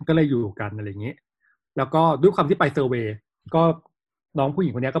ก็เลยอยู่กันอะไรอย่างเงี้ยแล้วก็ด้วยความที่ไปเซอร์เวย์ก็น้องผู้หญิ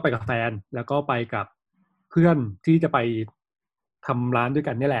งคนนี้ก็ไปกับแฟนแล้วก็ไปกับเพื่อนที่จะไปทำร้านด้วย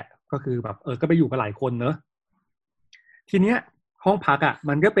กันนี่แหละก็คือแบบก็ไปอยู่กันหลายคนเนอะทีเนี้ยห้องพัก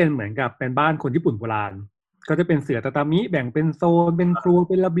มันก็เป็นเหมือนกับเป็นบ้านคนญี่ปุ่นโบราณก็จะเป็นเสื่อตาตามิแบ่งเป็นโซนเป็นครัว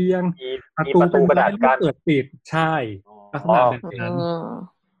เป็นระเบียงประตูกระดาษการเปิดปิดใช่ลักษณะแบบนั้น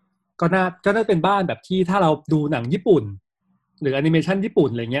ก็น่าเป็นบ้านแบบที่ถ้าเราดูหนังญี่ปุ่นหรือแอนิเมชันญี่ปุ่น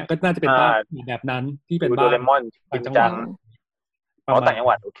อะไรเงี้ยก็น่าจะเป็นบ้านแบบนั้นที่เป็นบ้านโดเรมอนจริงจังต่างจังห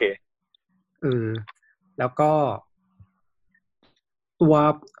วัดโอเคแล้วก็ตัว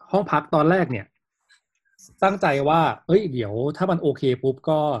ห้องพักตอนแรกเนี่ยตั้งใจว่าเดี๋ยวถ้ามันโอเคปุ๊บ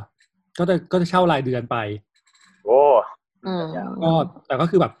ก็จะเช่ารายเดือนไปก็แต่ก็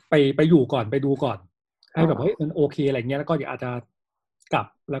คือแบบไปอยู่ก่อนไปดูก่อนให้แบบมันโอเคอะไรเงี้ยแล้วก็เดี๋ยวอาจจะกลับ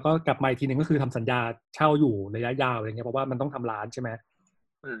แล้วก็กลับมาอีกทีนึงก็คือทำสัญญาเช่าอยู่ระยะยาวอะไรเงี้ยเพราะว่ามันต้องทำร้านใช่ไหม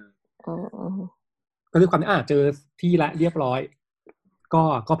ก็ด้วยความที่เจอที่ละเรียบร้อย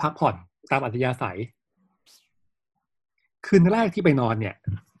ก็พักผ่อนตามอัธยาศัยคืนแรกที่ไปนอนเนี่ย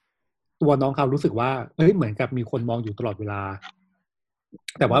ตัวน้องเขารู้สึกว่าเหมือนกับมีคนมองอยู่ตลอดเวลา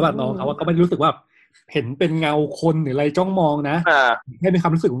แต่ว่าแบบน้องเขาก็ไม่รู้สึกว่าเห็นเป็นเงาคนหรืออะไรจ้องมองนะแค่เป็นควา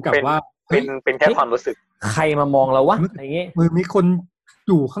มรู้สึกของกับว่าเป็นแค่ความรู้สึกใครมามองเราวะอะไรเงี้ยมีคน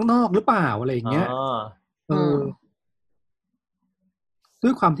อยู่ข้างนอกหรือเปล่าอะไรอย่างเงี้ยด้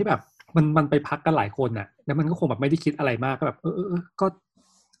วยความที่แบบมันไปพักกันหลายคนน่ะแล้วมันก็คงแบบไม่ได้คิดอะไรมากก็แบบ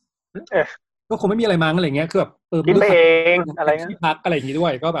ก็คงไม่มีอะไรมั้งอะไรเงี้ยคือแบบคิดไปเองอะไรเงี้ยที่พักอะไรอย่างงี้ด้ว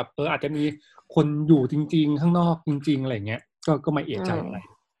ยก็แบบอาจจะมีคนอยู่จริงๆข้างนอกจริงๆอะไรเงี้ยก็ไม่เอะใจอะไร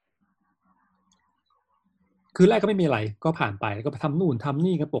คือแรกก็ไม่มีอะไรก็ผ่านไปแล้วก็ไปทำนู่นทำ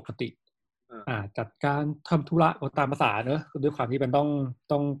นี่กันปกติจัดการทำธุระตามภาษาเนอะด้วยความที่มัน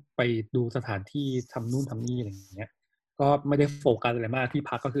ต้องไปดูสถานที่ทำนู่นทำนี่อะไรอย่างเงี้ยก็ไม่ได้โฟกัสอะไรมากที่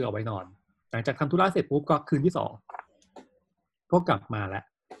พักก็คือเอาไว้นอนหลังจากทำธุระเสร็จปุ๊บก็คืนที่2ก็กลับมาแล้ว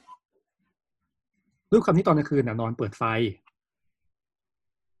ด้วยความที่ตอนกลางคืนนอนเปิดไฟ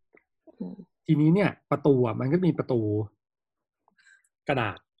ทีนี้เนี่ยประตูมันก็มีประตูกระด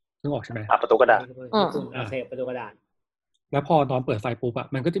าษนึกออกใช่ไหมประตูกระดาษประตูกระดาษแล้วพอนอนเปิดไฟปุ๊บ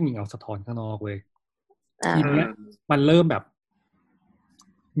มันก็จะมีเงาสะท้อนข้างนอกเว้ยทีนี้มันเริ่มแบบ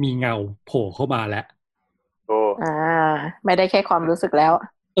มีเงาโผล่เข้ามาแล้วไม่ได้แค่ความรู้สึกแล้ว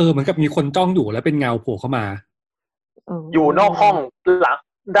เหมือนกับมีคนจ้องอยู่แล้วเป็นเงาโผล่เข้ามาอยู่นอกห้องหลัง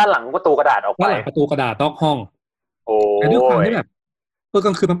ด้านหลังประตูกระดาษออกไปด้านหลังประตูกระดาษนอกห้องแต่ด้วยความที่แบบกล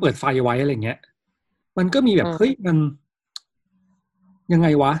างคืนมันเปิดไฟไว้อะไรเงี้ยมันก็มีแบบเฮ้ยมันยังไง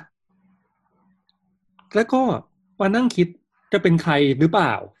วะแล้วก็มานั่งคิดจะเป็นใครหรือเปล่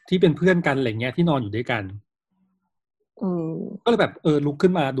าที่เป็นเพื่อนกันอะไรเงี้ยที่นอนอยู่ด้วยกันก็เลยแบบลุกขึ้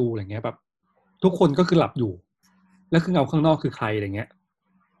นมาดูอะไรเงี้ยแบบทุกคนก็คือหลับอยู่แล้วคือเงาข้างนอกคือใครอะไรเงี้ย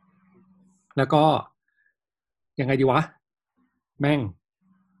แล้วก็ยังไงดีวะแม่ง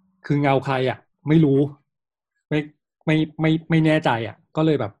คือเงาใคร ไม่รู้ไม่แน่ใจอ่ะก็เล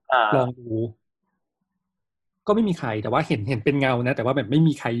ยแบบลองดูก็ไม่มีใครแต่ว่าเห็นเป็นเงานะแต่ว่าแบบไม่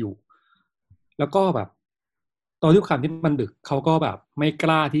มีใครอยู่แล้วก็แบบตอนทุกครั้งที่มันดึกเขาก็แบบไม่ก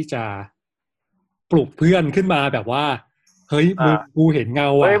ล้าที่จะปลุกเพื่อนขึ้นมาแบบว่าเฮ้ยมึงเห็นเงา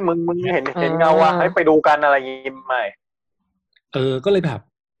อ่ะเฮ้ยมึงเห็นเงาอ่ะให้ไปดูกันอะไรอย่างงี้ไม่ก็เลยแบบ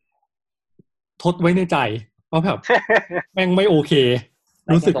ทดไว้ในใจเพราะแบบแม่งไม่โอเค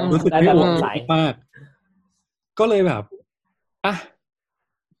รู้สึกไม่โอเคมากก็เลยแบบอ่ะ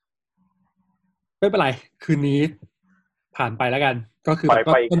ไม่เป็นไรคืนนี้ผ่านไปแล้วกันก็คือแบบ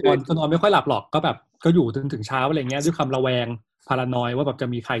ก็นอนไม่ค่อยหลับหรอกก็แบบก็อยู่ถึงเช้าอะไรเงี้ยด้วยความระแวงพารานอยว่าแบบจะ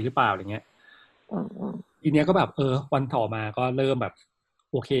มีใครหรือเปล่าอะไรเงี้ยทีเนี้ยก็แบบวันต่อมาก็เริ่มแบบ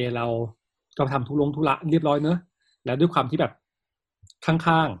โอเคเราก็ทำธุระเรียบร้อยเนอะแล้วด้วยความที่แบบ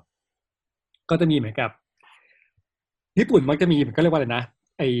ข้างๆก็จะมีเหมือนกับญี่ปุ่นมันจะมีมันก็เรียกว่าอะไรนะ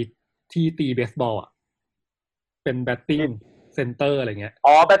ไอ้ที่ตีเบสบอลอ่ะเป็นแบตติ้งเซ็นเตอร์อะไรเงี้ย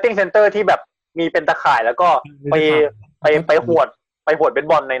แบตติ้งเซ็นเตอร์ที่แบบมีเป็นตะข่ายแล้วก็ไปหวดเป็น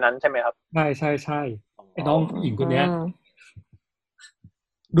บอลในนั้นใช่ไหมครับใช่ไอ้น้องผู้หญิงคนเนี้ย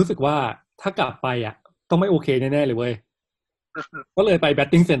รู้สึกว่าถ้ากลับไปอ่ะต้องไม่โอเคแน่ๆเลยเว้ยก็เลยไปแบต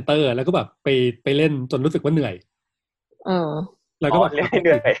ติ้งเซ็นเตอร์แล้วก็แบบไปเล่นจนรู้สึกว่าเหนื่อยแล้วก็แบบเห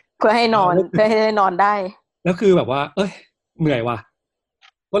นื่อยเพื่อให้นอนเพื่อให้ได้นอนได้แล้วคือแบบว่าเหนื่อยว่ะ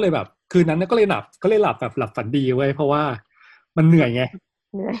ก็เลยแบบคืนนั้นก็เลยหลับแบบหลับฝันดีเว้ยเพราะว่ามันเหนื่อยไง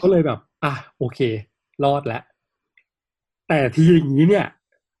ก็เลยแบบโอเครอดแล้วแต่ทีอย่างนี้เนี่ย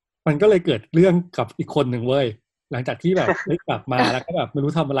มันก็เลยเกิดเรื่องกับอีกคนหนึ่งเว้ยหลังจากที่แบบกลับมาแล้วก็แบบไม่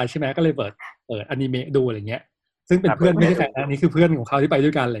รู้ทำอะไรใช่ไหมก็เลยเปิดอนิเมะดูอะไรเงี้ยซึ่งเป็นเพื่อนไม่ใช่แฟนนะนี่คือเพื่อนของเขาที่ไปด้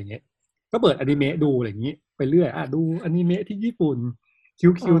วยกันอะไรเงี้ยก็เปิดอนิเมะดูอะไรอย่างนี้ไปเรื่อยดูอนิเมะที่ญี่ปุ่น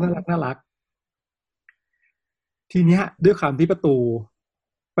คิ้วๆน่ารักทีเนี้ยด้วยความที่ประตู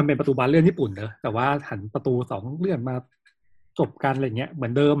มันเป็นประตูบานเลื่อนญี่ปุ่นเนอะแต่ว่าหันประตู2เลื่อนมาจบกันอะไรเงี้ยเหมื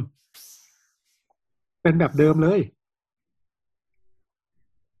อนเดิมเป็นแบบเดิมเลย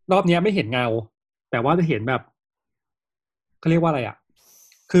รอบนี้ไม่เห็นเงาแต่ว่าจะเห็นแบบเขาเรียกว่าอะไรอ่ะ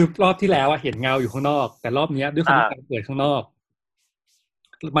คือรอบที่แล้วเห็นเงาอยู่ข้างนอกแต่รอบนี้ด้วยความที่เปิดข้างนอก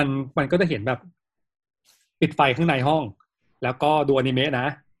มันก็จะเห็นแบบปิดไฟข้างในห้องแล้วก็ดูอนิเมะนะ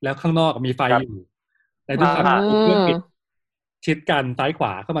แล้วข้างนอกมีไฟอยู่แต่ด้วยความที่เพื่อนปิดชิดกันซ้ายขว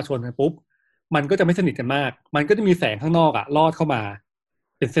าเข้ามาชนกันปุ๊บมันก็จะไม่สนิทกันมากมันก็จะมีแสงข้างนอกลอดเข้ามา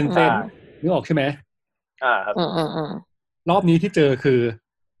เป็นเส้นๆนึกออกใช่ไหมครับรอบนี้ที่เจอคือ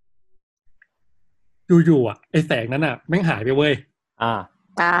อยู่ไอ้แสงนั้นแม่งหายไปเว้ย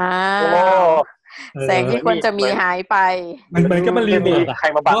แสงที่ควรจะมีหายไปมันก็มันรีเวิร์ส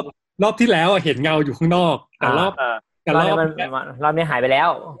รอบที่แล้วเห็นเงาอยู่ข้างนอกแต่รอบนี้หายไปแล้ว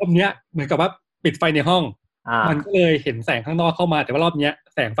รอบเนี้ยเหมือนกับว่าปิดไฟในห้องมันก็เลยเห็นแสงข้างนอกเข้ามาแต่ว่ารอบเนี้ย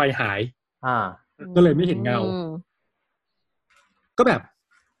แสงไฟหายก็เลยไม่เห็นเงาก็แบบ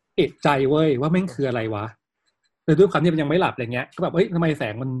เอกใจเว้ยว่าแม่งคืออะไรวะแต่ด้วยความที่มันยังไม่หลับอะไรเงี้ยก็แบบทำไมแส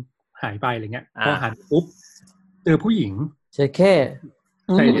งมันหายไปอะไรเงี้ยพอหันปุ๊บเจอผู้หญิงใช่แค่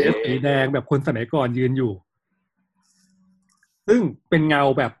ใส่เดรสสีแดงแบบคนสมัยก่อนยืนอยู่ซึ่งเป็นเงา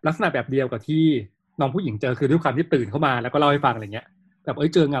แบบลักษณะแบบเดียวกับที่น้องผู้หญิงเจอคือด้วยความที่ตื่นเข้ามาแล้วก็เล่าให้ฟังอะไรเงี้ยแบบ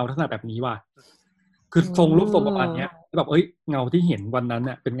เจอเงาลักษณะแบบนี้ว่ะคือทรงรูปทรงประมาณเนี้ยแบบเงาที่เห็นวันนั้น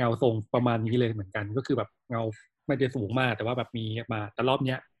เป็นเงาทรงประมาณนี้เลยเหมือนกันก็คือแบบเงาไม่ได้สูงมากแต่ว่าแบบมีมาแต่รอบเ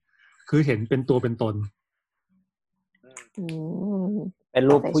นี้ยคือเห็นเป็นตัวเป็นตนเป็น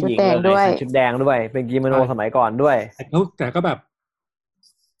รูปผู้หญิงเลยชุดแดงด้วยเป็นกิโมโนสมัยก่อนด้วยแต่ก็แบบ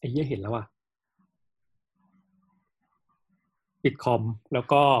ไอ้เหี้ยเห็นแล้วว่ะปิดคอมแล้ว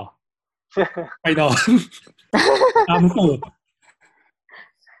ก็ไปนอนตามสูตร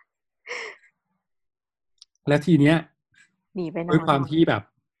และทีเนี้ยด้วยความที่แบบ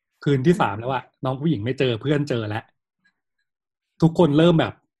คืนที่3แล้วน้องผู้หญิงไม่เจอเพื่อนเจอแล้วทุกคนเริ่มแบ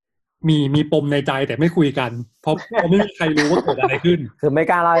บมีปมในใจแต่ไม่คุยกันเพราะไม่มีใครรู้ว่าเกิดอะไรขึ้นคือไม่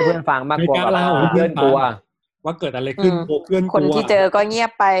กล้าเล่าให้เพื่อนฟังมากกว่าเพื่อนกลัวว่าเกิดอะไรขึ้นเพื่อนคนที่เจอก็เงีย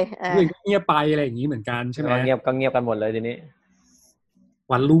บไปเงียบไปอะไรอย่างนี้เหมือนกันใช่ไหมเงียบกันหมดเลยทีนี้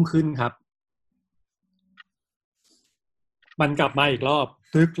วันรุ่งขึ้นครับมันกลับมาอีกรอบ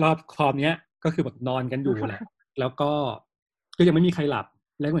ครอบเนี้ยก็คือแบบนอนกันอยู่แหละแล้วก็ยังไม่มีใครหลับ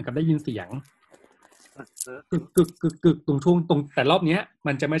แล้วเหมือนกับได้ยินเสียงกึกตรงช่วงตรงแต่รอบเนี้ย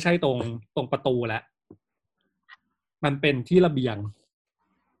มันจะไม่ใช่ตรงประตูแล้วมันเป็นที่ระเบียง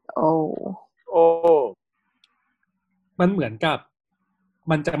โอ้มันเหมือนกับ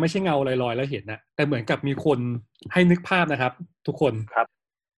มันจะไม่ใช่เงาลอยๆแล้วเห็นนะแต่เหมือนกับมีคนให้นึกภาพนะครับทุกคนครับ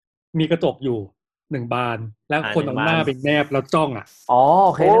มีกระจกอยู่1บานแล้วคนเอาหน้าไปแนบแล้วจ้องโ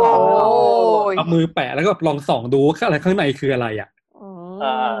อเคเอามือแปะแล้วก็ลองส่องดูว่าอะไรข้างในคืออะไร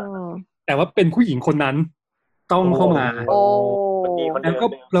แต่ว่าเป็นผู้หญิงคนนั้นต้องเข้ามาแ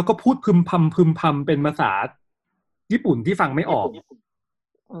ล้วก็พูดพึมพำเป็นภาษาญี่ปุ่นที่ฟังไม่ออก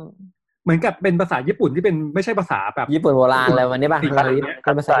เหมือนกับเป็นภาษาญี่ปุ่นที่เป็นไม่ใช่ภาษาแบบญี่ปุ่นโบราณอะไรวันนี้ป่ะเ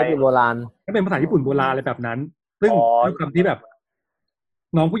ป็นภาษาญี่ปุ่นโบราณก็เป็นภาษาญี่ปุ่นโบราณอะไรแบบนั้นซึ่งด้วยความที่แบบ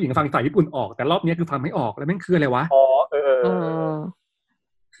น้องผู้หญิงฟังภาษาญี่ปุ่นออกแต่รอบนี้คือฟังไม่ออกแล้วแม่งคืออะไรวะ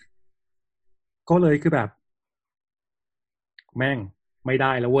ก็เลยคือแบบแม่งไม่ไ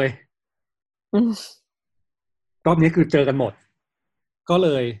ด้แล้วเว้ยรอบนี้คือเจอกันหมดก็เล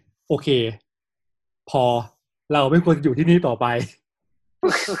ยโอเคพอเราไม่ควรอยู่ที่นี่ต่อไป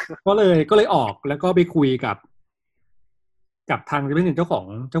ก็เลยออกแล้วก็ไปคุยกับทางที่เป็นเจ้าของ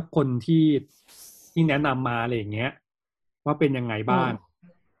เจ้าคนที่แนะนำมาอะไรอย่างเงี้ยว่าเป็นยังไงบ้าง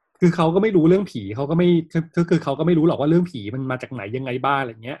คือเขาก็ไม่รู้เรื่องผีเขาก็ไม่คือเขาก็ไม่รู้หรอกว่าเรื่องผีมันมาจากไหนยังไงบ้างอะไ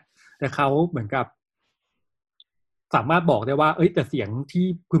รเงี้ยแต่เขาเหมือนกับสามารถบอกได้ว่าแต่เสียงที่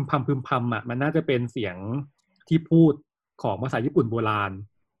พึมพำอ่ะมันน่าจะเป็นเสียงที่พูดของภาษาญี่ปุ่นโบราณ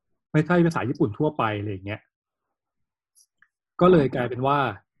ไม่ใช่ภาษาญี่ปุ่นทั่วไปอะไรอย่างเงี้ยก็เลยกลายเป็นว่า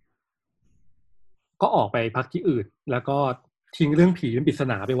ก็ออกไปพักที่อื่นแล้วก็ทิ้งเรื่องผีเป็นปริศ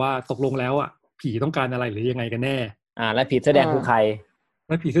นาไปว่าตกลงแล้วอ่ะผีต้องการอะไรหรือยังไงกันแน่แล้วผีแสดงคือใครแ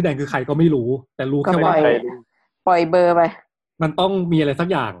ล้วผีแสดงคือใครก็ไม่รู้แต่รู้แค่ว่าปล่อยเบอร์ไปมันต้องมีอะไรสัก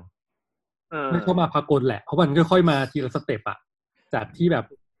อย่างไม่เข้ามาพากลแหละเพราะมันค่อยๆมาทีละสเต็ปอะจากที่แบบ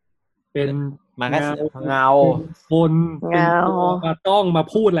เป็นเงาคนมาต้องมา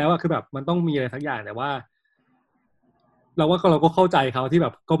พูดแล้วอะคือแบบมันต้องมีอะไรสักอย่างแต่ว่าเราก็เข้าใจเขาที่แบ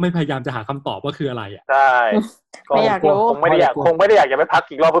บก็ไม่พยายามจะหาคำตอบว่าคืออะไรอะใช่ไม่อยากรู้คงไม่ได้อยากจะไปพัก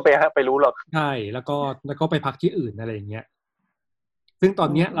อีกรอบเพื่อไปรู้หรอกใช่แล้วก็ไปพักที่อื่นอะไรอย่างเงี้ยซึ่งตอน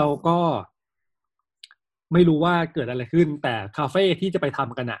เนี้ยเราก็ไม่รู้ว่าเกิดอะไรขึ้นแต่คาเฟ่ที่จะไปท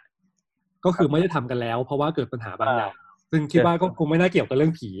ำกันอะก็คือไม่ได้ทำกันแล้วเพราะว่าเกิดปัญหาบางอย่างซึ่งคิดว่าก็คงไม่น่าเกี่ยวกับเรื่อ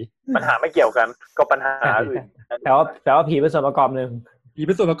งผีปัญหาไม่เกี่ยวกันก็ปัญหาอื่นแต่ว่าผีเป็นส่วนประกอบนึงผีเ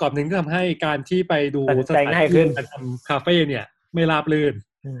ป็นส่วนประกอบนึงที่ทำให้การที่ไปดูสถานที่การทำคาเฟ่เนี่ยไม่ราบรื่น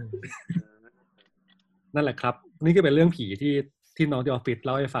นั่นแหละครับนี่ก็เป็นเรื่องผีที่น้องที่ออฟฟิศเ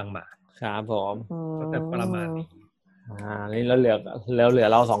ล่าให้ฟังมาครับผมแต่ประมาณนี้นี่เราเหลือ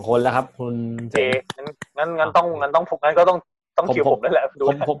เรา2คนแล้วครับคุณเจงั้นต้องฝึกงั้นก็ต้องคิวผมนั่นแหละ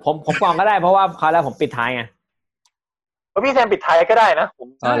ผมก่อนก็ได้เพราะว่าคราวแล้วผมปิดท้ายไงพี่แซมปิดท้ายก็ได้นะผม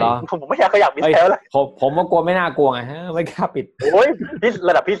ไม่อยากขยับปิดแล้วเลยผมว่ากลัวไม่น่ากลัวไงไม่กล้าปิดโอ้ยพี่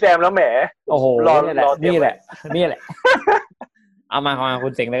ระดับพี่แซมแล้วแหมโอ้โหนี่แหละเอามาคุ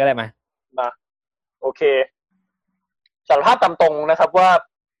ณเจ๋งเลยก็ได้มาโอเคสารภาพตามตรงนะครับว่า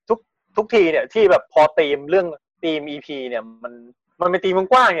ทุกทีเนี่ยที่แบบพอธีมเรื่องธีม EP เนี่ยมันเป็นธีม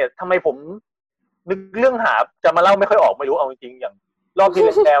กว้างเนี่ยทำไมผมนึกเรื่องหาจะมาเล่าไม่ค่อยออกไม่รู้เอาจริงๆอย่างรอบที่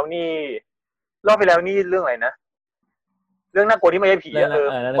แล้วนี่เรื่องอะไรนะเรื่องน่ากลัวที่ไม่ใช่ผีน่ากลั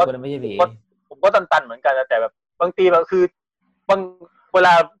วไม่ใช่ผีผมก็ตันๆเหมือนกันแต่แบบบางทีแบบคือบางเว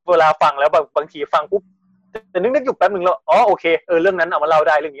ลาฟังแล้วบางทีฟังปุ๊บจะนึกอยู่แป๊บนึงแล้วโอเคเรื่องนั้นเอามาเล่าไ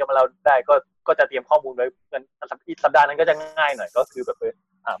ด้เรื่องนี้เอามาเล่าได้ก็จะเตรียมข้อมูลไว้กันสัปดาห์นั้นก็จะง่ายหน่อยก็คือแบบ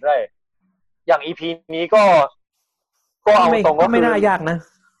ถามได้อย่าง EP นี้ก็เอาตรงก็ไม่น่ายากนะ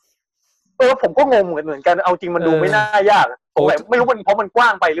ผมก็งงเหมือนกันเอาจริงมันดูไม่น่ายากผมไม่รู้เพราะมันกว้า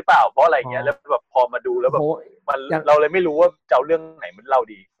งไปหรือเปล่าเพราะอะไรเงี้ยแล้วแบบพอมาดูแล้วแบบมันเราเลยไม่รู้ว่าจะเอาเรื่องไหนมันเล่า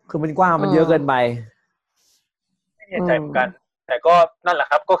ดีคือมันกว้างมันเยอะเกินไปไม่แน่ใจเหมือนกันแต่ก็นั่นแหละ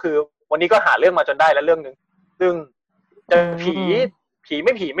ครับก็คือวันนี้ก็หาเรื่องมาจนได้แล้วเรื่องนึงซึ่งจะผี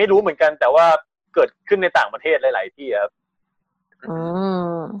ไม่รู้เหมือนกันแต่ว่าเกิดขึ้นในต่างประเทศหลายๆที่ครับ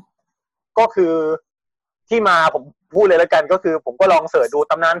ก็คือที่มาผมพูดเลยแล้วกันก็คือผมก็ลองเสิร์ชดู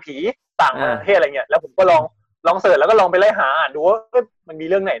ตำนานผีต่างประเทศอะไรเงี้ยแล้วผมก็ลองเสิร์ชแล้วก็ลองไปไล่หาอ่านดูว่ามันมี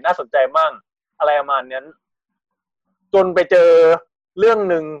เรื่องไหนน่าสนใจมั่งอะไรประมาณนั้นจนไปเจอเรื่อง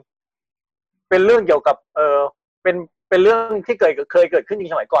นึงเป็นเรื่องเกี่ยวกับเป็นเรื่องที่เคยเกิดขึ้นจริ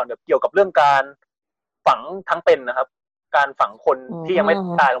งสมัยก่อนแบบเกี่ยวกับเรื่องการฝังทั้งเป็นนะครับการฝังคนที่ยังไม่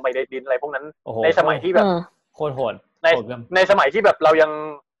ตายลงไปในดินอะไรพวกนั้นในสมัยที่แบบโคตรโหดในสมัยที่แบบเรายัง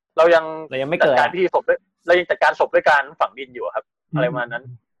ไม่เกิดการพิธีศพเรายังจัดการศพด้วยการฝังดินอยู่ครับอะไรประมาณนั้น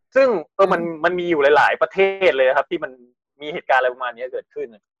ซึ่งมันมีอยู่หลายๆประเทศเลยครับที่มันมีเหตุการณ์อะไรประมาณนี้เกิดขึ้น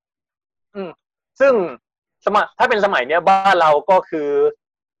ซึ่งถ้าเป็นสมัยเนี้ยบ้านเราก็คือ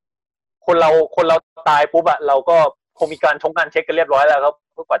คนเราตายปุ๊บอะเราก็คงมีการเช็คกันเรียบร้อยแล้วครับ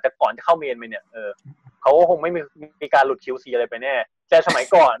ก่อนจะเข้าเมนไปเนี่ยเขาคงไม่มีการหลุด QC อะไรไปแน่แต่สมัย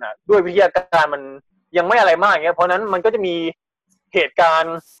ก่อนน่ะด้วยวิทยาการมันยังไม่อะไรมากเงี้ยเพราะนั้นมันก็จะมีเหตุการ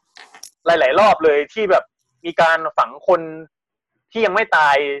ณ์หลายๆรอบเลยที่แบบมีการฝังคนที่ยังไม่ตา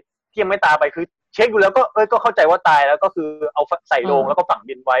ยไปคือเช็คดูแล้วก็เข้าใจว่าตายแล้วก็คือเอาใส่โลงแล้วก็ฝัง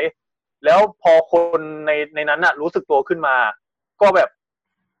ดินไว้แล้วพอคนในนั้นน่ะรู้สึกตัวขึ้นมาก็แบบ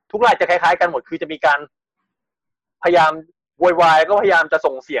ทุกรายจะคล้ายๆกันหมดคือจะมีการพยายามโวยวายก็พยายามจะ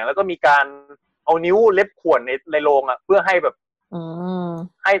ส่งเสียงแล้วก็มีการเอานิ้วเล็บข่วนในโรงอ่ะเพื่อให้แบบ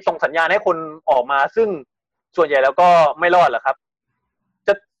ให้ส่งสัญญาณให้คนออกมาซึ่งส่วนใหญ่แล้วก็ไม่รอดหรอกครับ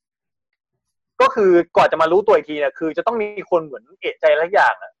ก็คือก่อนจะมารู้ตัวอีกทีเนี่ยคือจะต้องมีคนเหมือนเอะใจอะไรอย่า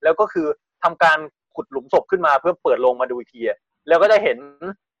งอ่ะแล้วก็คือทำการขุดหลุมศพขึ้นมาเพื่อเปิดโลงมาดูอีกทีแล้วก็จะเห็น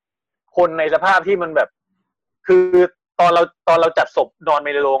คนในสภาพที่มันแบบคือตอนเราจัดศพนอนใน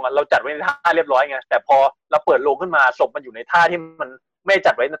โรงอ่ะเราจัดไว้ในท่าเรียบร้อยไงแต่พอเราเปิดโลงขึ้นมาศพมันอยู่ในท่าที่มันไม่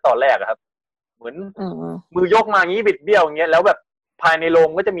จัดไว้ในตอนแรกครับเหมือนมือยกมางี้บิดเบี้ยวอย่างเงี้ยแล้วแบบภายในโรง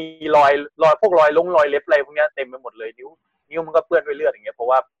ก็จะมีรอยพวกรอยเล็บอะไรพวกเนี้ยเต็มไปหมดเลยนิ้วมันก็เปื้อนด้วยเลือดอย่างเงี้ยเพราะ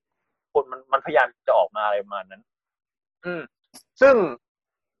ว่าคนมันพยายามจะออกมาอะไรประมาณนั้นซึ่ง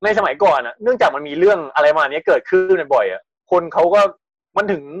ในสมัยก่อนอ่ะเนื่องจากมันมีเรื่องอะไรมาเนี้ยเกิดขึ้นบ่อยอ่ะคนเขาก็มัน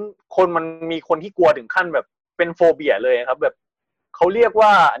ถึงคนมันมีคนที่กลัวถึงขั้นแบบเป็นโฟเบียเลยครับแบบเขาเรียกว่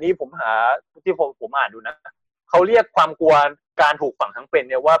าอันนี้ผมหาที่ผมอ่านดูนะเขาเรียกความกลัวการถูกฝังทั้งเป็น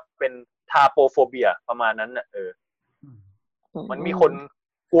เนี่ยว่าเป็นทาโปโฟเบียประมาณนั้นน่ะมันมีคน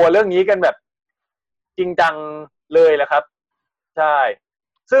กลัวเรื่องนี้กันแบบจริงจังเลยแหละครับใช่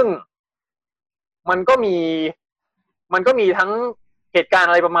ซึ่งมันก็มีทั้งเหตุการณ์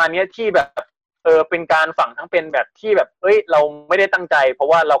อะไรประมาณนี้ที่แบบเป็นการฝังทั้งเป็นแบบที่แบบเราไม่ได้ตั้งใจเพราะ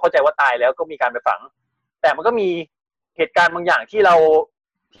ว่าเราเข้าใจว่าตายแล้วก็มีการไปฝังแต่มันก็มีเหตุการณ์บางอย่างที่เร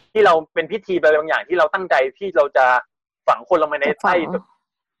าเป็นพิธีบางอย่างที่เราตั้งใจที่เราจะฝังคนลงไปในใต้แบบ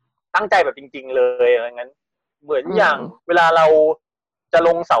ตั้งใจแบบจริงๆเลยอะไรงั้นเหมือนอย่างเวลาเราจะล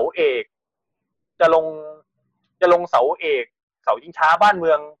งเสาเอกจะลงเสาเอกเสาชิงช้าบ้านเ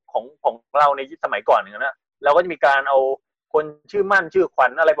มืองของเราในสมัยก่อนอย่างนั้นนะเราก็จะมีการเอาคนชื่อมั่นชื่อขวั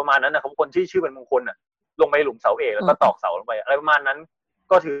ญอะไรประมาณนั้นนะครับคนชื่อเป็นมงคลน่ะลงไปหลุมเสาเอกแล้วก็ตอกเสาลงไปอะไรประมาณนั้น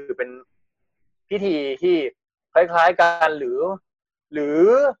ก็ถือเป็นพิธีที่คล้ายๆกันหรือ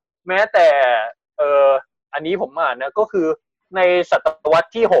แม้แต่อันนี้ผมอ่านนะก็คือในศตวรรษ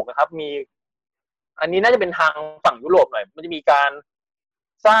ที่6นะครับมีอันนี้น่าจะเป็นทางฝั่งยุโรปหน่อยมันจะมีการ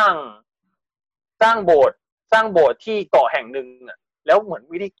สร้างโบสถ์ที่เกาะแห่งหนึ่งอ่ะแล้วเหมือน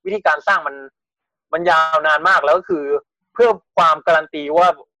วิธีการสร้างมันยาวนานมากแล้วก็คือเพื่อความการันตีว่า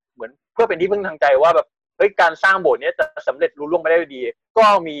เหมือนเพื่อเป็นที่พึ่งทางใจว่าแบบการสร้างโบสถ์นี้จะสำเร็จลุล่วงไปได้ดีก็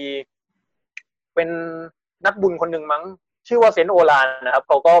มีเป็นนักบุญคนหนึ่งมั้งชื่อว่าเซนต์โอลานนะครับเ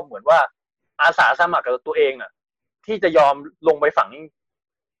ขาก็เหมือนว่าอาสาสมัครกับตัวเองอ่ะที่จะยอมลงไปฝัง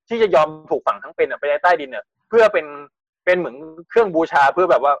ที่จะยอมถูกฝังทั้งเป็นไปในใต้ดินเนี่ยเพื่อเป็นเหมือนเครื่องบูชาเพื่อ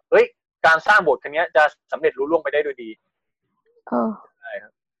แบบว่าการสร้างโบสถ์ครั้งนี้จะสำเร็จลุล่วงไปได้ด้วยดีใช่ครั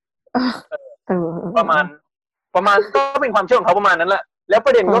บประมาณก็เป็นความเชื่อของเขาประมาณนั้นแหละแล้วป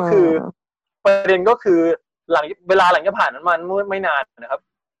ระเด็นก็คือหลังเวลาหลังจะผ่านนั้นมันไม่นานนะครับ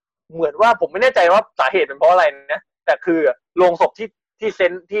เหมือนว่าผมไม่แน่ใจว่าสาเหตุเป็นเพราะอะไรนะแต่คือโลงศพที่เซ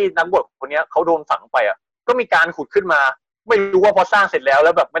นที่นักบวชคนนี้เขาโดนฝังไปอ่ะก็มีการขุดขึ้นมาไม่รู้ว่าพอสร้างเสร็จแล้ว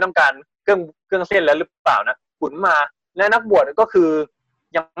แบบไม่ต้องการเครื่องเส้นแล้วหรือเปล่านะขุดมาและนักบวชก็คือ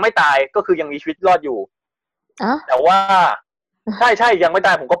ยังไม่ตายก็คือยังมีชีวิตรอดอยู่แต่ว่าใช่ยังไม่ต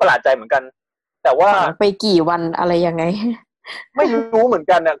ายผมก็ประหลาดใจเหมือนกันแต่ว่าไปกี่วันอะไรยังไงไม่รู้เหมือน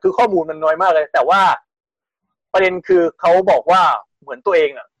กันน่ะคือข้อมูลมันน้อยมากเลยแต่ว่าประเด็นคือเขาบอกว่าเหมือนตัวเอง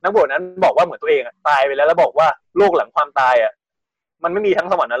อ่ะนักบวชนั้นบอกว่าเหมือนตัวเองอ่ะตายไปแล้วบอกว่าโลกหลังความตายอ่ะมันไม่มีทั้ง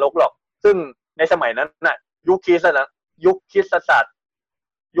สวรรค์นรกหรอกซึ่งในสมัยนั้นน่ะยุคคริสต์ศาสตร์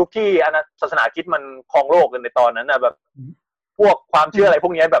ยุคที่ศาสนาคริสต์มันครองโลกกันในตอนนั้นน่ะแบบพวกความเชื่ออะไรพ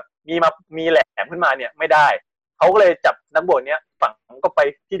วกนี้แบบมีแหลมขึ้นมาเนี่ยไม่ได้เขาก็เลยจับนักบวชเนี้ยฝังก็ไป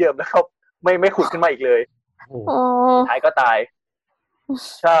ที่เดิมแล้วเขาไม่ขุดขึ้นมาอีกเลยท้ายก็ตาย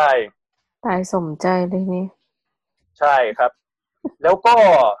ใช่ตายสมใจเลยนี่ใช่ครับแล้วก็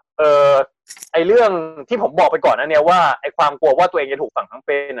ไอเรื่องที่ผมบอกไปก่อนนะเนี่ยว่าไอความกลัวว่าตัวเองจะถูกฝังทั้งเ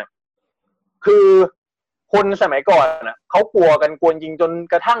ป็นน่ะคือคนสมัยก่อนน่ะเขากลัวกันกลัวยิงจน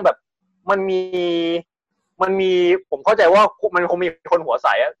กระทั่งแบบมันมีผมเข้าใจว่ามันคงมีคนหัวใส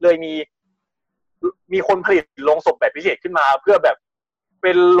เลยมีคนผลิตโลงศพแบบพิเศษขึ้นมาเพื่อแบบเ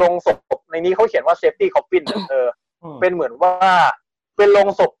ป็นโลงศพในนี้เขาเขียนว่า safety coffin เป็นเหมือนว่าเป็นโลง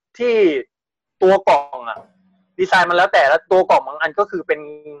ศพที่ตัวกล่องอ่ะดีไซน์มันแล้วแต่ละตัวกล่องบางอันก็คือเป็น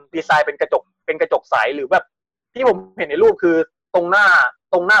ดีไซน์เป็นกระจกใสหรือแบบที่ผมเห็นในรูปคือตรงหน้า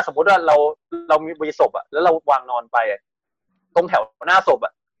สมมติว่าเรามีศพอ่ะแล้วเราวางนอนไปตรงแถวหน้าศพอ่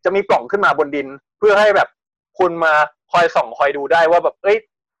ะจะมีปล่องขึ้นมาบนดินเพื่อให้แบบคนมาคอยส่องคอยดูได้ว่าแบบ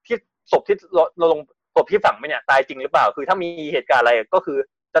ที่ศพที่เราลงศพที่ฝังไปเนี่ยตายจริงหรือเปล่าคือถ้ามีเหตุการณ์อะไรก็คือ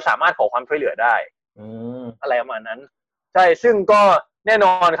จะสามารถขอความช่วยเหลือได้อะไรประมาณนั้นใช่ซึ่งก็แน่น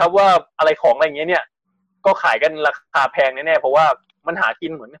อนครับว่าอะไรของอะไรอย่างเงี้ยเนี่ยก็ขายกันราคาแพงแน่ๆเพราะว่ามันหากิ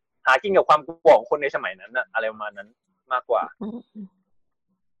นกับความกลัวของคนในสมัยนั้นนะอะไรประมาณนั้นมากกว่า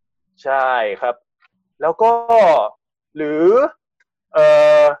ใช่ครับแล้วก็หรือ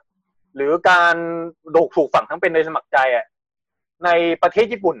หรือการถูกฝังทั้งเป็นโดยสมัครใจอ่ะในประเทศ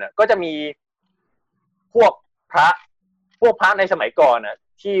ญี่ปุ่นอ่ะก็จะมีพวกพระในสมัยก่อนอ่ะ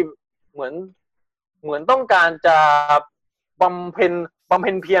ที่เหมือนต้องการจะบำเ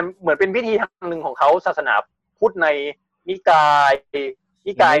พ็ญเพียรเหมือนเป็นพิธีทางหนึ่งของเขาศาสนาพุทธในนิกาย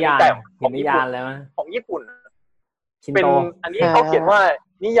ของญี่ปุ่นเป็นอันนี้เขาเขียนว่า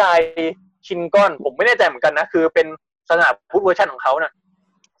นิยายชินก้อนผมไม่แน่ใจเหมือนกันนะคือเป็นศาสนาพุทธเวอร์ชันของเขานะ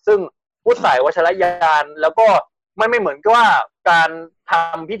ซึ่งพุทธสายวัชรยานแล้วก็มันไม่เหมือนกับว่าการท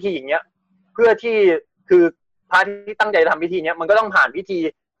ำพิธีอย่างเงี้ยเพื่อที่คือพระที่ตั้งใจทำพิธีเนี้ยมันก็ต้องผ่านพิธี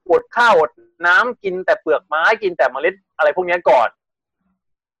อดข้าวอดน้ำกินแต่เปลือกไม้กินแต่เมล็ดอะไรพวกนี้ก่อน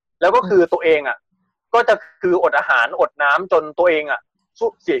แล้วก็คือตัวเองอ่ะก็จะคืออดอาหารอดน้ำจนตัวเองอ่ะ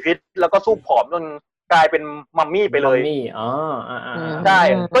เสียชีวิตแล้วก็สู้ผอมจนกลายเป็นมัมมี่ไปเลยใช่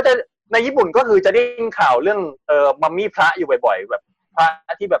ก็จะในญี่ปุ่นก็คือจะได้ยินข่าวเรื่องมัมมี่พระอยู่บ่อยๆแบบพระ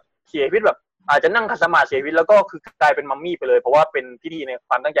ที่แบบเสียชีวิตแบบอาจจะนั่งคัสมาเสียชีวิตแล้วก็คือกลายเป็นมัมมี่ไปเลยเพราะว่าเป็นพิธีในค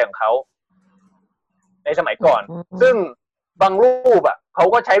วามตั้งใจของเขาในสมัยก่อนซึ่งบางรูปอ่ะเขา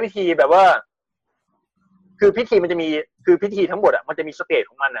ก็ใช้วิธีแบบว่าคือพิธีมันจะมีคือพิธีทั้งหมดอ่ะมันจะมีสเตจ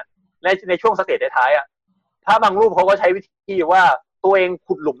ของมันอ่ะในช่วงสเตจท้ายๆอ่ะถ้าบางรูปเขาก็ใช้วิธีว่าตัวเอง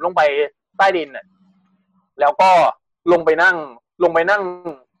ขุดหลุมลงไปใต้ดินอ่ะแล้วก็ลงไป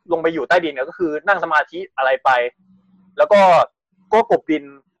อยู่ใต้ดินก็คือนั่งสมาธิอะไรไปแล้วก็กบ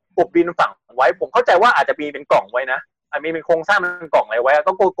ดินฝังไว้ผมเข้าใจว่าอาจจะมีเป็นกล่องไว้นะอาจจะมีเป็นโครงสร้างเป็นกล่องอะไรไว้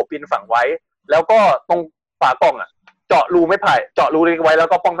ก็กบดินฝังไว้แล้วก็ตรงฝากล่องอ่ะเจาะรูไม้ไผ่เจาะรูเล็กไว้แล้ว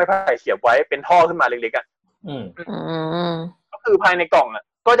ก็ป้องไม้ไผ่เสียบไว้เป็นท่อขึ้นมาเล็กๆอ่ะก็คือภายในกล่องอ่ะ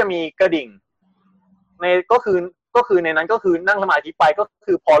ก็จะมีกระดิ่งในก็คือในนั้นก็คือนั่งสมาธิไปก็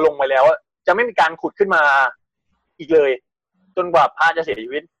คือพอลงไปแล้วจะไม่มีการขุดขึ้นมาอีกเลยจนกว่าพระจะเสียชี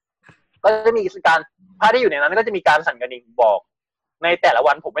วิตก็จะมีการพระที่อยู่ในนั้นก็จะมีการสั่นกระดิ่งบอกในแต่ละ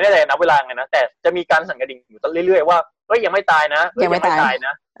วันผมไม่ได้เลยนับเวลาไงนะแต่จะมีการสั่นกระดิ่งอยู่เรื่อยๆว่ายังไม่ตายนะยังไม่ตายน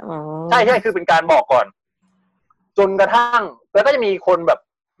ะใช่คือเป็นการบอกก่อนจนกระทั่งแล้วก็จะมีคนแบบ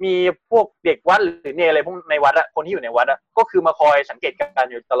มีพวกเด็กวัดหรือเนี่ยอะไรพวกในวัดอะคนที่อยู่ในวัดอะก็คือมาคอยสังเกตการ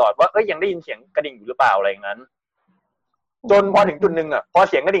อยู่ตลอดว่ายังได้ยินเสียงกระดิ่งอยู่หรือเปล่าอะไรอย่างนั้นจนพอถึงจุดนึงอะพอ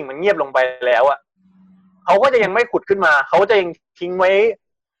เสียงกระดิ่งมันเงียบลงไปแล้วอะเขาก็จะยังไม่ขุดขึ้นมาเขาจะยังทิ้งไว้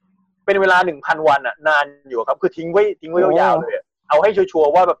เป็นเวลา 1,000 วันอะนานอยู่ครับคือทิ้งไว้ยาวๆเลยเอาให้ชัว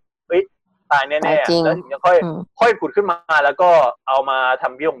ร์ๆว่าแบบตายแน่ๆแล้วถึงจะค่อยขุดขึ้นมาแล้วก็เอามาท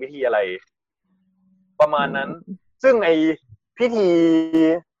ำพิธีอะไรประมาณนั้นซึ่งไอ้พิธี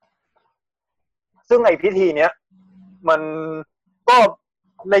เนี้ยมันก็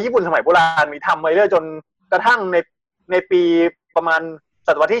ในญี่ปุ่นสมัยโบราณมีทำมาเรื่อยจนกระทั่งในปีประมาณศ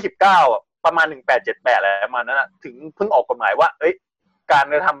ตวรรษที่19ประมาณ1878อะไรประมาณนั้นนะถึงเพิ่งออกกฎหมายว่าการ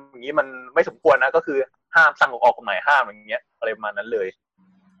กระทำอย่างนี้มันไม่สมควรนะก็คือห้ามสั่งออกกฎหมายห้ามอย่างเงี้ยอะไรประมาณนั้นเลย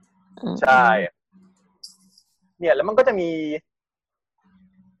ใช่เนี่ยแล้วมันก็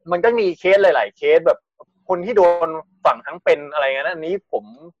มีเคสหลายๆเคสแบบคนที่โดนฝังทั้งเป็นอะไรเงี้ยอันนี้ผ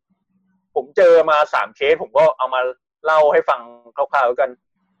มเจอมา3เคสผมก็เอามาเล่าให้ฟังคร่าวๆกัน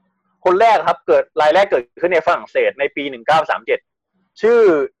คนแรกครับรายแรกเกิดขึ้นในฝรั่งเศสในปี1937ชื่อ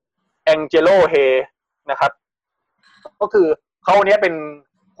แองเจโลเฮนะครับก็คือเขาเนี้ยเป็น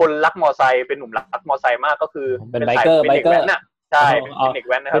คนรักมอไซค์เป็นหนุ่มรักมอไซค์มากก็คือเป็นไบเกอร์น่ะใช่เป็นเด็ก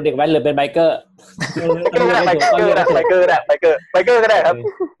แว้นนะครับเป็นเด็กแว้นหรือเป็นไบเกอร์ไบเกอร์ก็ได้ครับ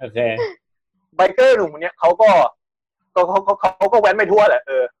โอเคไบเกอร์หนุ่มคนนี้เขาก็แว้นไปทั่วแหละ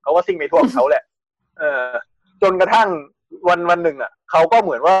เขาก็ซิ่งไปทั่วเขาแหละจนกระทั่งวันหนึ่งอ่ะเขาก็เห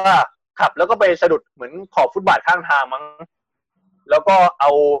มือนว่าขับแล้วก็ไปสะดุดเหมือนขอบฟุตบาทข้างทางมั้งแล้วก็เ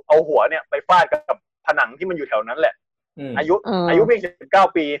อาหัวเนี่ยไปฟาดกับผนังที่มันอยู่แถวนั้นแหละอายุเพียง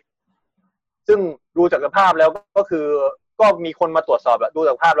19 ปีซึ่งดูจากสภาพแล้วก็คือก็มีคนมาตรวจสอบดูจ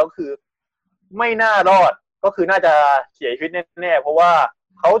ากภาพแล้วก็คือไม่น่ารอดก็คือน่าจะเสียชีวิตแน่ๆเพราะว่า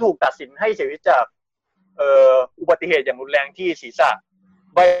เขาถูกตัดสินให้เสียชีวิตจากอุบัติเหตุอย่างรุนแรงที่ศีรษะ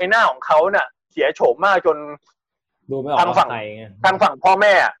ใบหน้าของเขาน่ะเสียโฉมมากจนทางฝั่งพ่อแ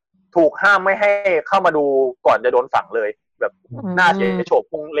ม่ถูกห้ามไม่ให้เข้ามาดูก่อนจะโดนฝังเลยแบบหน้าเสียโฉม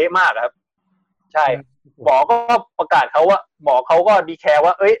คงเละมากครับใช่หมอก็ประกาศเขาว่าหมอเขาก็ดีแคร์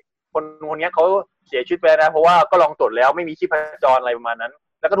ว่าคนนี้เขาเสียชีวิตไปนะเพราะว่าก็ลองตรวจแล้วไม่มีชีพจรอะไรประมาณนั้น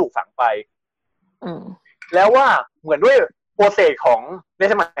แล้วก็ถูกฝังไปแล้วว่าเหมือนด้วยโปรเซสของใน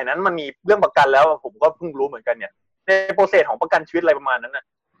สมัยนั้นมันมีเรื่องประกันแล้วผมก็เพิ่งรู้เหมือนกันเนี่ยในโปรเซสของประกันชีวิตอะไรประมาณนั้นน่ะ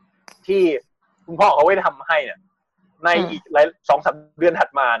ที่คุณพ่อเขาได้ทำให้เนี่ยในอีก2-3 เดือนถัด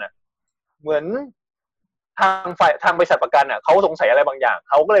มาน่ะเหมือนทางบริษัทประกันน่ะเขาสงสัยอะไรบางอย่าง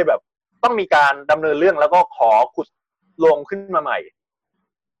เขาก็เลยแบบต้องมีการดำเนินเรื่องแล้วก็ขอขุดโลงขึ้นมาใหม่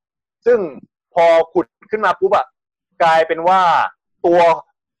ซึ่งพอขุดขึ้นมาปุ๊บอะกลายเป็นว่าตัว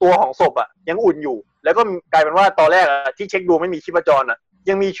ของศพอะยังอุ่นอยู่แล้วก็กลายเป็นว่าตอนแรกอะที่เช็คดูไม่มีชีพจรอะ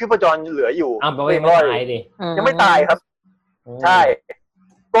ยังมีชีพจรเหลืออยู่ไม่ตายดิยังไม่ตายครับใช่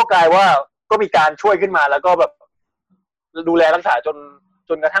ก็กลายว่าก็มีการช่วยขึ้นมาแล้วก็แบบดูแลรักษา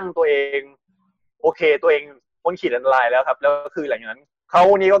จนกระทั่งตัวเองโอเคตัวเองพ้นขีดอันตรายแล้วครับแล้วก็คือหลังจากนั้นเขา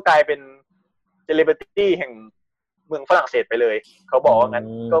นี้ก็กลายเป็นเซเลบริตี้แห่งเมืองฝรั่งเศสไปเลยเขาบอกว่างั้น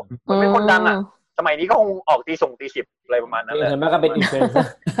ก็มันเป็นคนดังอ่ะสมัยนี้ก็คงออกตีสิบอะไรประมาณนั้นแหละมันก็เป็นอินฟลูเอนเซอ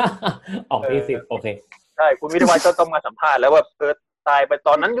ร์ออกตี10โอเคใช่คุณวิทยาวัฒน์ก็ต้องมาสัมภาษณ์แล้วว่าตายไปต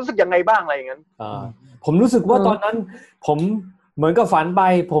อนนั้นรู้สึกยังไงบ้างอะไรอย่างนั้นผมรู้สึกว่าตอนนั้นผมเหมือนกับฝันไป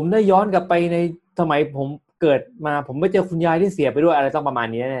ผมได้ย้อนกลับไปในสมัยผมเกิดมาผมไม่เจอคุณยายที่เสียไปด้วยอะไรต้องประมาณ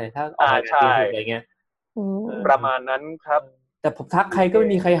นี้เนี่ยถ้าออกใช่อะไรเงี้ยประมาณนั้นครับแต่ผมทักใครก็ไม่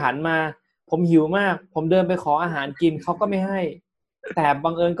มีใครหันมาผมหิวมากผมเดินไปขออาหารกินเขาก็ไม่ให้แต่บั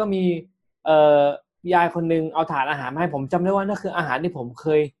งเอิญก็มียายคนนึงเอาถาดอาหารมาให้ผมจำได้ว่านั่นคืออาหารที่ผมเค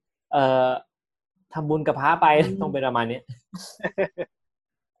ยทำบุญกับพระไปต้องเป็นประมาณนี้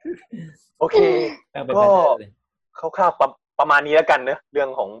โอเคก็คร่าวๆประมาณนี้แล้วกันเนอะเรื่อง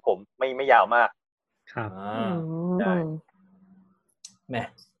ของผมไม่ยาวมากครับแหม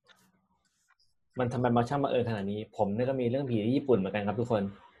มันทำไมมาช่างมาขนาดนี้ผมเนี่ยก็มีเรื่องผีที่ญี่ปุ่นเหมือนกันครับทุกคน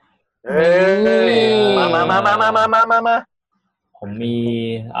มาผมมี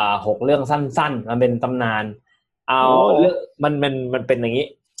6เรื่องสั้นๆมันเป็นตำนานเอาเรื่องมันเป็นอย่างนี้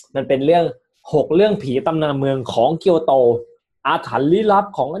มันเป็นเรื่อง6เรื่องผีตำนานเมืองของเกียวโตอาถรรพ์ลี้ลับ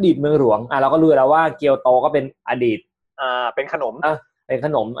ของอดีตเมืองหลวงเราก็รู้แล้วว่าเกียวโตก็เป็นอดีตเป็นขนมเป็นข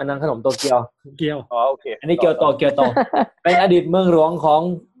นมอันนั้นขนมโตเกียวโอเคอันนี้เกียวโตเป็นอดีตเมืองหลวงของ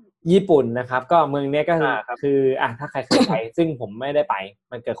ญี่ปุ่นนะครับก็เมืองนี้ก็คือถ้าใครเคยไปซึ่งผมไม่ได้ไป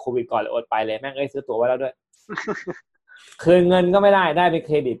มันเกิดโควิดก่อนเลยอดไปเลยแม่งซื้อตั๋วไว้แล้วด้วยคืนเงินก็ไม่ได้เป็นเค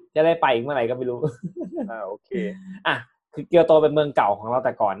รดิตจะได้ไปอีกเมื่อไหร่ก็ไม่รู้โอเคคือเกียวโตเป็นเมืองเก่าของเราแ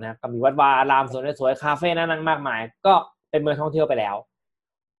ต่ก่อนนะก็มีวัดวาอารามสวยๆคาเฟ่น่านั่งมากมายก็เป็นเมืองท่องเที่ยวไปแล้ว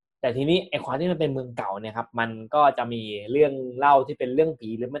แต่ทีนี้ไอ้ความที่มันเป็นเมืองเก่าเนี่ยครับมันก็จะมีเรื่องเล่าที่เป็นเรื่องผี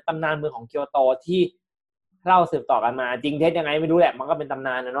หรือมันตำนานเมืองของเกียวโตที่เล่าสืบต่อกันมาจริงเท็จยังไงไม่รู้แหละมันก็เป็นตำน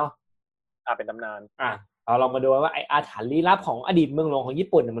านนะเนาะเป็นตำนานเราลองมาดูว่าไอ้อาถรรพ์ลี้ลับของอดีตเมืองหลวงของญี่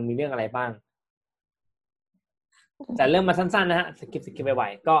ปุ่นมันมีเรื่องอะไรบ้างแต่เรื่องมาสั้นๆนะฮะสกิปไปไว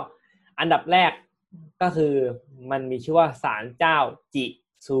ก็อันดับแรกก็คือมันมีชื่อว่าศาลเจ้าจิ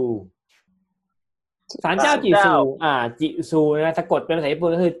ซูศาลเจ้าจิซูจิซูนะสะกดเป็นภาษาญี่ปุ่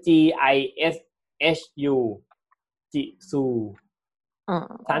นก็คือ GISHU จิซู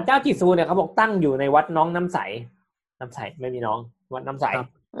ศาลเจ้าจิซูเนี่ยเขาบอกตั้งอยู่ในวัดน้องน้ำใสไม่มีน้องวัดน้ำใส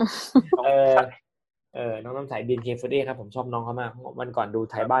น้องน้ำใสบีนเคฟเดครับผมชอบน้องเขามากวันก่อนดู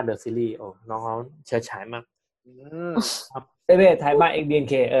ไทยบ้านเดอะซีรีส์น้องเขาเชิดฉายมากครับไทยบ้านเอ็กบีน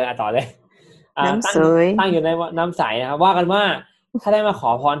เคต่อเลยตั้งอยู่ในน้ำใสนะครับว่ากันว่าถ้าได้มาขอ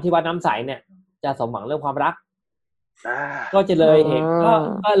พรที่วัดน้ำใสเนี่ยจะสมหวังเรื่องความรักก็จะเลยเห็น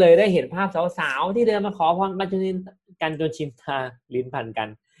ก็เลยได้เห็นภาพสาวๆที่เดินมาขอพรกันจนชินตาลิ้นพันกัน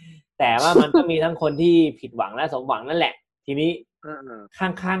แต่ว่ามันก็มีทั้งคนที่ผิดหวังและสมหวังนั่นแหละทีนี้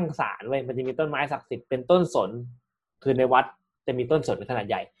ข้างๆศาลมันจะมีต้นไม้ศักดิ์สิทธิ์เป็นต้นสนคือในวัดจะมีต้นสนขนาด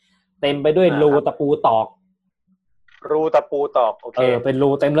ใหญ่เต็มไปด้วยรูตะปูตอกโอเคเป็นรู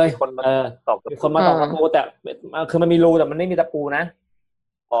เต็มเลยคนมาตอกตะปูแต่คือมันมีรูแต่มันไม่มีตะปูนะ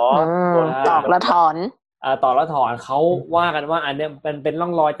ตอกละถอนตอกละถอนเขาว่ากันว่าอันเนี้ยเป็นร่อ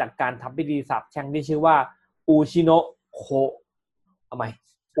งรอยจากการทำพิธีสาปแช่งที่ชื่อว่าอูชิโนะโคทำไม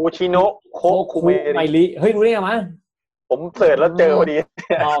อูชิโนะโคคุเมริเฮ้ยรู้ได้ไงมั้ยผมเสิร์ชแล้วเจอพอดี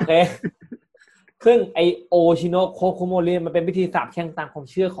โอเคซึ่งไอโอชิโนะโคคุโมริมันเป็นพิธีสาปแช่งตามความ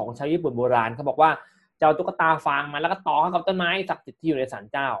เชื่อของชาวญี่ปุ่นโบราณเขาบอกว่าจะเอาตุ๊กตาฟางมาแล้วก็ต่อเข้ากับต้นไม้ศักดิ์สิทธิ์ที่อยู่ในศาล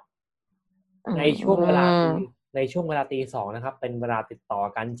เจ้าในช่วงเวลาตี 2นะครับเป็นเวลาติดต่อ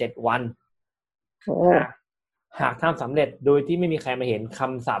กัน7วันหากทำสำเร็จโดยที่ไม่มีใครมาเห็นค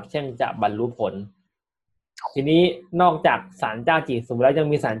ำสาปแช่งจะบรรลุผลทีนี้นอกจากศาลเจ้าจิซูแล้วยัง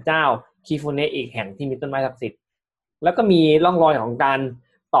มีศาลเจ้าคิฟุเนะอีกแห่งที่มีต้นไม้ศักดิ์สิทธิ์แล้วก็มีร่องรอยของการ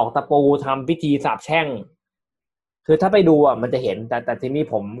ตอกตะปูทำพิธีสาปแช่งคือถ้าไปดูมันจะเห็นแต่ทีนี้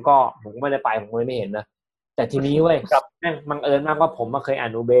ผมไม่ได้ไปผมเลยไม่เห็นนะแต่ทีนี้เว้ยแม่งบังเอิญมากว่าผมเคยอ่า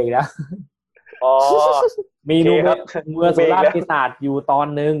นนูเบแล้วมีนูเบเมื่อสุราษฎร์ปีศาจอยู่ตอน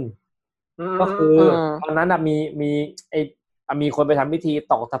นึงก็คือตอนนั้นมีคนไปทำพิธี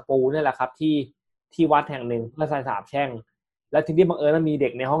ตอกตะปูนี่แหละครับที่วัดแห่งหนึ่งเพื่อสาปแช่งแล้วทีนี้บังเอิญมีเด็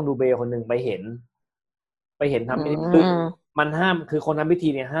กในห้องดูเบคนนึงไปเห็นทำพิธีมันห้ามคือคนทำพิธี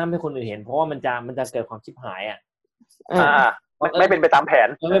เนี่ยห้ามให้คนอื่นเห็นเพราะว่ามันจะเกิดความชิบหายไม่เป็นไปตามแผน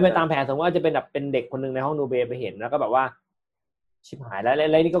ไม่เป็นไปตามแผนสมมติว่าจะเป็นแบบเป็นเด็กคนนึงในห้องดูเบไปเห็นแล้วก็แบบว่า ชิบหายแล้ว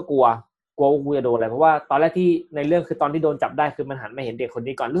นี่ก็กลัวว่ากูจะโดนอะไรเพราะว่าตอนแรกที่ในเรื่องคือตอนที่โดนจับได้คือมันหันมาเห็นเด็กคน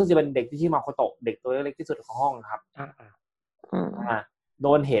นี้ก่อนรู้สึกจะเป็นเด็กที่ชื่อมาโคโตะเด็กตัวเล็กที่สุดของห้องครับโด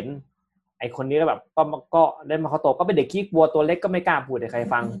นเห็นไอคนนี้แล้วแบบก็ได้มาโคโตะก็เป็นเด็กขี้กลัวตัวเล็กก็ไม่กล้าพูดให้ใคร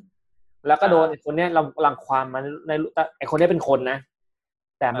ฟังแล้วก็โดนไอคนนี้รังควานมันในไอคนนี้เป็นคนนะ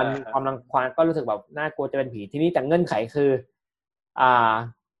แต่มันมีความรังควานก็รู้สึกแบบน่ากลัวจะเป็นผีทีนี้แต่เงื่อนไขคือ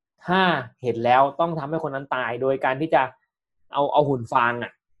ถ้าเห็นแล้วต้องทำให้คนนั้นตายโดยการที่จะเอาหุ่นฟาง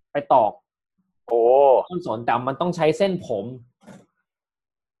ไปตอกต้นสนแต่มันต้องใช้เส้นผม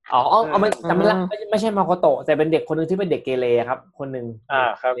ไม่ใช่มาโคโตะแต่เป็นเด็กคนนึงที่เป็นเด็กเกเรครับคนนึง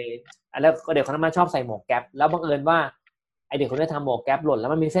ครับแล้วเด็กคนนั้นมาชอบใส่หมวกแก๊ปแล้วบังเอิญว่าไอเด็กคนนี้ทำหมวกแก๊ปหล่นแล้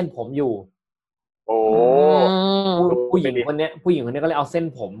วมันมีเส้นผมอยู่ผู้หญิงคนนี้ก็เลยเอาเส้น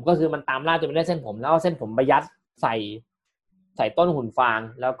ผมก็คือมันตามล่าจนไม่ได้เส้นผมแล้วเอาเส้นผมไปยัดใส่ต้นหุ่นฟาง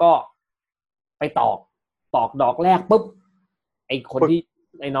แล้วก็ไปตอกดอกแรกปุ๊บไอคนที่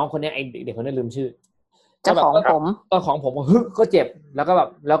ไอ้น้องคนนี้ไอเด็กคนนี้ลืมชื่อเจ้าของผมก็เจ็บแล้วก็แบบ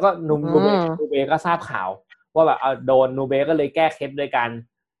แล้วก็นูเบก็ทราบข่าวว่าแบบโดนนูเบก็เลยแก้เคล็ดด้วยกัน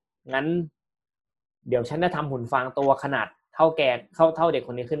งั้นเดี๋ยวฉันจะทำหุ่นฟางตัวขนาดเท่าเด็กค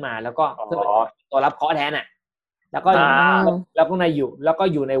นนี้ขึ้นมาแล้วก็เพื่อตัวรับเคราะห์แทนแล้วก็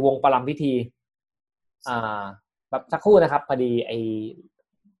อยู่ในวงประลัมพิธีแบบสักครู่นะครับพอดีไ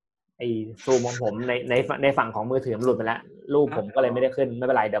อซูมของผมในฝั่งของมือถือมันหลุดไปแล้วรูปผมก็เลยไม่ได้ขึ้นไม่เ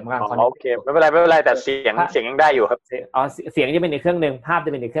ป็นไรเดี๋ยวมันโอเคไม่เป็นไรแต่เสียงยังได้อยู่ครับเสียงจะเป็นอีกเครื่องนึงภาพจ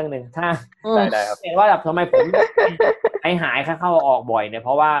ะเป็นอีกเครื่องนึงถ้าได้ครับเห็นว่าแบบทำไมผมหายเข้าออกบ่อยเนี่ยเพ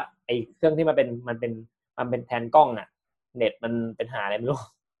ราะว่าไอเครื่องที่มันเป็นแทนกล้องเน็ตมันเป็นหาอะไรไม่รู้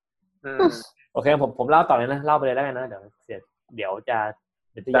โอเคผมเล่าต่อเลยนะเล่าไปเลยแล้วกันนะเดี๋ยวจะ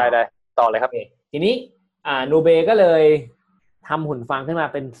ได้ต่อเลยครับทีนี้นูเบก็เลยทำหุ่นฟางขึ้นมา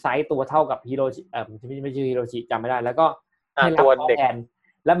เป็นไซส์ตัวเท่ากับฮิโรชิไม่ใช่ฮิโรชิจำไม่ได้แล้วก็ให้รับแทน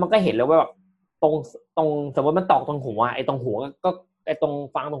แล้วมันก็เห็นแล้วว่าแบบตรงสมมติมันตอกตรงหัวไอ้ตรงหัวก็ไอ้ตรง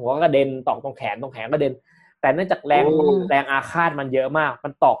ฟางตรงหัวก็เด่นตอกตรงแขนก็เด่นแต่เนื่องจากแรงอาฆาตมันเยอะมากมั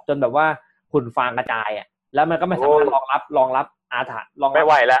นตอกจนแบบว่าหุ่นฟางกระจายแล้วมันก็ไม่สามารถรองรับอาถรรพ์ไม่ไ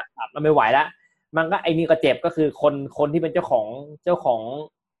หวแล้วมันไม่ไหวแล้วมันก็ไอ้นี่ก็เจ็บก็คือคนที่เป็นเจ้าขอ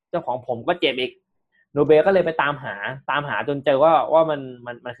งผมก็เจ็บอีกโนเบลก็เลยไปตามหาจนเจอว่า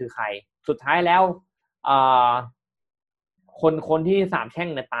มันคือใครสุดท้ายแล้วคนที่สาปแช่ง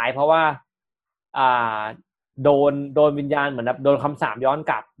เนี่ยตายเพราะว่าโดนวิญญาณเหมือนแบบโดนคำสาปย้อน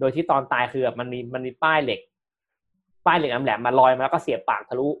กลับโดยที่ตอนตายคือมันมีป้ายเหล็กแหลมมาลอยมาแล้วก็เสียบปาก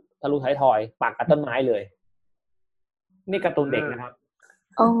ทะลุท้ายทอยปากกับต้นไม้เลยนี่การ์ตูนเด็กนะครับ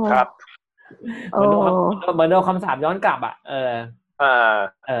ครับเหมือนโดนคำสาปย้อนกลับ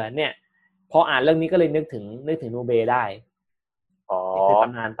เนี่ยพออ่านเรื่องนี้ก็เลยนึกถึงนูเบได้นี่คือต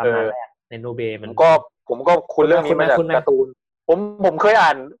ำนานแรกในนูเบผมก็คุ้นเรื่องนี้มาจากการ์ตูนผมเคยอ่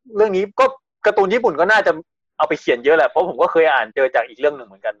านเรื่องนี้ก็การ์ตูนญี่ปุ่นก็น่าจะเอาไปเขียนเยอะแหละเพราะผมก็เคยอ่านเจอจากอีกเรื่องนึง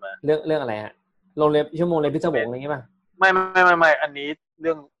เหมือนกันมาเรื่องอะไรฮะโรงเรียนชั่วโมงเรียนพิศวงอะไรอย่างงี้ป่ะไม่อันนี้เ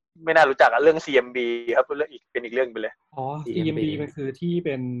รื่องไม่น่ารู้จักเรื่อง CMB ครับเรื่องอีกเป็นอีกเรื่องไปเลยCMB มันคือที่เ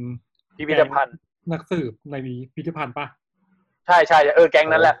ป็นพิพิธภัณฑ์นักสืบในพิพิธภัณฑ์ป่ะใช่แก๊ง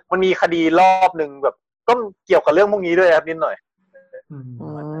นั้นแหละมันมีคดีรอบนึงแบบก็เกี่ยวกับเรื่องพวกนี้ด้วยครับนิดหน่อย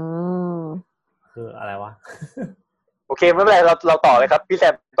คืออะไรวะโอเคไม่เป็นไรเราต่อเลยครับพี่แซ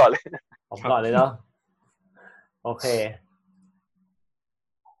มต่อเลยผมต่อเลยเนาะโอเค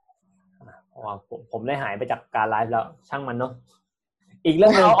ผมได้หายไปจากการไลฟ์แล้วช่างมันเนาะอีกเรื่อ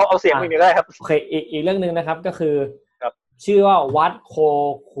งนึงเอาเสียงไปได้ครับโอเคอีกเรื่องนึงนะครับก็คือชื่อว่าวัดโค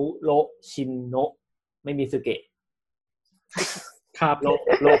คุโรชินโนะไม่มีสึเกะครับโล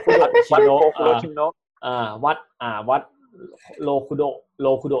คุโดชินโนะวัดโลคุ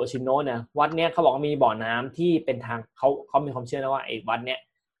โดชินโนะเนี่ยวัดเนี้ยเขาบอกว่ามีบ่อน้ำที่เป็นทางเขามีความเชื่อนะว่าไอ้วัดเนี้ย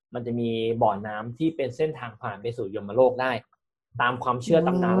มันจะมีบ่อน้ำที่เป็นเส้นทางผ่านไปสู่ยมโลกได้ตามความเชื่อต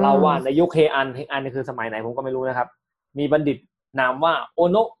ำนานเล่าว่าในยุคเฮอันนี่คือสมัยไหนผมก็ไม่รู้นะครับมีบัณฑิตนามว่าโอ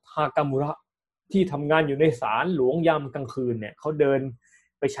โนะทากามุระที่ทำงานอยู่ในศาลหลวงยามกลางคืนเนี่ยเขาเดิน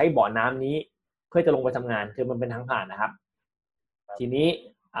ไปใช้บ่อน้ำนี้เพื่อจะลงไปทำงานคือมันเป็นทางผ่านนะครับทีนี้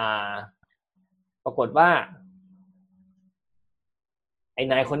ปรากฏว่าไอ้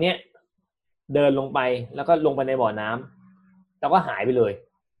นายคนเนี้ยเดินลงไปแล้วก็ลงไปในบ่อน้ำแล้วก็หายไปเลย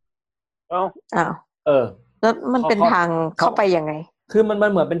แล้วมันเป็นทางเข้าไปยังไงคือมัน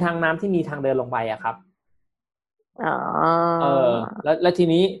เหมือนเป็นทางน้ำที่มีทางเดินลงไปอะครับแล้วที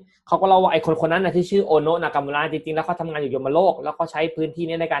นี้เขาก็เล่าว่าไอ้คนนั้นนะที่ชื่อโอโนะนากามุระจริงๆแล้วเขาทำงานอยู่ยมโลกแล้วเขาใช้พื้นที่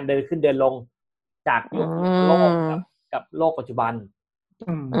นี้ในการเดินขึ้นเดินลงจากโลกกับโลกปัจจุบัน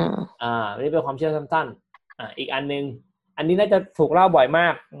นี่เป็นความเชื่อสั้นๆอีกอันนึงอันนี้น่าจะถูกเล่าบ่อยมา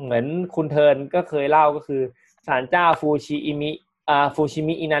กเหมือนคุณเทิร์นก็เคยเล่าก็คือศาลเจ้าฟูชิอิมิ ฟูชิ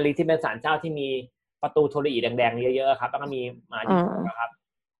มิอินาริที่เป็นศาลเจ้าที่มีประตูโทริอิแดงๆเยอะๆครับแล้วก็มีหมาที่นะครับ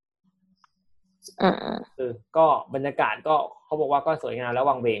ก็บรรยากาศก็เขาบอกว่าก็สวยงามแล้ว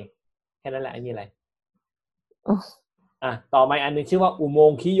วังเวงแค่นั้นแหละไม่มีอะไรต่อมาอันนึงชื่อว่าอุโม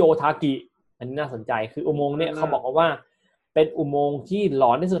งค์คิโยทากิอันนี้น่าสนใจคืออุโมงค์เนี่ยเขาบอกว่าเป็นอุโมงค์ที่หล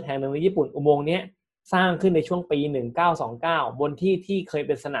อนที่สุดแห่งหนึ่งในญี่ปุ่นอุโมงค์เนี้ยสร้างขึ้นในช่วงปี1929บนที่เคยเ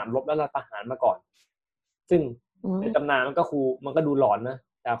ป็นสนามรบและรัฐประหารมาก่อนซึ่งในตำนานมันก็ดูหลอนนะ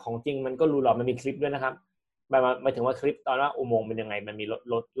แต่ของจริงมันก็ดูหลอนมันมีคลิปด้วยนะครับหมายถึงว่าคลิปตอนว่าอุโมงค์เป็นยังไงมันมี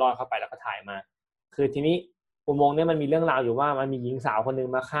รถลอดเข้าไปแล้วก็ถ่ายมาคือทีนี้อุโมงค์เนี่ยมันมีเรื่องราวอยู่ว่ามันมีหญิงสาวคนนึง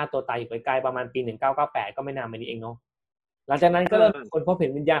มาฆ่าตัวตายอยู่ใกล้ๆประมาณปี1998ก็ไม่นานมานี้เองเนาะหลังจากนั้นก็เริ่มคนพบเห็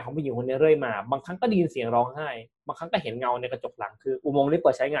นวิญญาณของผู้หญิงคนนี้เรื่อยมาบางครั้งก็ได้ยินเสียงร้องไห้บางครั้งก็เห็นเงาในกระจกหลังคืออุโมงค์นี้เ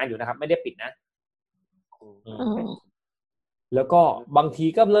ปิดใช้งานอยู่นะครับไม่ได้ปิดนะแล้วก็บางที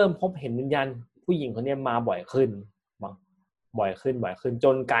ก็เริ่มพบเห็นวิญญาณผู้หญิงคนนี้มาบ่อยขึ้นจ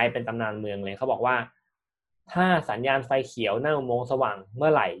นกลายเป็นตำนานเมืองเลยเขาบอกว่าถ้าสัญญาณไฟเขียวหน้าอุโมงค์สว่างเมื่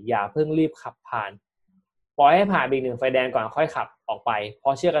อไหร่อย่าเพิ่งรีบขับผ่านปล่อยให้ผ่านอีกหนึ่งไฟแดงก่อนค่อยขับออกไปเพรา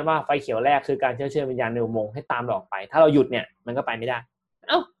ะเชื่อกันว่าไฟเขียวแรกคือการเชิญวิญญาณในอุโมงค์ให้ตามเราออกไปถ้าเราหยุดเนี่ยมันก็ไปไม่ได้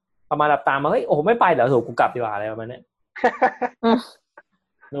ประมาณแบบตามมาเฮ้ยโอ้โหไม่ไปเหรอโหกูกลับดีกว่าอะไรประมาณนี้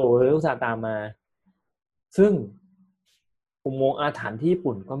โอ้โหอุตส่าห์ตามมาซึ่งอุโมงค์อาถรรพ์ที่ญี่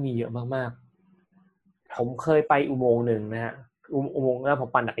ปุ่นก็มีเยอะมากๆผมเคยไปอุโมงค์หนึ่งนะฮะอุโมงค์แล้วผม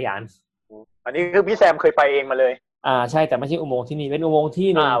ปั่นจักรยานอันนี้คือพี่แซมเคยไปเองมาเลยใช่แต่ไม่ใช่อุโมงค์ที่นี่เป็นอุโมงค์ที่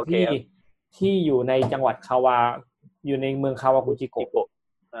นึงที่อยู่ในจังหวัดคาวาอยู่ในเมืองคาวากุจิโกะ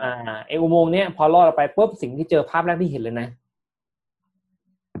อุโมงค์เนี้ยพอลอดไปปุ๊บสิ่งที่เจอภาพแรกที่เห็นเลยนะ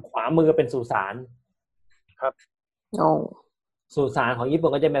ขวามือเป็นสุสานครับสุสานของญี่ปุ่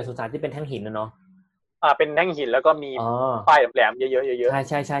นก็จะเป็นสุสานที่เป็นแท่งหินนะเนาะเป็นแท่งหินแล้วก็มีป้ายแหลมๆเยอะๆ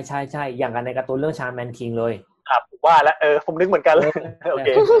ใช่อย่างกันในการ์ตูนเรื่องชาแมนคิงเลยครับว่าแล้วผมนึกเหมือนกันเลยโอเค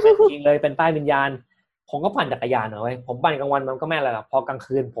แมนคิงเลยเป็นป้ายวิญญาณผมก็ปั่นจักรยานเอาไว้ผมปั่นกลางวันมันก็ไม่อะไรหรอกพอกลาง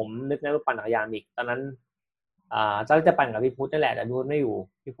คืนผมนึกได้ว่าปั่นจักรยานอีกตอนนั้นจะปั่นกับพี่พุทธนั่นแหละแต่ดูไม่อยู่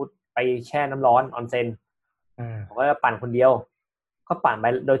พี่พุทธไปแช่น้ำร้อนออนเซ็นผมก็ปั่นคนเดียวก็ปั่นไป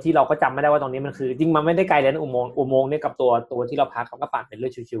โดยที่เราก็จำไม่ได้ว่าตรงนี้มันคือจริงมันไม่ได้ไกลเลยนะอุโมงค์เนี่ยกับตัวที่เราพักเราก็ปั่นไปเรื่อ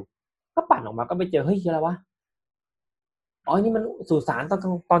ยชิวๆก็ปั่นออกมาก็ไปเจอเฮ้ยอะไรวะนี่มันสุสาน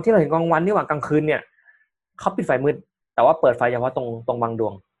ตอนที่เราเห็นกลางวันนี่หว่ากลางคืนเนี่ยเขาปิดไฟมืดแต่ว่าเปิดไฟเฉพาะตรงบางดว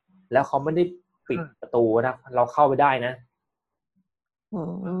งแล้วเขาไม่ได้ปิดประตูนะเราเข้าไปได้นะ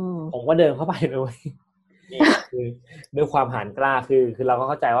ผมก็เดินเข้าไปเลยคือด้วยความหาญกล้าคือเราก็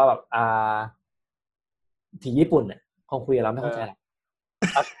เข้าใจว่าแบบที่ญี่ปุ่นเนี่ยคงคุยกับเราไม่เข้าใจหรอก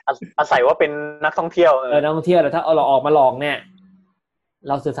อาศัยว่าเป็นนักท่องเที่ยวนักท่องเที่ยวแต่ถ้าเราออกมาหลอกเนี่ยเ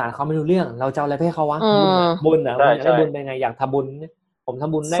ราสื่อสารเขาไม่รู้เรื่องเราจะเอาอะไรไปให้เขาวะบุญเหรอได้บุญเป็นไงอยากทำบุญผมท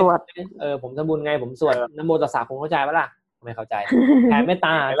ำบุญได้ผมทำบุญไงผมสวดนะโมตัสสะผมเข้าใจปะล่ะไม่เข้าใจแผ่เมตต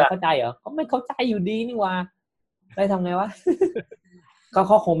าจะเข้าใจเหรอก็ไม่เข้าใจอยู่ดีนี่ว่าได้ทำไงวะก็เ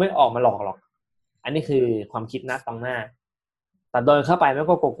ขาคงไม่ออกมาหลอกหรอกอันนี้คือความคิดนะตรงหน้าแต่เดินเข้าไปมัน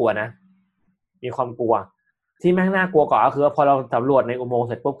ก็กลัวๆนะมีความกลัวที่แม่งน่ากลัวกว่าก็คือพอเราสำรวจในอุโมงค์เ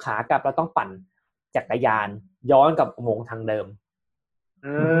สร็จปุ๊บขากลับเราต้องปั่นจักรยานย้อนกับอุโมงค์ทางเดิม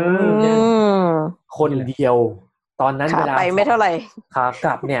คนเดียวตอนนั้นเวลาไปไม่เท่าไหร่ขาก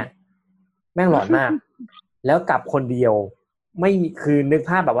ลับเนี่ยแม่งหลอนมากแล้วกลับคนเดียวไม่คือนึก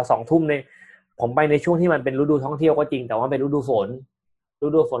ภาพแบบว่า20:00 นเนี่ยผมไปในช่วงที่มันเป็นฤดูท่องเที่ยวก็จริงแต่ว่าเป็นฤดูฝน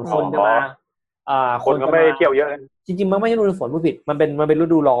คนจะมาคนก็ไม่ได้เที่ยวเยอะจริงๆมันไม่ใช่ฤดูฝนผู้ผิดมันเป็นฤ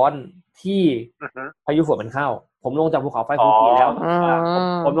ดูร้อนที่พายุฝนมันเข้าผมลงจากภูเขาไฟฟูจิแล้ว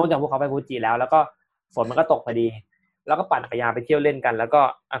ผมลงจากภูเขาไฟฟูจิแล้วก็ฝนมันก็ตกพอดีแล้วก็ปั่นจักรยานไปเที่ยวเล่นกันแล้วก็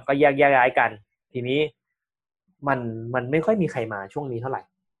แยกย้ายกันทีนี้มันไม่ค่อยมีใครมาช่วงนี้เท่าไหร่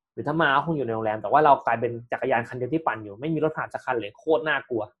หรือถ้ามาคงอยู่ในโรงแรมแต่ว่าเรากลายเป็นจักรยานคันเดียวที่ปั่นอยู่ไม่มีรถผ่านสักคันเลยโคตรน่า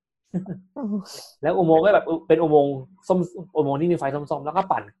กลัวแล้วอุโมงค์ก็แบบเป็นอุโมงค์ส้มอุโมงค์ที่มีไฟส้มๆแล้วก็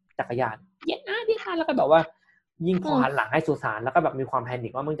ปั่นจักรยานเย็นแล้วก็แบบว่ายิ่งพอหันหลังให้สุสานแล้วก็แบบมีความแพนิ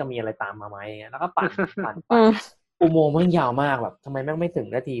คว่ามึงจะมีอะไรตามมาไหมแล้วก็ปั่นอุโมงค์มันยาวมากแบบทำไมแม่งไม่ถึง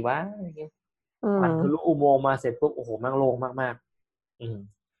นาทีวะปั่นทะลุอุโมงค์มาเสร็จปุ๊บโอ้โหแม่งโล่งมาก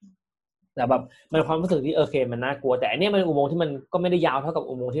ๆแต่แบบมันความรู้สึกที่โอเคมันน่ากลัวแต่อันนี้มันอุโมงค์ที่มันก็ไม่ได้ยาวเท่ากับ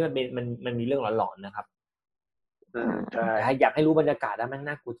อุโมงค์ที่มันมีเรื่องหลอนๆนะครับใช่อยากให้รู้บรรยากาศแล้วแม่ง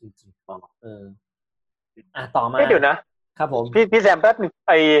น่ากลัวจริงๆต่อมาเดี๋ยวนะครับผมพี่แซมแป๊บนึง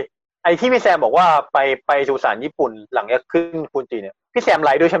ไอ้ที่พี่แซมบอกว่าไปสุสานญี่ปุ่นหลังจากขึ้นฟูจิเนี่ยพี่แซมไล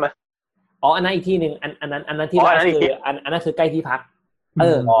ฟ์ด้วยใช่ไหมอันนั้นอีกที่นึงอันนั้นที่ว่าคืออันนั้นคือใกล้ที่พัก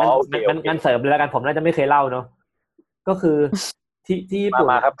งั้นเสริมเลยแล้วกันผมน่าจะไม่เคยเล่าเนาะก็คือที่ญี่ปุ่น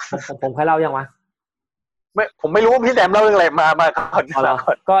ผมเคยเล่ายังวะไม่ผมไม่รู้ว่าพี่แซมเล่าเรื่องอะไรมาก่อ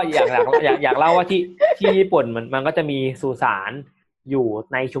นก็อยากเล่าว่าที่ญี่ปุ่นมันก็จะมีสุสาน อยู่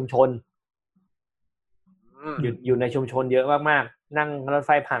ในชุมชนอยู่ในชุมชนเยอะมากๆนั่งรถไ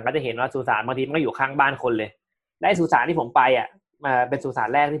ฟผ่านก็จะเห็นว่าสุสานบางทีมันก็อยู่ข้างบ้านคนเลยและสุสานที่ผมไปอ่ะมาเป็นสุสาน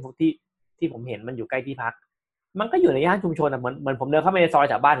แรกที่ผมเห็นมันอยู่ใกล้ที่พักมันก็อยู่ในย่านชุมชนอ่ะเหมือนผมเดินเข้าไปในซอย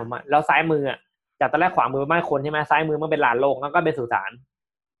แถวบ้านผมอ่ะแล้วซ้ายมืออ่ะจากตอนแรกขวามือบ้านคนใช่ไหมซ้ายมือมันเป็นลานโล่งแล้วก็เป็นสุสาน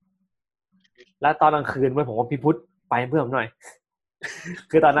แล้วตอนกลางคืนผมก็พี่พุทธไปเพื่อนผมหน่อย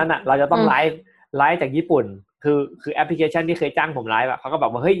คือตอนนั้นอ่ะเราจะต้องไลฟ์จากญี่ปุ่นคือแอปพลิเคชันที่เคยจ้างผมไลฟ์อ่ะเขาก็บอ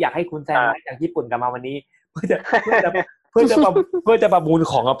กว่าเฮ้ยอยากให้คุณแซมไลฟ์จากญี่ปุ่นกลับมาวันนี้เพื่อจะประมูล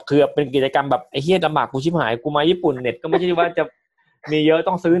ของคือเป็นกิจกรรมแบบไอ้เหี้ยลำบากกูชิบหายกูมาญี่ปุ่นเน็ตก็ไม่ใช่ว่าจะมีเยอะ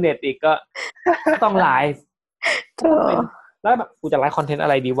ต้องซื้อเน็ตอีกก็ต้องไลฟ์แล้วแบบกูจะไลฟ์คอนเทนต์อะ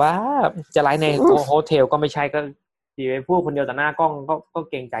ไรดีว่าจะไลฟ์ในโฮเทลก็ไม่ใช่ก็ดีไปพูดคนเดียวต่อหน้ากล้องก็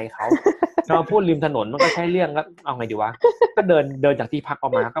เกรงใจเขาเราพูดริมถนนมันก็ใช่เรื่องก็เอาไงดีวะก็เดินจากที่พักออ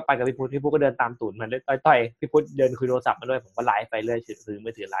กมาก็ไปกับพี่พุทธก็เดินตามตูดมันเลยต่อยพี่พุทธเดินคุยโทรศัพท์มาด้วยผมก็ไลฟ์ไปเรื่อยถือมื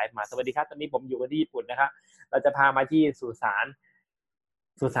อถือไลฟ์มาสวัสดีครับตอนนี้ผมอยู่กันที่ญี่ปุ่นนะครับเราจะพามาที่สุสา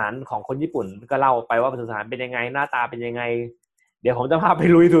นของคนญี่ปุ่นก็เล่าไปว่าสุสานเป็นยังไงหน้าตาเป็นยังไงเดี๋ยวผมจะพาไป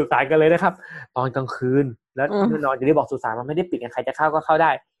ลุยสุสานกันเลยนะครับตอนกลางคืนแล้วแน่นอนอย่างที่บอกสุสานมันไม่ได้ปิดใครจะเข้าก็เข้าไ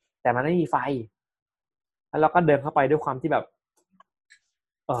ด้แต่มันไม่มีไฟแล้วเราก็เดินเข้าไปด้วยความที่แบบ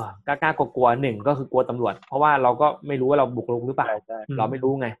กล้ากลัวๆหนึ่งก็คือกลัวตำรวจเพราะว่าเราก็ไม่รู้ว่าเราบุกรุกหรือเปล่าเราไม่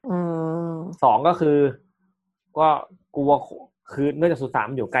รู้ไงสองก็คือก็กลัวคือเนื่องจากสุสาน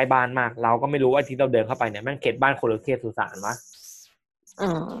อยู่ใกล้บ้านมากเราก็ไม่รู้ว่าที่เราเดินเข้าไปเนี่ยแม่งเขตบ้านคนหรือเขตสุสานวะ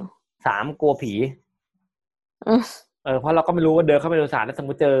สามกลัวผีเพราะเราก็ไม่รู้ว่าเดินเข้าไปในสุสานแล้วสมม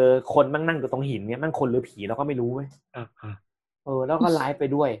ติเจอคนนั่งอยู่ตรงหินเนี่ยแม่งคนหรือผีเราก็ไม่รู้เว้ยแล้วก็ไลฟ์ไป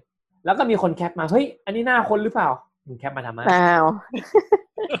ด้วยแล้วก็มีคนแคปมาเฮ้ยอันนี้หน้าคนหรือเปล่ามึงแคปมาทำไม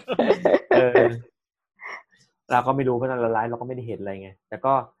เราก็ไม่รู้เพราะนั้นเราไลฟ์เราก็ไม่ได้เห็นอะไรไงแต่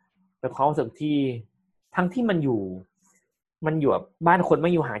ก็เป็นความรู้สึกที่ทั้งที่มันอยู่แบบบ้านคนไ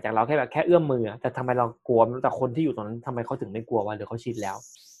ม่อยู่ห่างจากเราแค่แบบแค่เอื้อมมือแต่ทำไมเรากลัวแต่คนที่อยู่ตรงนั้นทำไมเขาถึงไม่กลัววะหรือเขาชินแล้ว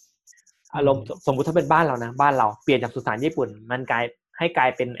อารมณ์สมมุติถ้าเป็นบ้านเรานะบ้านเราเปลี่ยนจากสุสานญี่ปุ่นมันกลาย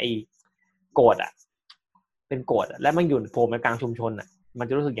เป็นไอ้โกรธอ่ะเป็นโกรธและมันอยู่โผล่ในกลางชุมชนอ่ะมัน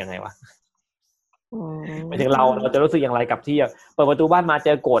จะรู้สึกยังไงวะหมายถึงเราจะรู้สึกอย่างไรกับที่เปิดประตูบ้านมาเจ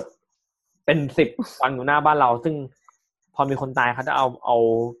อโกรธเป็น10 วางอยู่หน้าบ้านเราซึ่งพอมีคนตายเขาจะเอา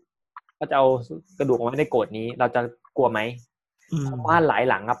กระดูกออกมาในโกรธนี้เราจะกลัวไหมบ้านหลาย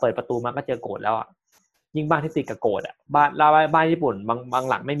หลังเปิดประตูมาก็เจอโกรธแล้วยิ่งบ้านที่ติดกับโกรธบ้านญี่ปุ่นบาง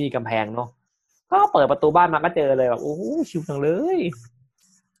หลังไม่มีกำแพงเนาะก็เปิดประตูบ้านมาก็เจอเลยแบบโอ้ชิวจังเลย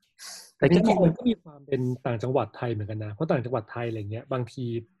แต่จริงๆมันก็มีความเป็นต่างจังหวัดไทยเหมือนกันนะเพราะต่างจังหวัดไทยอะไรเงี้ยบางที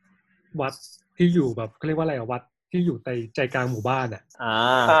วัดที่อยู่แบบเขาเรียกว่าอะไรวัดที่อยู่ในใจกลางหมู่บ้าน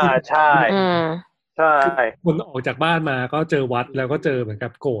ใช่ใช่คนออกจากบ้านมาก็เจอวัดแล้วก็เจอเหมือนกั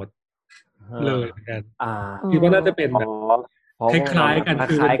บโกรธเลยเหมือนกันคิดว่าน่าจะเป็นแบบคล้ายๆกัน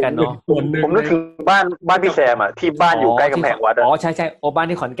คือกันเนาะผมนึกถึงบ้านพี่แซมที่บ้านอยู่ใกล้กำแพงวัดใช่โอ้บ้าน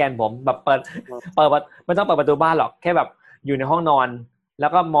ที่ขอนแก่นผมแบบเปิดไม่ต้องเปิดประตูบ้านหรอกแค่แบบอยู่ในห้องนอนแล้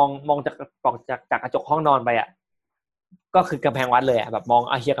วก็มองจากกระจกห้องนอนไปก็คือกำแพงวัดเลยแบบมอง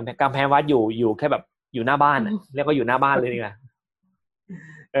เฮียกำแพงวัดอยู่แค่แบบอยู่หน้าบ้านเรียกว่าอยู่หน้าบ้านเลยนี่แหละ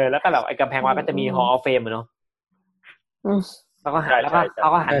แล้วก็แบบไอ้กำแพงวัดก็จะมีฮอลล์เฟมเนาะแล้วก็เขา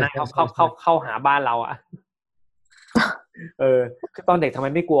ก็หันหน้าเข้าหาบ้านเราคือตอนเด็กทำไม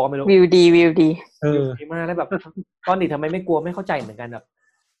ไม่กลัวก็ไม่รู้วิวดีดีมากแล้วแบบตอนเด็กทำไมไม่กลัวไม่เข้าใจเหมือนกันแบบ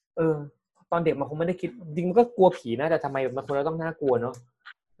ตอนเด็กมันคงไม่ได้คิดจริงมันก็กลัวผีนะแต่ทำไมมันควรจะต้องน่ากลัวเนาะ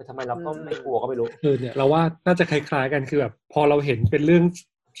แต่ทำไมเราก็ไม่กลัวก็ไม่รู้เนี่ยเราว่าน่าจะคล้ายๆกันคือแบบพอเราเห็นเป็นเรื่อง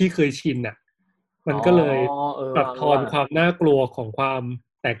ที่เคยชินมันก็เลยตัดทอนความน่ากลัวของความ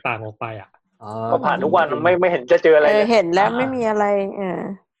แตกต่างออกไปพอผ่านทุกวันไม่เห็นจะเจออะไรเห็นแล้วไม่มีอะไร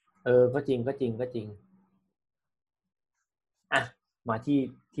ก็จริงมา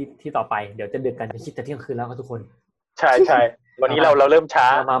ที่ต่อไปเดี๋ยวจะดึกกันจะคิดจะเที่ยงคืนแล้วครับทุกคนใช่วันนี้เราเริ่มช้า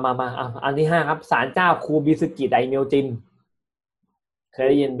มาอันที่5ครับศาลเจ้าคูบิสกิไดเมียวจินเคย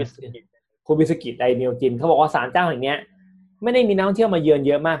ได้ยินคูบิสกิไดเมียวจินเขาบอกว่าศาลเจ้าแห่งเนี้ยไม่ได้มีนักท่องเที่ยวมาเยือนเ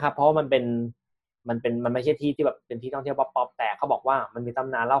ยอะมากครับเพราะว่ามันไม่ใช่ที่ที่แบบเป็นที่ท่องเที่ยวป๊อปแต่เขาบอกว่ามันมีต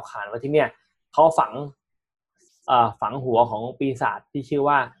ำนานเล่าขานว่าที่เนี่ยเขาฝังหัวของปีศาจที่ชื่อ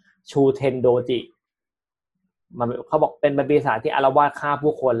ว่าชูเทนโดจิมันเขาบอกเป็นปีศาจที่อาละวาดฆ่า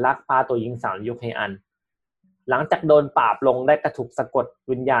ผู้คนลักพาตัวหญิงสาวยุคเฮอันหลังจากโดนปราบลงได้กระถูกสะกด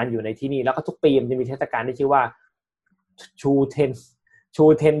วิญญาณอยู่ในที่นี่แล้วก็ทุกปีมันจะมีเทศกาลที่ชื่อว่าชู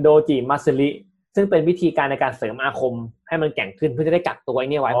เทนโดจิมัสริซึ่งเป็นวิธีการในการเสริมอาคมให้มันแข็งขึ้นเพื่อจะได้กักตัวไอ้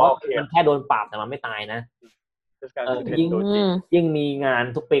นี่ไว้เพราะมันแค่โดนปราบแต่มันไม่ตายนะยิ่งมีงาน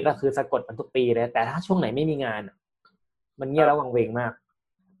ทุกปีก็คือสะกดมันทุกปีเลยแต่ถ้าช่วงไหนไม่มีงานมันเงียบแล้ววังเวงมาก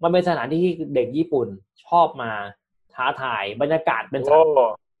มันเป็นสถานที่เด็กญี่ปุ่นชอบมา ท้าทายบรรยากาศเป็น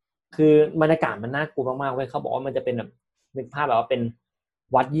คือบรรยากาศมันน่ากลัวมากๆเว้ยเขาบอกว่ามันจะเป็นแบบนึกภาพแบบว่าเป็น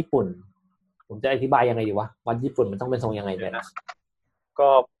วัดญี่ปุ่นผมจะอธิบายยังไงดีวะวัดญี่ปุ่นมันต้องเป็นทรงยังไงเลยนะก็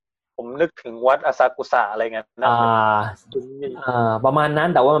ผมนึกถึงวัดอาซากุสะอะไรเงี้ยประมาณนั้น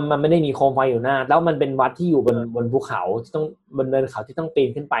แต่ว่ามันไม่ได้มีโคมไฟอยู่หน้าแล้วมันเป็นวัดที่อยู่บนภูเขาที่ต้องบนเนินเขาที่ต้องปีน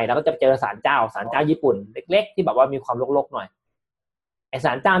ขึ้นไปแล้วก็จะเจอศาลเจ้าญี่ปุ่นเล็กๆที่แบบว่ามีความรกๆหน่อยไอศ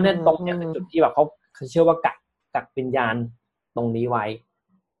าลเจ้าเนี่ยตรงเนี่ยเป็นจุดที่แบบเขาเชื่อว่ากักวิญญาณตรงนี้ไว้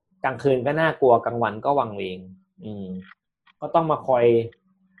กลางคืนก็น่ากลัวกลางวันก็วังเวงก็ต้องมาคอย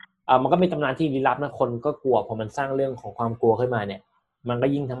มันก็เป็นตำนานที่ลี้ลับนะคนก็กลัวพอมันสร้างเรื่องของความกลัวขึ้นมาเนี่ยมันก็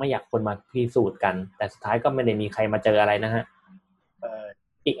ยิ่งทำให้อยากคนมาพิสูจน์กันแต่สุดท้ายก็ไม่ได้มีใครมาเจออะไรนะฮะ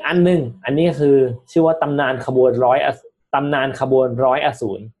อีกอันนึงอันนี้คือชื่อว่าตำนานขบวนร้อยอ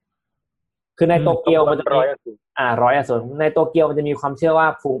สูรคือในโตเกียวมันจะมีร้อยอสูรในโตเกียวมันจะมีความเชื่อว่า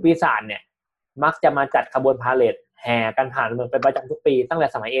ฝูงปีศาจเนี่ยมักจะมาจัดขบวนพาเหรดแห่กันผ่านเมืองเป็นประจำทุกปีตั้งแต่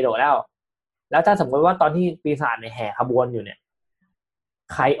สมัยเอโดะแล้วถ้าสมมติว่าตอนที่ปีศาจเนี่ยแห่ขบวนอยู่เนี่ย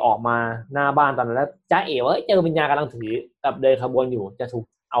ใครออกมาหน้าบ้านตอนนั้นแล้วจ้าเอ๋ว่าเจอวิญญาณกำลังถือกับเดินขบวนอยู่จะถูก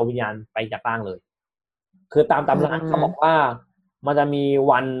เอาวิญญาณไปจากร่างเลยคือตามตำนานเขาบอกว่ามันจะมี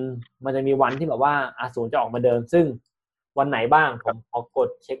วันที่แบบว่าอสูรจะออกมาเดินซึ่งวันไหนบ้างผมขอกด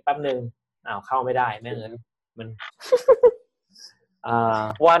เช็คแป๊บนึงเข้าไม่ได้แม่งเลยมัน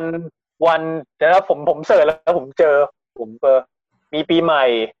วันเดี๋ยวผมเสิร์ชแล้วผมเจอมีปีใหม่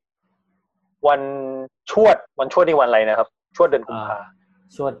วันชวดนี่วันอะไรนะครับชวดเดือนกุมภา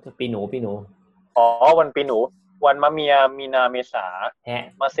ชวดปีหนูอ๋อวันปีหนูวันมะเมียมีนาเมษา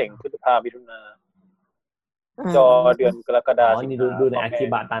มาเสงพฤษภามิถุนาจอเดือนกรกฎาคมนี่ดูในอากิ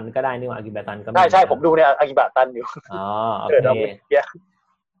บะตันก็ได้นี่ว่าอากิบะตันก็ใช่ผมดูในอากิบะตันอยู่โอเค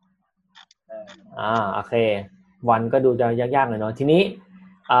โอเควันก็ดูจะยากๆหน่อยเนาะทีนี้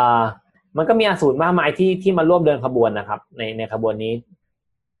มันก็มีอสูรมากมายที่มาร่วมเดินขบวนนะครับในขบวนนี้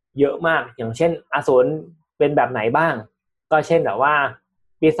เยอะมากอย่างเช่นอสูรเป็นแบบไหนบ้างก็เช่นแบบว่า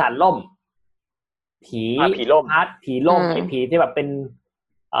ปีศาจล่มผีล่มผีล่มผีที่แบบเป็น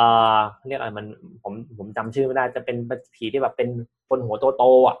เรียกอะไรมันผมจำชื่อไม่ได้จะเป็นผีที่แบบเป็นคนหัวโต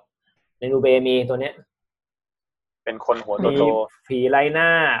ๆอ่ะในนูเบมีตัวเนี้ยเป็นคนหัวโตๆผีไรหน้า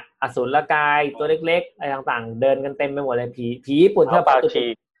อสูรกายตัวเล็กๆอะไรต่างๆเดินกันเต็มไปหมดเลยผีญี่ปุ่นที่ปากฉี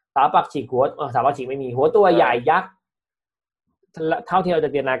กสาวปากฉีกหัวสาวปากฉีกไม่มีหัวตัวใหญ่ยักษ์เท่าที่เราจะ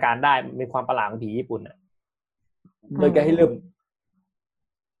จินตนาการได้มีความประหลาดของผีญี่ปุ่นอ่ะโดยการให้ลืม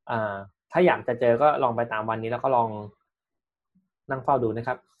ถ้าอยากจะเจอก็ลองไปตามวันนี้แล้วก็ลองนั่งเฝ้าดูนะค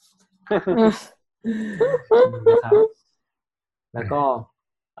รับ นะครับแล้วก็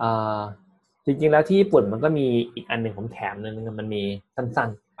จริงๆแล้วที่ญี่ปุ่นมันก็มีอีกอันหนึ่งผมแถมนึงมันมีสั้น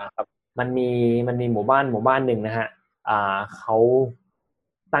ๆครับมันมีหมู่บ้านหนึ่งนะฮะเขา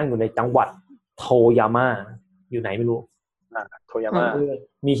ตั้งอยู่ในจังหวัดโทยาม่าอยู่ไหนไม่รู้โทยาม่า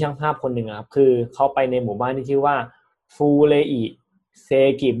มีช่างภาพคนหนึ่งครับคือเขาไปในหมู่บ้านที่ชื่อว่าฟูเรอิเซ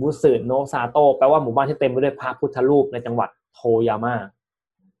กิบุสึโนซาโตะแปลว่าหมู่บ้านที่เต็มไปด้วยพระพุทธรูปในจังหวัดโทยาม่า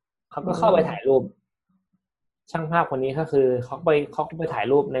เขาก็เข้าไปถ่ายรูปช่างภาพคนนี้ก็คือเขาไปถ่าย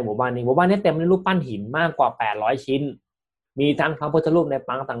รูปในหมู่บ้านนี้เต็มด้วยรูปปั้นหินมากกว่า800ชิ้นมีทั้งพระพุทธรูปในป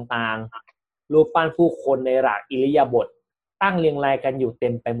างต่างๆรูปปั้นผู้คนในหลากอิริยาบถตั้งเรียงรายกันอยู่เต็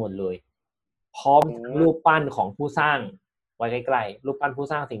มไปหมดเลยพร้อมรูปปั้นของผู้สร้างไว้ใกล้ๆรูปปั้นผู้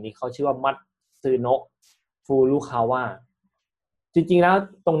สร้างสิ่งนี้เขาชื่อว่ามัตสึโนะฟูรุคาวะจริงๆแล้ว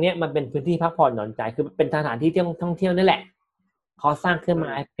ตรงนี้มันเป็นพื้นที่พักผ่อนหย่อนใจคือเป็นสถานที่ท่องเที่ยวนี่แหละเขาสร้างขึ้นมา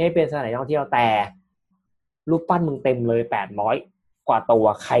ให้เป็นสถานที่ท่องเที่ยวแต่รูปปั้นมึงเต็มเลย800กว่าตัว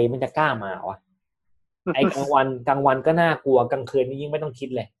ใครมันจะกล้ามาวะไอ้กลางวันก็น่ากลัวกลางคืนนี่ยิ่งไม่ต้องคิด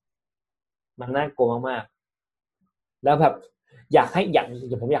เลยมันน่ากลัวมากๆแล้วแบบผมอยา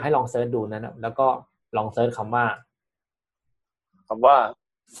กให้ลองเซิร์ชดูนะแล้วก็ลองเซิร์ชคำว่า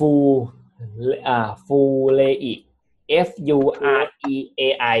ฟูเลอิ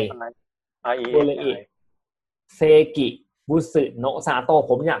FUREAI ฟูเลอิเซกิบุสึโนะซาโตะ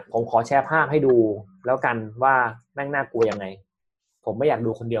ผมขอแชร์ภาพให้ดูแล้วกันว่าแม่งน่ากลัวยังไงผมไม่อยากดู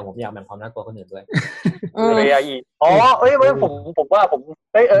คนเดียวผมอยากแบ่งความน่ากลัวคนอื่นด้วยผมว่าผม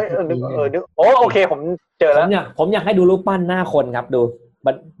นึกโอเคผมเจอแล้วผมอยากให้ดูรูปปั้นหน้าคนครับดู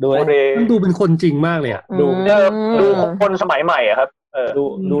มันดูเป็นคนจริงมากเลยอ่ะดูคนสมัยใหม่อ่ะครับ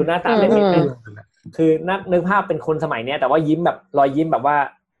ดูหน้าตาเล็กๆคือนึกภาพเป็นคนสมัยเนี้ยแต่ว่ายิ้มแบบรอยยิ้มแบบว่า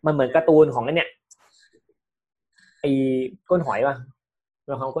มันเหมือนการ์ตูนของเนี่ยไอ้ก้นหอยป่ะเ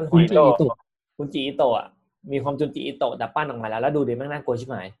ป็นความก้นหอยคุณจิอิโตะมีความจุนจิอิโตะแต่ปั้นออกมาแล้วดูดิแม่งน่ากลัวชิบ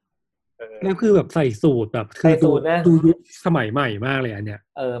หายแล้วคือแบบใส่สูทแบบคือดูยุคสมัยใหม่มากเลยอันเนี้ย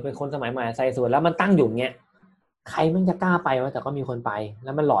เป็นคนสมัยใหม่ใส่สูทแล้วมันตั้งอยู่เงี้ยใครมันจะกล้าไปวะแต่ก็มีคนไปแ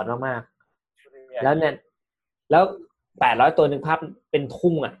ล้วมันหลอนมากๆแล้วเนี่ย แล้ว800ตัวนึงภาพเป็น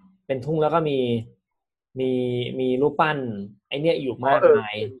ทุ่งอ่ะเป็นทุ่งแล้วก็มีรูปปั้นไอเนี้ยอยู่มากมา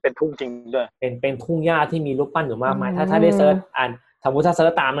ยเป็นทุ่งจริงด้วยเป็นทุ่งหญ้าที่มีรูปปั้นอยู่มากมายถ้าได้เซิร์ชอ่านสมมุติถ้าเซิร์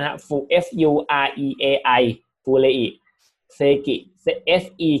ชตามนะฮะ FUREAI ฟูเรอิเซกิ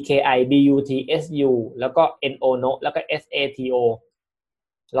SEKIBUTSU แล้วก็ NO แล้วก็ SATO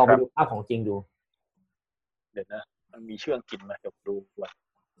ลองไปดูภาพของจริงดูเดี๋ยวนะมันมีชื่ออังกฤษมาเดี๋ยวดูก่อน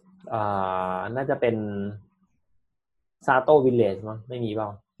น่าจะเป็นซาโต้วิลเลจมั้งไม่มีเปล่า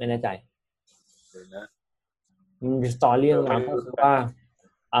ไม่แน่ใจเดี๋ยวนะมีสตอรี่มาก็คือว่า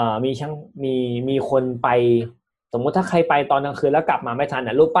มีคนไปสมมติถ้าใครไปตอนกลางคืนแล้วกลับมาไม่ทัน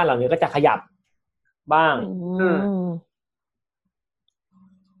รูปปั้นเหล่านี้ก็จะขยับบ้าง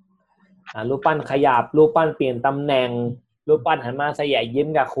รูปปั้นขยับรูปปั้นเปลี่ยนตำแหน่งรูปปั้นหันมาแสยะยิ้ม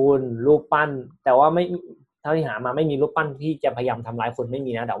กับคุณรูปปั้นแต่ว่าไม่เท่าที่หามาไม่มีรูปปั้นที่จะพยายามทำร้ายคนไม่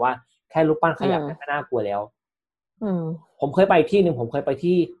มีนะแต่ว่าแค่รูปปั้นขยับก็น่ากลัวแล้วผมเคยไปที่นึงผมเคยไป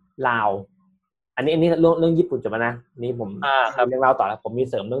ที่ลาวอันนี้เรื่องญี่ปุ่นจบแล้วนะนี่ผมเรื่องราวต่อแล้วผมมี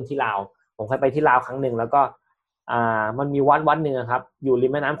เสริมเรื่องที่ลาวผมเคยไปที่ลาวครั้งนึงแล้วก็มันมีวัดนึงครับอยู่ริ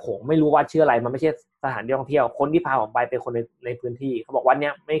มแม่น้ำโขงไม่รู้วัดชื่ออะไรมันไม่ใช่สถานที่ท่องเที่ยวคนที่พาผมไปเป็นคนในพื้นที่เขาบอกวัดเนี้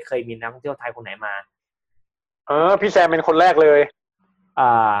ยไม่เคยมีนักท่องเที่ยวไทยคนไหนมาพี่แซมเป็นคนแรกเลย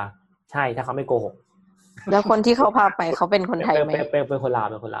ใช่ถ้าเขาไม่โกหกแล้วคนที่เขาพาไปเขาเป็นคนไทยไหมเป็นคนลาว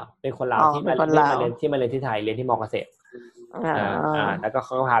ที่มาเรียนที่ไทยเรียนที่มอเกษตรแล้วก็เข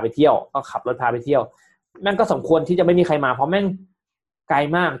าพาไปเที่ยวก็ขับรถพาไปเที่ยวแม่งก็สมควรที่จะไม่มีใครมาเพราะแม่งไกล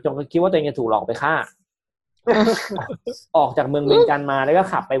มากจนคิดว่าตัวเองจะถูกหลอกไปฆ่าออกจากเมืองเวียงจันทร์มาแล้วก็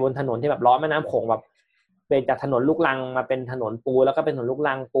ขับไปบนถนนที่แบบล้อแม่น้ำโขงแบบเป็นจากถนนลูกรังมาเป็นถนนปูแล้วก็เป็นถนนลูก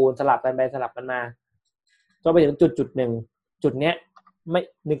รังปูนสลับกันไปสลับกันมาจนไปถึงจุดหนึ่งจุดเนี้ยไม่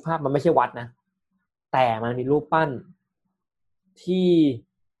นึกภาพมันไม่ใช่วัดนะแต่มันมีรูปปั้นที่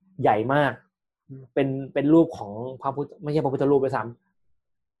ใหญ่มากเป็นรูปของพระพุทธไม่ใช่พระพุทธรูปไปซ้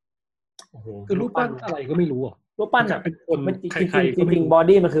ำคือรูปปั้นอะไรก็ไม่รู้รูปปั้นอ่ะเป็นคนจริงบอ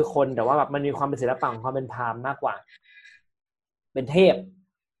ดี้มันคือคนแต่ว่าแบบมันมีความเป็นศิลปะของความเป็นพราหมณ์มากกว่าเป็นเทพ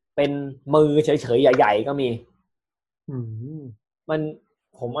เป็นมือเฉยๆใหญ่ๆก็มีมัน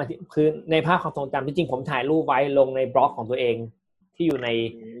ผมคือในภาพความทรงจำจริงๆผมถ่ายรูปไว้ลงในบล็อกของตัวเองที่อยู่ใน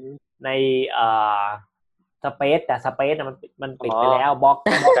สเปซแต่สเปซมันปิดไปแล้วบล็อก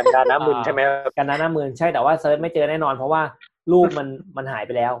กันดารน้ำมึนใช่ไหมกันดารน้ำมึนใช่แต่ว่าเซิร์ชไม่เจอแน่นอนเพราะว่ารูปมันหายไ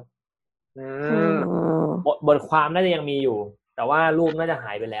ปแล้วบทความน่าจะยังมีอยู่แต่ว่ารูปน่าจะห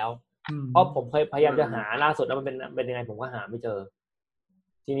ายไปแล้วเพราะผมเคยพยายามจะหาล่าสุดแล้วมันเป็นยังไงผมก็หาไม่เจอ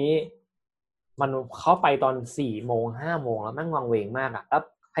ทีนี้มันเข้าไปตอน4 โมง 5 โมงแล้วแม่งวังเวงมากแล้ว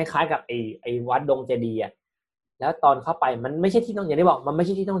คล้ายๆกับไอ้วัดดงเจดีย์แล้วตอนเข้าไปมันไม่ใช่ที่ต้องอย่างที่บอกมันไม่ใ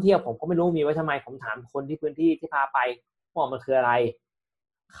ช่ที่ท่องเที่ยวผมก็ไม่รู้มีไว้ทำไมผมถามคนที่พื้นที่ที่พาไปว่ามันคืออะไร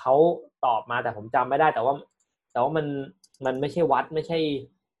เขาตอบมาแต่ผมจำไม่ได้แต่ว่ามันไม่ใช่วัดไม่ใช่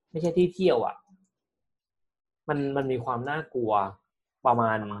ที่เที่ยวมันมีความน่ากลัวประม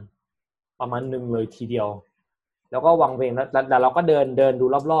าณนึงเลยทีเดียวแล้วก็วังเวงแล้วเราก็เดินดู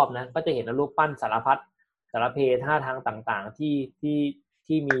รอบๆนะก็จะเห็นรูปปั้นสารพัดสารเพท่าทางต่างๆ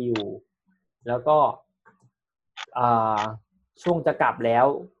ที่มีอยู่แล้วก็ช่วงจะกลับแล้ว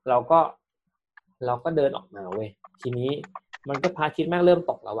เราก็เดินออกมาเว้ยทีนี้มันก็พระอาทิตย์แม่งเริ่ม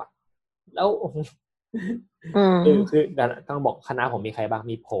ตกแล้วอะแล้วคือต้องบอกคณะผมมีใครบ้าง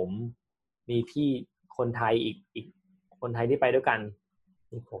มีผมมีพี่คนไทยอีกคนไทยที่ไปด้วยกัน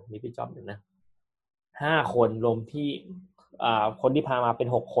มีผมมีพี่จ๊อบหนึ่งนะ5 คนรวมพี่คนที่พามาเป็น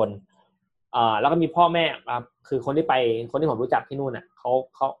6 คนแล้วก็มีพ่อแม่ครับคือคนที่ผมรู้จักที่นู่นน่ะเขา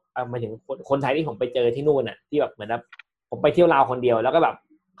หมายถึงคนไทยที่ผมไปเจอที่นู่นน่ะที่แบบเหมือนแบบผมไปเที่ยวลาวคนเดียวแล้วก็แบบ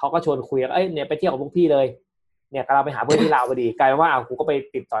เขาก็ชวนคุยเนี่ยไปเที่ยวกับพวกพี่เลยเนี่ยเราไปหาเพื่อนที่ลาวพอดีกลายเป็นว่ากูก็ไป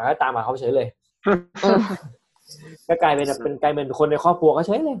ติดต่อให้ตามมาเขาเฉยเลยก็กลายเป็นคนในครอบครัวก็เฉ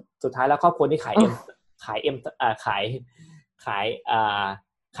ยเลยสุดท้ายแล้วครอบครัวนี่ขาย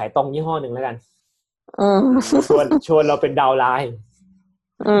ตรงยี่ห้อนึงแล้วกันชวนเราเป็นดาวไลน์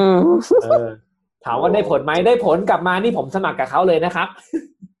ถามว่าได้ผลไหมได้ผลกลับมานี่ผมสมัครกับเขาเลยนะครับ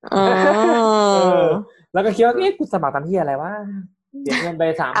แล้วก็คิดว่ากูสมัครทำที่อะไรวะเสียเงินไป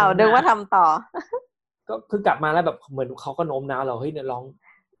3,000เอาดึงว่าทำต่อก็คือกลับมาแล้วแบบเหมือนเขาก็โน้มน้าวเราเฮ้ยเนี่ยลอง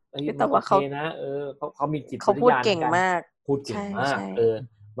แต่ว่าเขานะเขามีจิตวิทยาเขาพูดเก่งมากพูดเก่งมาก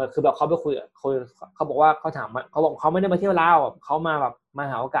มันคือแบบเขาไปคุยเขาบอกว่าเขาถามเขาบอกเขาไม่ได้มาเที่ยวลาวเขามาแบบมา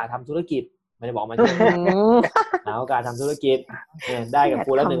หาโอกาสทำธุรกิจไม่ได้บอกมาหาโอกาสทำธุรกิจเนี่ยได้กับ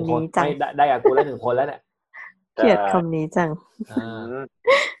กูแล้ว1 คนได้กับกูแล้ว1 คนแล้วเนี่ยเกลียดคำนี้จัง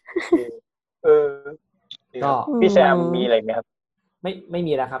ก็พี่แซมมีอะไรไหมครับไม่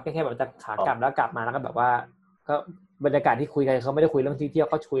มีแล้วครับแค่แบบจะขากลับแล้วกลับมาแล้วก็แบบว่าก็บรรยากาศที่คุยกันเขาไม่ได้คุยเรื่องที่เที่ยว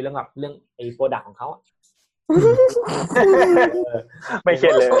เขาคุยเรื่องแบบเรื่องไอ้โปรดักต์ของเขา ไม่เครี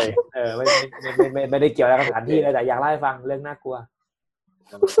ยดเลยไม่ได้เกี่ยวอะไรกับสถานที่เลยแต่อยากเล่าให้ฟังเรื่องน่ากลัว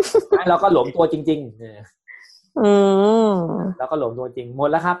เราก็หลงตัวจริงๆแล้วก็หลงตัวจริงหมด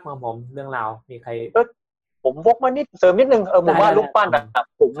แล้วครับของผมเรื่องราวมีใครผมวกมานิดเสริมนิดนึงผมว่าลูกปั้นแบบ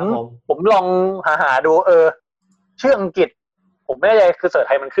ผมลองหาดูชื่ออังกฤษผมไม่แน่ใจคือเสิร์ชไ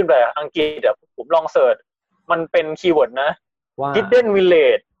ทยมันขึ้นไปอังกฤษผมลองเสิร์ชมันเป็นคีย์เวิร์ดนะ Hidden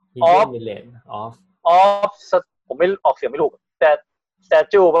Village of ผมไม่ออกเสียงไม่ถูกแต่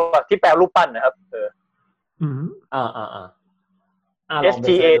statue ที่แปลรูปปั้นนะครับ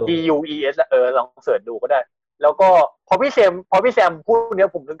STADUES ลองเสิร์ชดูก็ได้แล้วก็พอพี่แซมพูดเนี้ย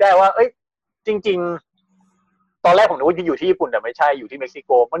ผมนึกได้ว่าจริงๆตอนแรกผมนึกว่าอยู่ที่ญี่ปุ่นแต่ไม่ใช่อยู่ที่เม็กซิโก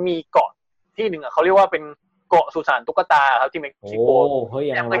มันมีเกาะที่หนึ่งเขาเรียกว่าเป็นเกาะสุสานตุ๊กตาครับที่เม็กซิโกเฮ้ย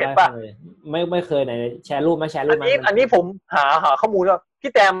ยังไม่เห็นป่ะไม่เคยไหนแชร์รูปอันนี้ผมหาข้อมูลว่า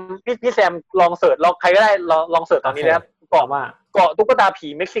พี่แซมลองเสิร์ชลองใครก็ได้ลองเสิร์ชตอนนี้นะครับเกาะตุ๊กตาผี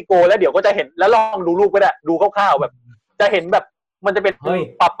เม็กซิโกแล้วเดี๋ยวก็จะเห็นแล้วลองดูรูปก็ได้ดูคร่าวๆแบบจะเห็นแบบมันจะเป็น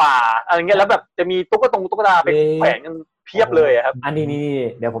ป่าอะไรเงี้ยแล้วแบบจะมีตุ๊กตาเป็นแขวนกันเพียบเลยครับอันนี้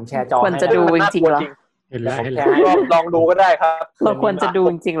เดี๋ยวผมแชร์จอควรจะดูจริงๆเหรอเห็นแล้วลองดูก็ได้ครับเราควรจะดู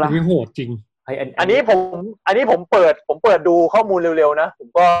จริงๆเหรอนี่โหดจริงอันนี้ผมเปิดดูข้อมูลเร็วๆนะผม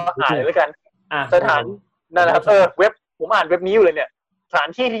ก็อ่านเลยแล้วกันสถานนั่นแหละครับเว็บผมอ่านเว็บนี้อยู่เลยเนี่ยสถาน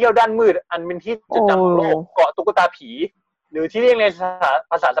ที่ที่เที่ยวด้านมืดอันเป็นที่ประจำของโลกเกาะตุ๊กตาผีหรือที่เรียกใน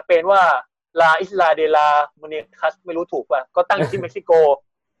ภาษาสเปนว่าลาอิสลาเดลาโมเนคัสไม่รู้ถูกป่ะก็ตั้งอยู่ที่เม็กซิโก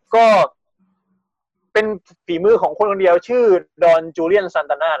ก็เป็นฝีมือของคนเดียวชื่อดอนจูเลียนซัน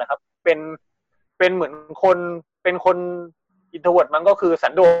ตาน่านะครับเป็นเหมือนเป็นคนอินโทรเวิร์ตมันก็คือสั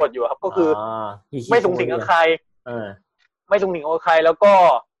นโดษอยู่ครับก็คือไม่สูงสิงกับใครไม่สูงสิงกับใครแล้วก็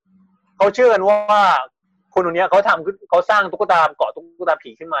เขาเชื่อกันว่าคนคนนี้เขาสร้างตุ๊กตาเกาะตุ๊กตาผี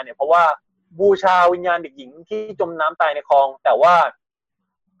ขึ้นมาเนี่ยเพราะว่าบูชาวิญญาณเด็กหญิงที่จมน้ำตายในคลองแต่ว่า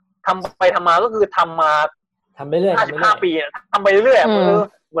ทำไปทำมาก็คือทำไปเรื่อย55 ปีทำไปเรื่อยเห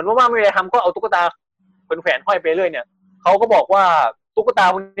มือนว่าไม่มีอะไรทำก็เอาตุ๊กตาเป็นแขวนห้อยไปเรื่อยเนี่ยเขาก็บอกว่าตุ๊กตา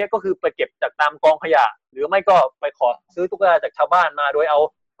พวกนี้ก็คือไปเก็บจากตามกองขยะหรือไม่ก็ไปขอซื้อตุ๊กตาจากชาวบ้านมาโดยเอา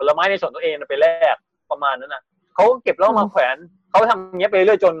ผลไม้ในสวนตัวเองไปแลกประมาณนั้นนะเขาเก็บแล้วมาแขวนเขาทำอย่างเงี้ยไปเ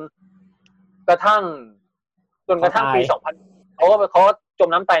รื่อยจนกระทั่งปี2000เขาจม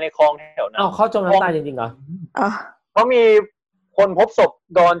น้ำตายในคลองแถวนั้นเขาจมน้ำตายจริงๆเหรอเขามีคนพบศพ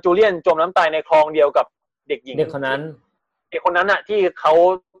ดอนจูเลียนจมน้ำตายในคลองเดียวกับเด็กหญิงเด็กคนนั้นน่ะที่เขา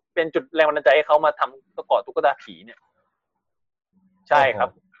เป็นจุดแรงบันดาลใจให้เขามาทำเกาะตุ๊กตาผีเนี่ยใช่ครับ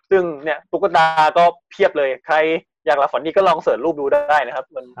ซึ่งเนี่ยตุ๊กตาก็เพียบเลยใครอยากหลับฝันดีก็ลองเสิร์ชรูปดูได้นะครับ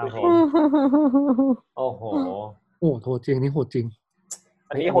มันดูดีโอ้โหโหดจริงนี่โหดจริง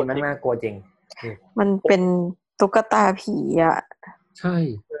อันนี้โหดมากกลัวจริงมันเป็นตุ๊กตาผีอ่ะใช่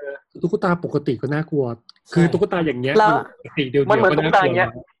ตุ๊กตาปกติก็น่ากลัวคือตุ๊กตาอย่างเงี้ยปกติเดียวมันเหมือนตุ๊กตาอย่างเงี้ย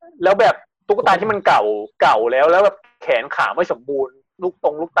แล้วแบบตุ๊กตาที่มันเก่าแล้วแบบแขนขาไม่สมบูรณ์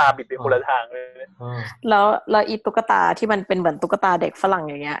ลูกตาบิดไปคนละทางเลยแล้วอีตุ๊กตาที่มันเป็นเหมือนตุ๊กตาเด็กฝรั่ง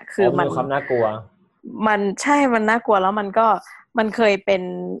อย่างเงี้ยคือมันความน่ากลัวมันใช่มันน่ากลัวแล้วมันเคยเป็น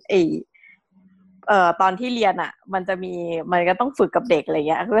ตอนที่เรียนอ่ะมันก็ต้องฝึกกับเด็กอะไร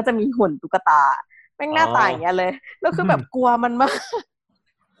เงี้ยก็จะมีหุ่นตุ๊กตาแม่งหน้าตาอย่างเงี้ยเลยแล้วคือแบบกลัวมันมาก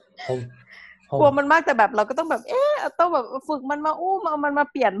กลัวมันมากแต่แบบเราก็ต้องแบบต้องแบบฝึกมันมาอุ้มเอามันมา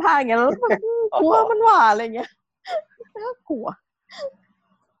เปลี่ยนผ้าอย่างเงี้ยแล้วแบบกลัวมันหว่าอะไรเงี้ยน่ากลัว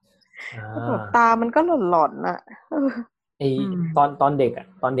ตามันก็หลอนๆน่ะตอนเด็กอ่ะ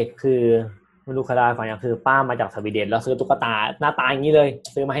ตอนเด็กคือไม่รู้คดาฟังอย่างคือป้ามาจากสวีเดนแล้วซื้อตุ๊กตาหน้าตาอย่างนี้เลย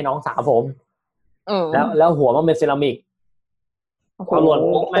ซื้อมาให้น้องสาวผมแล้วหัวมันเป็นเซรามิกพอหล่น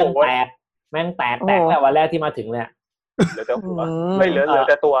แม่งแตกแต่วันแรกที่มาถึงเลยเหลือแต่หัวไม่เหลือ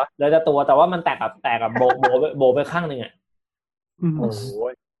แต่ตัวแต่ว่ามันแตกกับโบไปข้างนึงอ่ะโอ้โห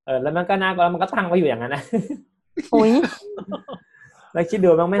แล้วมันก็น่ากลัวมันก็ตั้งไว้อยู่อย่างนั้นนะโอ้ยแล้วคิดดู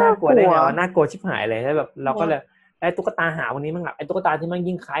มันไม่น่ากลัวได้ไงว่าน่ากลัวชิบหายเลยแล้วแบบเราก็เลยไอ้ตุ๊กตาหาวันนี้มันแบบไอ้ตุ๊กตาที่มัน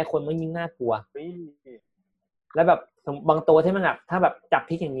ยิ่งคล้ายคนมันยิ่งน่ากลัวแล้วแบบบางตัวที่มันแบบถ้าแบบจับ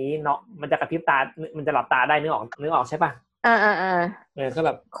พลิกอย่างนี้เนาะมันจะกระพริบตามันจะหลับตาได้นึกออกใช่ป่ะก็แ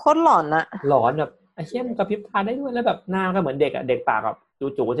บบโคตรหลอนอะหลอนแบบไอ้เชี่ยมันกระพริบตาได้ด้วยแล้วแบบหน้าก็เหมือนเด็กอะเด็กปากแบบ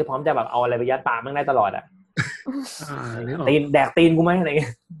จู่ๆที่พร้อมจะแบบเอาอะไรไปยัดปากมันได้ตลอดอะตีนแดกตีนกูไหมอะไรเงี้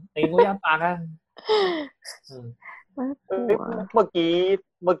ยตีนกูยัดปากอะเมื่อ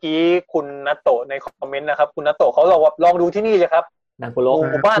กี้คุณนัตโตะในคอมเมนต์นะครับคุณนัตโตะเขาบอกว่าลองดูที่นี่เลยครับนาโกโร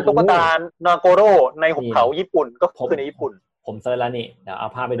หมู่บ้านตุ๊กตานาโกโรในหุบเขาญี่ปุ่นก็คือในญี่ปุ่นผมเซิร์ชแล้วนี่เดี๋ยวเอา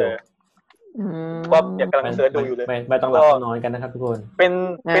ภาพไปดูก็อยากกำลังเซิร์ชดูอยู่เลยไม่ต้องหลับนอนกันนะครับทุกคนเ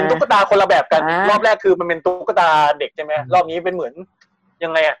ป็นตุ๊กตาคนละแบบกันรอบแรกคือมันเป็นตุ๊กตาเด็กใช่ไหมรอบนี้เป็นเหมือนยั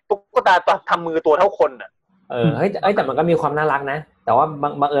งไงอะตุ๊กตาทำมือตัวเท่าคนอะ เฮ้ยแต่มันก็มีความน่ารักนะแต่ว่า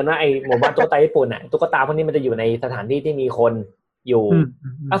บังเอิญว่าไอ้หมู่บ้านตุ๊กตาญี่ปุ่นน่ะตุ๊กตาพวกนี้มันจะอยู่ในสถานที่ที่มีคนอยู่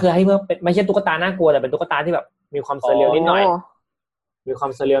ก็คือให้เพื่อไม่ใช่ตุ๊กตาน่ากลัวแต่เป็นตุ๊กตาที่แบบมีความเซเรียลนิดหน่อยมีควา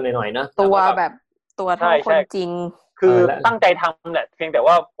มเซเรียลหน่อยๆเนาะตัวแบบตัวเท่าคนจริงคือตั้งใจทำแหละเพียงแต่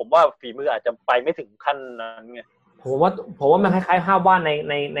ว่าผมว่าฝีมืออาจจะไปไม่ถึงขั้นนั้นไงผมว่ามันคล้ายๆภาพวาดใ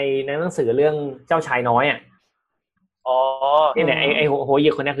นหนังสือเรื่องเจ้าชายน้อยอ่ะนี่เนี่ยไอ้โหยิ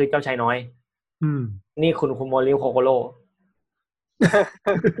กคนนี้คือเจ้าชายน้อยนี่คุณโมริโคโคโร่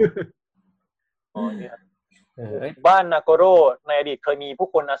เนี่ยบ้านนาโกโร่ในอดีตเคยมีผู้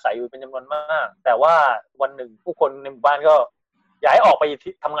คนอาศัยอยู่เป็นจำนวนมากแต่ว่าวันหนึ่งผู้คนในหมู่บ้านก็ย้ายออกไป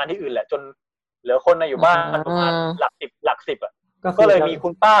ทำงานที่อื่นแหละจนเหลือคนอยู่บ้านประมาณหลักสิบอ่ะก็เลยมีคุ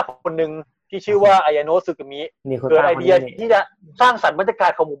ณป้าคนหนึ่งที่ชื่อว่าอายาโนะซึกุมิเกิดไอเดียที่จะสร้างสรรค์บรรยากา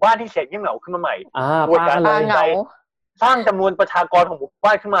ศของหมู่บ้านที่แสนเงียบเหงาขึ้นมาใหม่โดยการสร้างจำนวนประชากรของหมู่บ้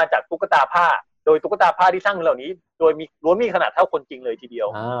านขึ้นมาจากตุ๊กตาผ้าโดยตุ๊กตาผ้าที่สร้างเหล่านี้โดยมีล้วนมีขนาดเท่าคนจริงเลยทีเดียว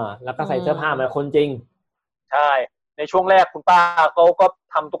แล้วก็ใส่เสื้อผ้าเหมือนคนจริงใช่ในช่วงแรกคุณป้าเขาก็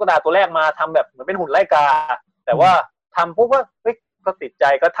ทำตุ๊กตาตัวแรกมาทำแบบเหมือนเป็นหุ่นไล่กาแต่ว่าทำปุ๊บว่าเฮ้ยก็ติดใจ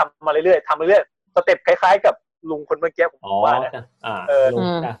ก็ทำมาเรื่อยๆทำเรื่อยๆสเต็ปคล้ายๆกับลุงคนเมื่อกี้ผมว่าน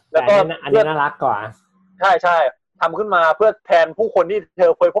ะแล้วก็อันนี้น่ารักกว่าใช่ทำขึ้นมาเพื่อแทนผู้คนที่เธ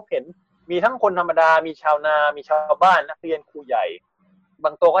อเคยพบเห็นมีทั้งคนธรรมดามีชาวนามีชาวบ้านนักเรียนครูใหญ่บ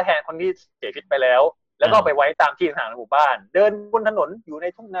างตัวก็แทนคนที่เสียชีวิตไปแล้วแล้วก็ไปไว้ตามที่ต่างๆในหมู่บ้านเดินบนถนนอยู่ใน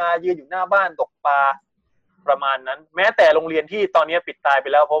ทุ่งนายืนอยู่หน้าบ้านตกปลาประมาณนั้นแม้แต่โรงเรียนที่ตอนนี้ปิดตายไป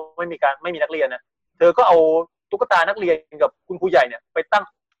แล้วเพราะไม่มีนักเรียนนะเธอก็เอาตุ๊กตานักเรียนกับคุณครูใหญ่เนี่ยไปตั้ง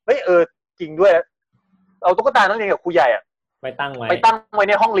เฮ้ยจริงด้วยเอาตุ๊กตานักเรียนกับครูใหญ่อะไปตั้งไว้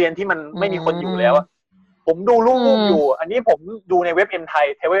ในห้องเรียนที่มันไม่มีคนอยู่แล้วผมดูรูปอยู่อันนี้ผมดูในเว็บ M ไทย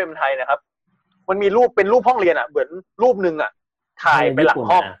เว็บ M ไทยนะครับมันมีรูปเป็นรูปห้องเรียนเหมือนรูปนึงถ่ายไปหลัง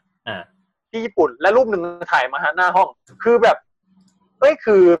ห้องที่ญี่ปุ่นและรูปนึงถ่ายมาหน้าห้องคือแบบ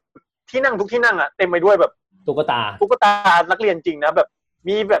คือที่นั่งทุกที่นั่งเต็มไปด้วยแบบตุ๊กตานักเรียนจริงนะแบบ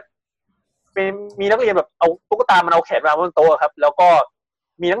มีแบบมีนักเรียนแบบเอาตุ๊กตามันเอาแขนวางบนโต๊ะครับแล้วก็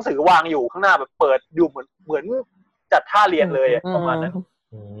มีหนังสือวางอยู่ข้างหน้าแบบเปิดอยู่เหมือนจัดท่าเรียนเลยประมาณนั้น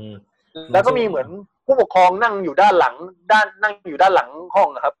แล้วก็มีเหมือนผู้ปกครองนั่งอยู่ด้านหลังห้อง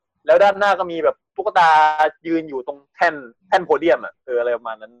ครับแล้วด้านหน้าก็มีแบบตุ๊กตายืนอยู่ตรงแท่นโพเดียมอะไรประม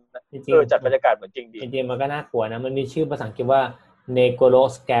าณนั้นจัดบรรยากาศเหมือนจริงดีจริงๆมันก็น่ากลัวนะมันมีชื่อภาษาอังกฤษว่า Negoro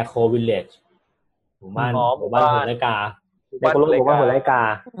Scarecrow Village หมู่บ้านหุ่นไล่กาในกลุ่มหมู่บ้านหุ่นไล่กา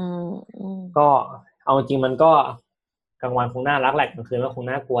ก็เอาจริงมันก็กลางวันคงน่ารักแหละกลางคืนก็คง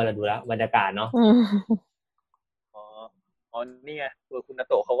น่ากลัวแหละดูแล้วบรรยากาศเนาะนี่ไงคุณนา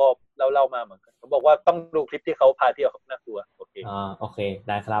โตะเขาก็เล่ามาเหมือนกันเขาบอกว่าต้องดูคลิปที่เขาพาเที่ยวเขาน่ากลัวโอเคไ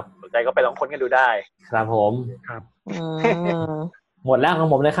ด้ครับสนใจก็ไปลองค้นกันดูได้ครับผมครับหมดแล้วของ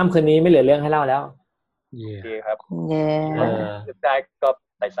ผมในค่ำคืนนี้ไม่เหลือเรื่องให้เล่าแล้วโอเคครับได้ก็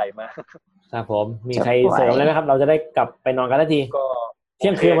ใส่มาครับผมมีใครเสริมอะไรไหมครับเราจะได้กลับไปนอนกันทันทีก็เที่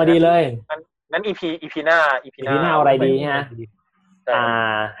ยงคืนมาดีเลยงั้น EP หน้าอะไรดีฮะ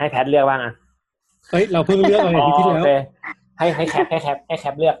ให้แพทเลือกบ้างเฮ้ยเราเพิ่งเลือกอะไรที่แล้วให้แค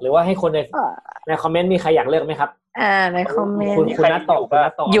ปเลือกหรือว่าให้คนในคอมเมนต์มีใครอยากเลือกไหมครับในคอมเมนต์คุณนัทโต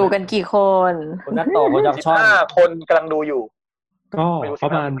อยู่กันกี่คนคุณนัทโตคนจะชอบ5 คนกำลังดูอยู่ก็ปร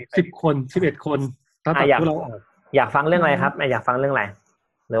ะมาณ10 คน11 คนตั้งแต่พวกเราอยากฟังเรื่องอะไรครับอยากฟังเรื่องอะไร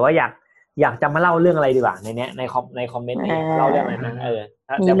หรือว่าอยากจะมาเล่าเรื่องอะไรดีกว่าในเนี้ยในคอมเมนต์เล่าเรื่องอะไรนะ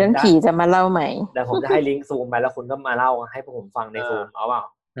มีเรื่องผีจะมาเล่าไหมเดี๋ยวผมจะให้ลิงก์ซูมไปแล้วคุณก็มาเล่าให้พวกผมฟังในซูมเอาเปล่า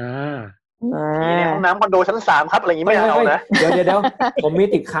ในห้องน้ำคอนโดชั้น3ครับอะไรอย่างงี้ไม่เอานะเดี๋ยวผมมี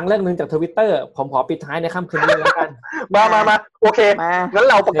ติดค้างเรื่องนึงจาก Twitter ผมขอปิดท้ายในค่ำคืนนี้แล้วกันมาโอเคงั้น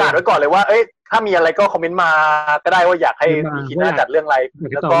เราประกาศไว้ก่อนเลยว่าถ้ามีอะไรก็คอมเมนต์มาก็ได้ว่าอยากให้มีคิดหน้าจัดเรื่องอะไร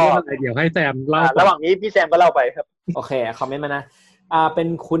แล้วก็เดี๋ยวให้แซมเล่าระหว่างนี้พี่แซมก็เล่าไปครับโอเคคอมเมนต์มานะเป็น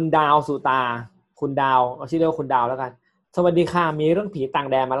คุณดาวสุตาคุณดาวเอาชื่อเรียกว่าคุณดาวแล้วกันสวัสดีค่ะมีเรื่องผีต่าง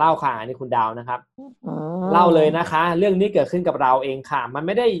แดนมาเล่าค่ะอันนี้คุณดาวนะครับเล่าเลยนะคะเรื่องนี้เกิดขึ้นกับเราเองค่ะมันไ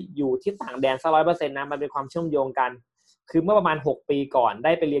ม่ได้อยู่ที่ต่างแดนซะ 100% นะมันเป็นความเชื่อมโยงกันคือเมื่อประมาณ6 ปีก่อนไ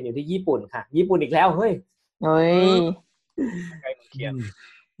ด้ไปเรียนอยู่ที่ญี่ปุ่นค่ะญี่ปุ่นอีกแล้วเฮ้ย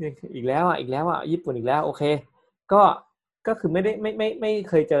อีกแล้วอ่ะญี่ปุ่นอีกแล้วโอเคก็คือไม่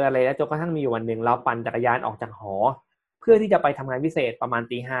เคยเจออะไรแล้วจนกระทั่งมีอยู่วันนึงเราปั่นจักรยานออกจากหอเพื่อที่จะไปทำงานพิเศษประมาณ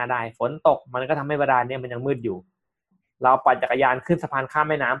 5:00 ได้ฝนตกมันก็ทำให้เวลาเนี่ยมันยังมืดอยู่เราปั่นจักรยานขึ้นสะพานข้าม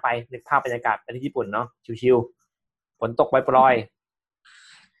แม่น้ำไปนึกภาพบรรยากาศไปที่ญี่ปุ่นเนาะชิวๆฝนตกปล่อย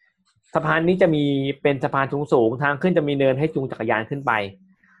ๆสะพานนี้จะมีเป็นสะพานสูงๆทางขึ้นจะมีเนินให้จูงจักรยานขึ้นไป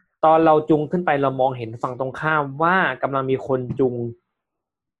ตอนเราจูงขึ้นไปเรามองเห็นฝั่งตรงข้ามว่ากำลังมีคน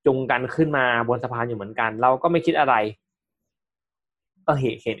จูงกันขึ้นมาบนสะพานอยู่เหมือนกันเราก็ไม่คิดอะไร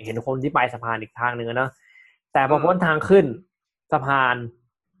เห็นคนที่ไปสะพานอีกทางนึงเนาะ แต่พอพ้นทางขึ้นสะพาน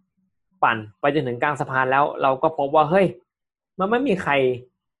ปั่นไปจนถึงกลางสะพานแล้วเราก็พบว่าเฮ้ยมันไม่มีใคร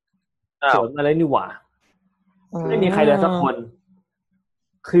สวนมาเลยนี่หว่าไม่มีใครเลยสักคน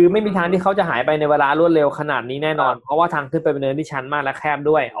คือไม่มีทางที่เขาจะหายไปในเวลารวดเร็วขนาดนี้แน่นอนเพราะว่าทางขึ้นไปเป็นเนินที่ชันมากและแคบ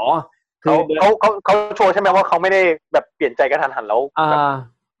ด้วยคือเขาโชว์ใช่ไหมว่าเขาไม่ได้แบบเปลี่ยนใจกระทันหันแล้ว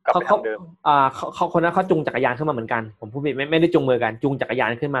กลับไปทางเดิมเขาคนนั้นเขาจูงจักรยานขึ้นมาเหมือนกันผมพูดผิดไม่ได้จูงมือกันจูงจักรยา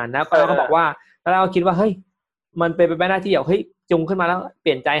นขึ้นมาแล้วก็เราก็บอกว่าแล้วเราคิดว่าเฮ้ยมันเป็นไปไม่ได้ที่เฮ้ยจูงขึ้นมาแล้วเป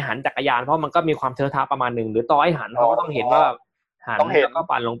ลี่ยนใจหันจักรยานเพราะมันก็มีความเทอะทะประมาณหนึ่งหรือต่อให้หันเขาก็ต้องเห็นว่าหันแล้วก็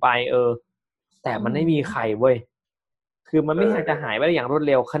ปั่นลงไปแต่มันไม่มีใครเว้ยคือมันไม่อยากจะหายไปได้อย่างรวด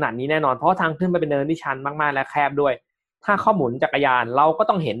เร็วขนาดนี้แน่นอนเพราะทางขึ้นไปเป็นเนินที่ชันมากๆและแคบด้วยถ้าเขาหมุนจักรยานเราก็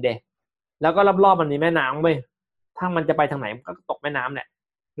ต้องเห็นเดะแล้วก็รอบๆมันมีแม่น้ำเว้ยถ้ามันจะไปทางไหนก็ตกแม่น้ำแหละ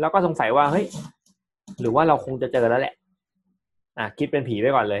แล้วก็สงสัยว่าเฮ้ยหรือว่าเราคงจะเจอแล้วแหละคิดเป็นผีไ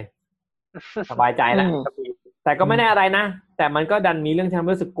ว้ก่อนเลยสบายใจแล้วแต่ก็ไม่แน่อะไรนะแต่มันก็ดันมีเรื่องที่ทำใ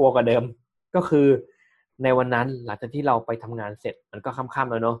ห้รู้สึกกลัวกว่าเดิมก็คือในวันนั้นหลังจากที่เราไปทำงานเสร็จมันก็ค่ำ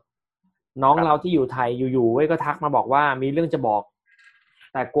ๆแล้วเนาะน้องเราที่อยู่ไทยอยู่ๆเว้ยก็ทักมาบอกว่ามีเรื่องจะบอก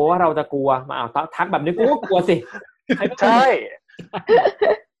แต่กลัวว่าเราจะกลัวมาทักแบบนี้กูก็กลัวสิใช่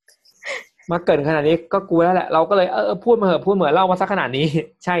มาเกิดขนาดนี้ก็กลัวแล้วแหละเราก็เลยพูดมาเหอะพูดเหมือนเล่ามาสักขนาดนี้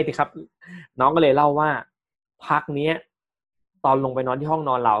ใช่สิครับน้องก็เลยเล่าว่าพักนี้ตอนลงไปนอนที่ห้อง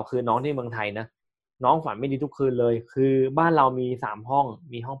นอนเราคือน้องที่เมืองไทยนะน้องฝันไม่ดีทุกคืนเลยคือบ้านเรามี3ห้อง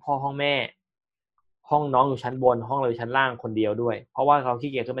มีห้องพ่อห้องแม่ห้องน้องอยู่ชั้นบนห้องเราอยู่ชั้นล่างคนเดียวด้วยเพราะว่าเขาขี้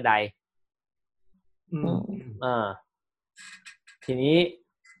เกียจขึ้นบันไดทีนี้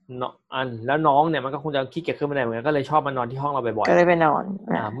แล้วน้องเนี่ยมันก็คงจะขี้เกียจขึ้นบันไดเหมือนกันก็เลยชอบมานอนที่ห้องเราบ่อยๆก็เลยไปนอน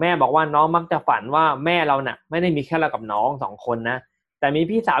แม่บอกว่าน้องมักจะฝันว่าแม่เราน่ะไม่ได้มีแค่เรากับน้อง2คนนะแต่มี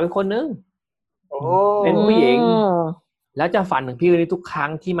พี่สาวอีกคนนึงเป็นผู้หญิงแล้วจะฝันถึงพี่คนนี้ทุกครั้ง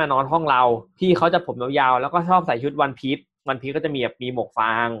ที่มานอนห้องเราพี่เขาจะผมยาวๆแล้วก็ชอบใส่ชุดวันพีชก็จะมีแบบมีหมวกฟ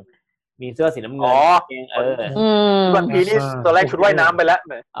างมีเสื้อสีน้ำเงินวันพีชนี่ตัวแรกชุดว่ายน้ำไปแล้ว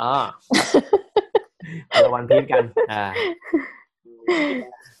วันพีชกัน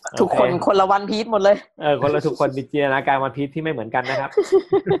ทุกคนคนละวันพีชหมดเลยคนละทุกคนมีจินตนาการวันพีชที่ไม่เหมือนกันนะครับ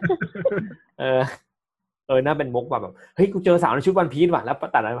น่าเป็นมุกแบบเฮ้ยกูเจอสาวในชุดวันพีชว่ะแล้ว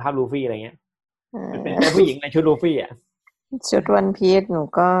ตัดภาพลูฟี่อะไรเงี้ยเป็นผู้หญิงในชุดลูฟี่ชุดวันพีชหนู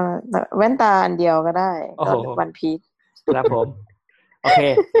ก็แว่นตาอันเดียวก็ได้วันพีชครับผมโอเค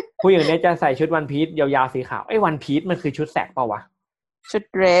ผู้หญิงเนี่ยจะใส่ชุดวันพีชยาวๆสีขาววันพีชมันคือชุดแสกเปล่าวะชุด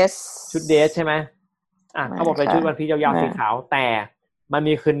เดรสใช่ไหมเขาบอกเป็นชุดวันพีชยาวๆสีขาวแต่มัน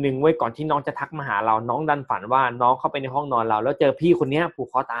มีคืนนึงเว้ยก่อนที่น้องจะทักมาหาเราน้องดันฝันว่าน้องเข้าไปในห้องนอนเราแล้วเจอพี่คนนี้ผูก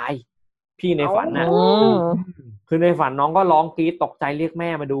คอตายพี่ในฝันน่ะคือในฝันน้องก็ร้องกรี๊ดตกใจเรียกแม่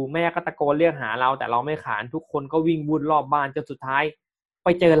มาดูแม่ก็ตะโกนเรียกหาเราแต่เราไม่ขานทุกคนก็วิ่งวุ่นรอบบ้านจนสุดท้ายไป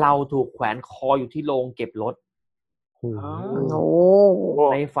เจอเราถูกแขวนคออยู่ที่โรงเก็บรถ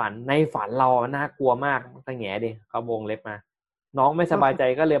ในฝันเราน่ากลัวมากตั้งแง่ดิเขาวงเล็บมาน้องไม่สบายใจ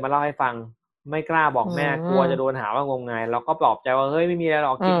ก็เลยมาเล่าให้ฟังไม่กล้าบอกแม่กลัวจะโดนหาว่างมงายเราก็ปลอบใจว่าเฮ้ยไม่มีอะไรหร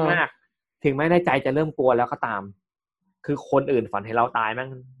อกคิดมากถึงแม้ในใจจะเริ่มกลัวแล้วก็ตามคือคนอื่นฝันให้เราตายมั้ง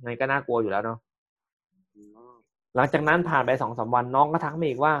ไงก็น่ากลัวอยู่แล้วเนาะหลังจากนั้นผ่านไป 2-3 วันน้องก็ทักมา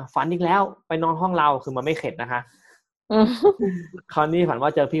อีกว่าฝันอีกแล้วไปนอนห้องเราคือมันไม่เข็ดนะคะคราวนี้ฝันว่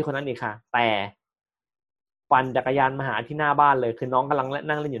าเจอพี่คนนั้นอีกค่ะแต่ปั่นจักรยานมาหาที่หน้าบ้านเลยคือน้องกำลัง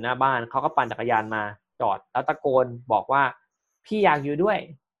นั่งเล่นอยู่หน้าบ้านเขาก็ปั่นจักรยานมาจอดแล้วตะโกนบอกว่าพี่อยากอยู่ด้วย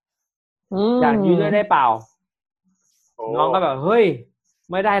อยากอยู่ด้วยได้เปล่าน้องก็แบบเฮ้ย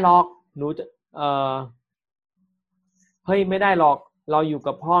ไม่ได้หรอกหนูจะเฮ้ยไม่ได้หรอกเราอยู่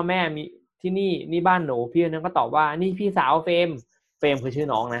กับพ่อแม่มีที่นี่บ้านหนูพี่นั้นก็ตอบว่านี่พี่สาวเฟรมคือชื่อ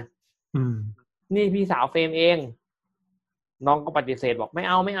น้องนะนี่พี่สาวเฟรมเองน้องก็ปฏิเสธบอกไม่เ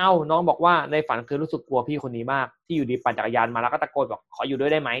อาน้องบอกว่าในฝันคือรู้สึกกลัวพี่คนนี้มากที่อยู่ดีปั่นจักรยานมาแล้วก็ตะโกนบอกขออยู่ด้ว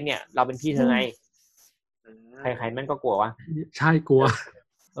ยได้ไหมเนี่ยเราเป็นพี่เธอไงใครๆมันก็กลัววะใช่กลัว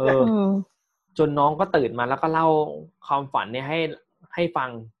จนน้องก็ตื่นมาแล้วก็เล่าความฝันเนี่ยให้ฟัง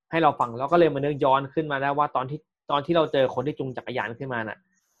ให้เราฟังแล้วก็เลยมานึกย้อนขึ้นมาได้ว่าตอนที่เราเจอคนที่จูงจักรยานขึ้นมาน่ะ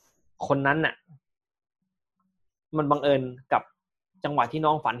คนนั้นน่ะมันบังเอิญกับจังหวะที่น้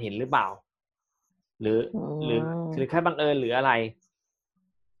องฝันเห็นหรือเปล่าหรือแค่บังเอิญหรืออะไร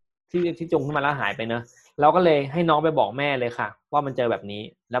ที่จูงขึ้นมาแล้วหายไปเนอะเราก็เลยให้น้องไปบอกแม่เลยค่ะว่ามันเจอแบบนี้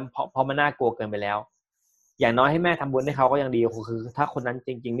แล้วพอมันน่ากลัวเกินไปแล้วอย่างน้อยให้แม่ทำบุญให้เขาก็ยังดีคือถ้าคนนั้นจ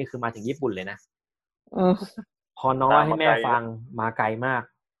ริงๆนี่คือมาถึงญี่ปุ่นเลยนะพอน้องเล่าให้แม่ฟังมาไกลมาก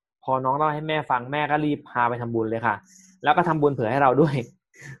พอน้องเล่าให้แม่ฟังแม่ก็รีบพาไปทำบุญเลยค่ะแล้วก็ทำบุญเผื่อให้เราด้วย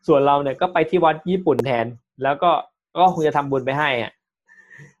ส่วนเราเนี่ยก็ไปที่วัดญี่ปุ่นแทนแล้วก็คงจะทำบุญไปให้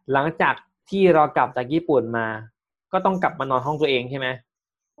หลังจากที่เรากลับจากญี่ปุ่นมาก็ต้องกลับมานอนห้องตัวเองใช่ไหม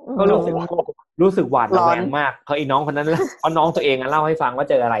ก็รู้สึก รู้สึกหวาดระแวงมากเขาอีน้องคนนั้นเพราะน้องตัวเองเล่าให้ฟังว่า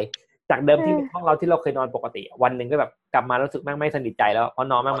เจออะไรจากเดิมที่ห้องเราที่เราเคยนอนปกติวันหนึ่งก็แบบกลับมารู้สึกแม่งไม่สนิทใจแล้วเพราะ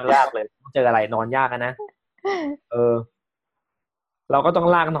นอนแม่งมันยากเลยเจออะไรนอนยากนะเราก็ต้อง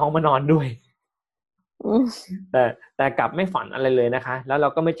ลากน้องมานอนด้วยแต่กลับไม่ฝันอะไรเลยนะคะแล้วเรา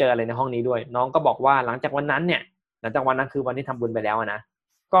ก็ไม่เจออะไรในห้องนี้ด้วยน้องก็บอกว่าหลังจากวันนั้นคือวันที่ทำบุญไปแล้วนะ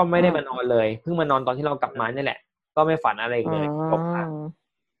ก็ไม่ได้มานอนเลยเพิ่งมานอนตอนที่เรากลับมานี่แหละก็ไม่ฝันอะไรเลยจบค่ะ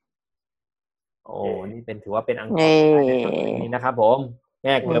โอ้นี่ถือว่าเป็นอังกฤษนี่นะครับผมแ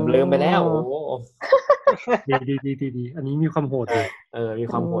ม่เกือบลืมไปแล้วโอ้ดีอันนี้มีความโหดเลยมี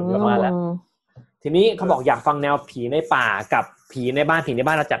ความโหดเยอะมากแล้วทีนี้เขาบอกอยากฟังแนวผีในป่ากับผีในบ้าน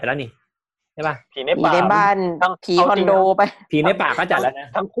เราจัดไปแล้วนี่ใช่ป่ะผีในบ้านผีคอนโดไปผีในป่าก็จัดแล้วนะ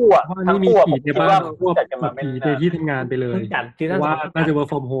ทั้งคู่อ่ะทั้งคู่ผีในบ้านจัดกันมาผีในที่ทำงานไปเลยจัดที่ว่าน่าจะ work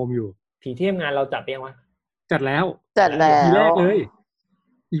from home อยู่ผีที่ทำงานเราจัดไปยังวะจัดแล้วทีแรกเลย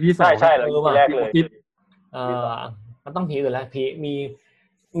EP 2ใช่เลยทีแรกเลยมันต้องผีอื่นแล้วผี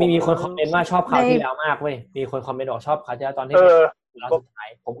มีคนคอมเมนต์ว่าชอบข่าวที่แล้วมากเว้ยมีคนคอมเมนต์บอกชอบข่าวที่แล้วตอนที่เราสุดท้าย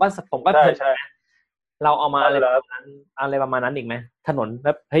ผมก็ใช่เราเอามาอะไรประมาณนั้นอีกไหมถนนแบ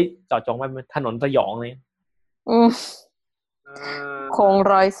บเฮ้ยเจาะจงไปถนนสยองเลยโครง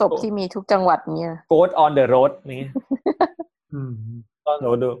รอยศพที่มีทุกจังหวัดเนี่ย Ghost on the road นี่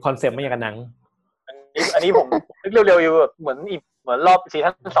ดูคอนเซ็ปต์ไม่อย่างกันหนังอันนี้ผมนึกเร็วๆอยู่เหมือนรอบซี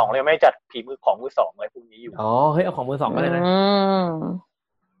ซั่น2เลยไม่จัดผีมือของมือ2อะไรพวกนี้อยู่เฮ้ยเอาของมือ2ก็ได้นะ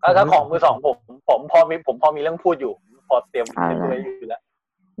ถ้าของมือ2ผมพอมีเรื่องพูดอยู่พอเตรียมไว้อยู่แล้ว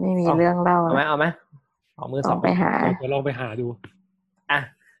ไม่มีเรื่องเล่าเอาไหมของมือ2ไปหาเดี๋ยวลองไปหาดู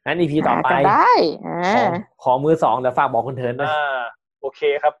งั้น EP ต่อไปของมือ2เดี๋ยวฝากบอกคุณเทิร์นด้วยโอเค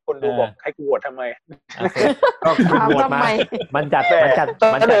ครับคนดูบอกให้กูโหวตทำไมก็คุณโหวตมามันจัด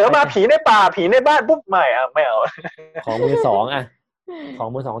เสนอมาผีในป่าผีในบ้านปุ๊บไม่เอาของมือ2ของ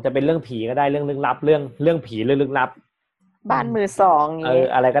มือ2จะเป็นเรื่องผีก็ได้เรื่องลึกลับเรื่องผีเรื่องลึกลับบ้านมือ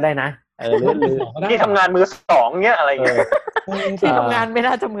2อะไรก็ได้นะที่ทำงานมือ2เงี้ยอะไรเงี้ยที่ทำงานไม่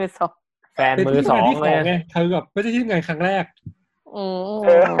น่าจะมือ2แฟนมือ2เลยคือแบบไม่ใช่ที่งานครั้งแรก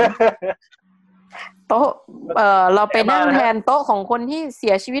โต๊ะเราไปนั่งแทนโต๊ะของคนที่เสี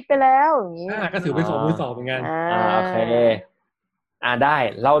ยชีวิตไปแล้วอย่างนี้ก็ถือเป็น2มือ2เหมือนกันโอเคได้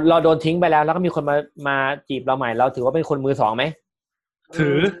เราโดนทิ้งไปแล้วก็มีคนมาจีบเราใหม่เราถือว่าเป็นคนมือ2ไหมถื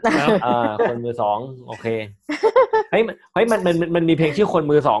อคนมือ2โอเคเฮ้ยมันมีเพลงชื่อคน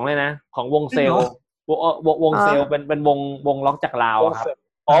มือ2เลยนะของวงเซลวงเซลเป็นวงล็อกจากลาวครับ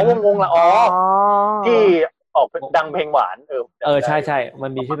วงละที่ออกเป็นดังเพลงหวานใช่มั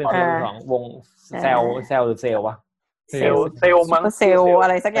นมีชื่อเป็นคน2วงเซลหรือเซลวะเซลมั้งเซลอะ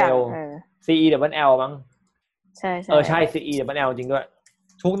ไรสักอย่างCEWL มั้งใช่ใช่ CEWL จริงด้วย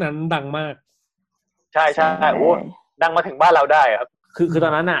ช่วงนั้นดังมากใช่โอ้ดังมาถึงบ้านเราได้ครับคือตอ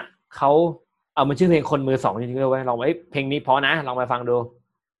นนั้นน่ะเขามันชื่อเพลงคนมือ2จริงๆด้วยเว้ยลองไว้เพลงนี้เพราะนะลองไปฟังดู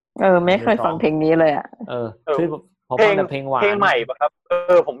ไม่เคยฟังเพลงนี้เลยอ่ะชื่อผมฟังแต่เพลงหวานเพลงใหม่ป่ะครับ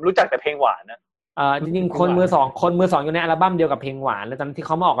ผมรู้จักแต่เพลงหวานนะจริงๆคนมือ2อยู่ในอัลบั้มเดียวกับเพลงหวานแล้วตอนที่เข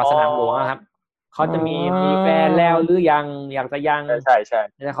ามาออกกับสนามหลวงนะครับเขาจะมีแฟนแล้วหรือยังอยากจะยังใช่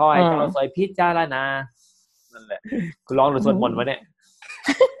จะคอยเจ้าสวยพิจารณานั่นแหละกูร้องหรือสวดมนต์วะเนี่ย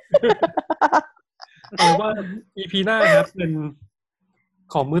ว่า EP หน้าครับเป็น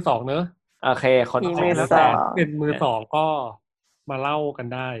ของมือ2เนอะโอเคคนมือ2เป็นมือ2ก็มาเล่ากัน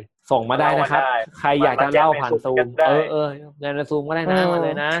ได้ส่งมาได้นะครับใครอยากจะเล่าผ่านซูมในซูมก็ได้นะมาเล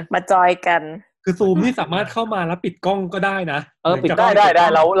ยนะมาจอยกันคือซูมนี่สามารถเข้ามาแล้วปิดกล้องก็ได้นะปิดได้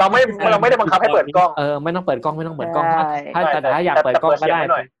เราไม่ได้บังคับให้เปิดกล้องไม่ต้องเปิดกล้องถ้าอยากเปิดกล้องก็ได้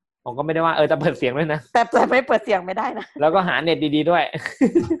ผมก็ไม่ได้ว่าจะเปิดเสียงด้วยนะแต่ไม่เปิดเสียงไม่ได้นะแล้วก็หาเน็ตดีๆด้วย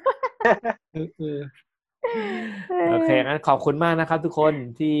โอเคงั้นขอบคุณมากนะครับทุกคน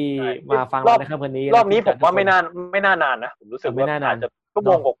ที่มาฟังในค่ำคืนนี้รอบนี้ผมว่าไม่น่านานนะผมรู้สึกว่าอาจจะชั่วโ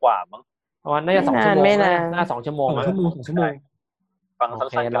มงกว่ามั้งประมาณน่าจะ2 ชั่วโมงน่า2 ชั่วโมง2 ชั่วโมงฟังโอ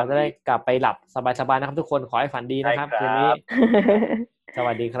เคเราจะได้กลับไปหลับสบายๆนะครับทุกคนขอให้ฝันดีนะครับคืนนี้ส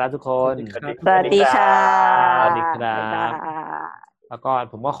วัสดีครับทุกคนสวัสดีค่ะสวัสดีครับแล้วก็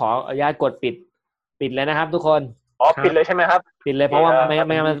ผมก็ขออนุญาตกดปิดเลยนะครับทุกคนปิดเลยใช่ไหมครับปิดเลยเพราะว่าไม่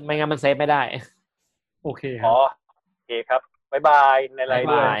งั้นมันเซฟไม่ได้โอเคครับโอเคครับบ๊ายบายในไลฟ์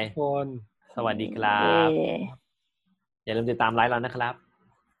ด้วยทุกคนสวัสดีครับอย่าลืมติดตามไลฟ์เรานะครับ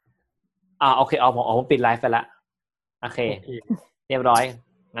โอเคผมปิดไลฟ์ไปแล้วโอเคเรียบร้อย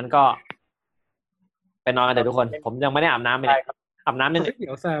งั้นก็ไปนอนกันเถอะทุกคนผมยังไม่ได้อาบน้ำเลยอาบน้ำเนี่ยเ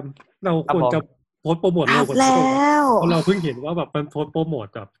ดี๋ยวแซมเราควรจะโพสต์โปรโมทเราก่อนเพราะเราเพิ่งเห็นว่าแบบมันโพสต์โปรโมท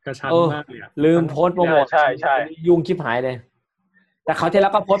แบบกระชั้นมากเลยลืมโพสต์โปรโมทใช่ยุ่งชิบหายเลยแต่เขาที่แล้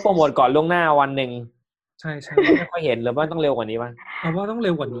วก็โพสต์โปรโมทก่อนล่วงหน้าวันหนึ่ง ใช่ใช่ ไม่ค่อยเห็นหรือว่าต้องเร็วกว่านี้วะเอาว่าต้องเ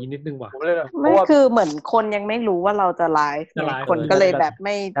ร็วกว่านี้นิดนึงว่ะไม่คือเหมือนคนยังไม่รู้ว่าเราจะไลฟ์คนก็เลยแบบไ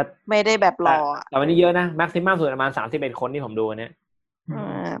ม่ได้แบบรอแต่วันนี้เยอะนะแม็กซิมัมสุดประมาณ31 คนที่ผมดูเนี่ย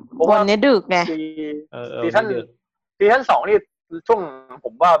วันนี้ดึกไงซีซั่น2นี่ช่วงผ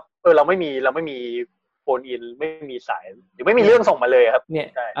มว่าเราไม่มีโฟนอินไม่มีสายหรือไม่มีเรื่องส่งมาเลยครับเนี่ย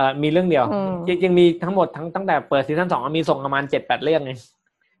มีเรื่องเดียวจริงๆมีทั้งหมดตั้งแต่เปิดซีซั่น2มีส่งประมาณ 7-8 เรื่องไง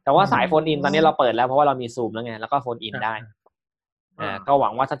แต่ว่าสายโฟนอินตอนนี้เราเปิดแล้วเพราะว่าเรามีซูมแล้วไงแล้วก็โฟนอินได้ก็หวั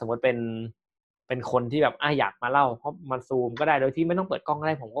งว่าถ้าสมมติเป็นคนที่แบบอยากมาเล่าเพราะมันซูมก็ได้โดยที่ไม่ต้องเปิดกล้องก็ไ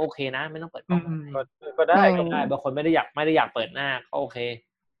ด้ผมก็โอเคนะไม่ต้องเปิดกล้องก็ได้บางคนไม่ได้อยากเปิดหน้าก็โอเค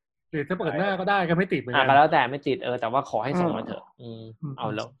หรือถ้าเปิดหน้าก็ได้ก็ไม่ติดเหมือนกันก็แล้วแต่ไม่ติดแต่ว่าขอให้ส่งมาเถอะเอา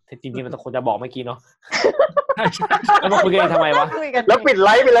แล้วจริงๆมันควรจะบอกเมื่อกี้เนาะแล้วมาคุยกันทำไมวะแล้วปิดไล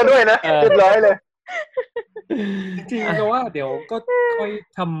ฟ์ไปแล้วด้วยนะเรียบร้อยเลยจริงๆแต่ว่าเดี๋ยวก็ค่อย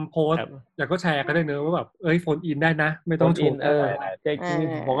ทำโพสต์แล้วก็แชร์กันได้เนอะว่าแบบโฟนอินได้นะไม่ต้องโชว์จริง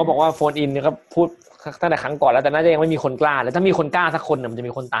ๆผมก็บอกว่าโฟนอินเนี่ยก็พูดตั้งแต่ครั้งก่อนแล้วแต่น่าจะยังไม่มีคนกล้าแล้วถ้ามีคนกล้าสักคนมันจะ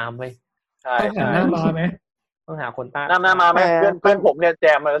มีคนตามไปต้องหาหน้ามาไหมต้องหาคนหน้ามาไหมเพื่อนผมเนี่ยแจ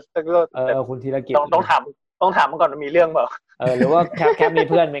มมาแล้วคุณธีรกิจต้องถามมันก่อนมีเรื่องเปล่าหรือว่าแคปมี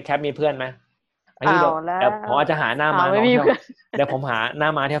เพื่อนไหมแคปมีเพื่อนไหมอันนี้เดี๋ยวผมอาจจะหาหน้ามาน้องเดี๋ยวผมหาหน้า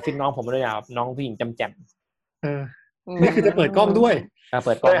มาที่ฟิตน้องผมด้วยน้องผู้หญิงแจ่มนี่คือจะเปิดกล้องด้วยเ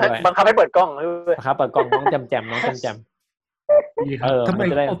ปิดกล้องด้วยบังคับให้เปิดกล้องครับเปิดกล้องน้องแจ่มน้องแจ่มดีครับทำไมอ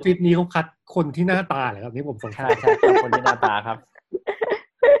อฟฟิศนี้เขาคัดคนที่หน้าตาเหรอครับนี่ผมสงสัยใช่คนที่หน้าตาครับ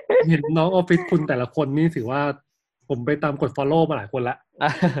เห็นน้องออฟฟิศคุณแต่ละคนนี่ถือว่าผมไปตามกด follow มาหลายคนละ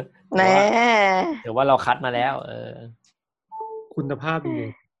แน่ถือว่าเราคัดมาแล้วคุณภาพดี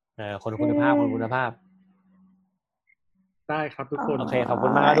คนคุณภาพได้ครับทุกคนโอเคขอบคุ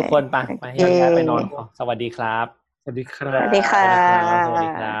ณมากทุกคนไปให้ย้ายไปนอนสวัสดีครับสวัสดีครับสวัสดีค่ะสวัสดี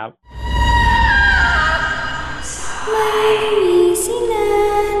ครับ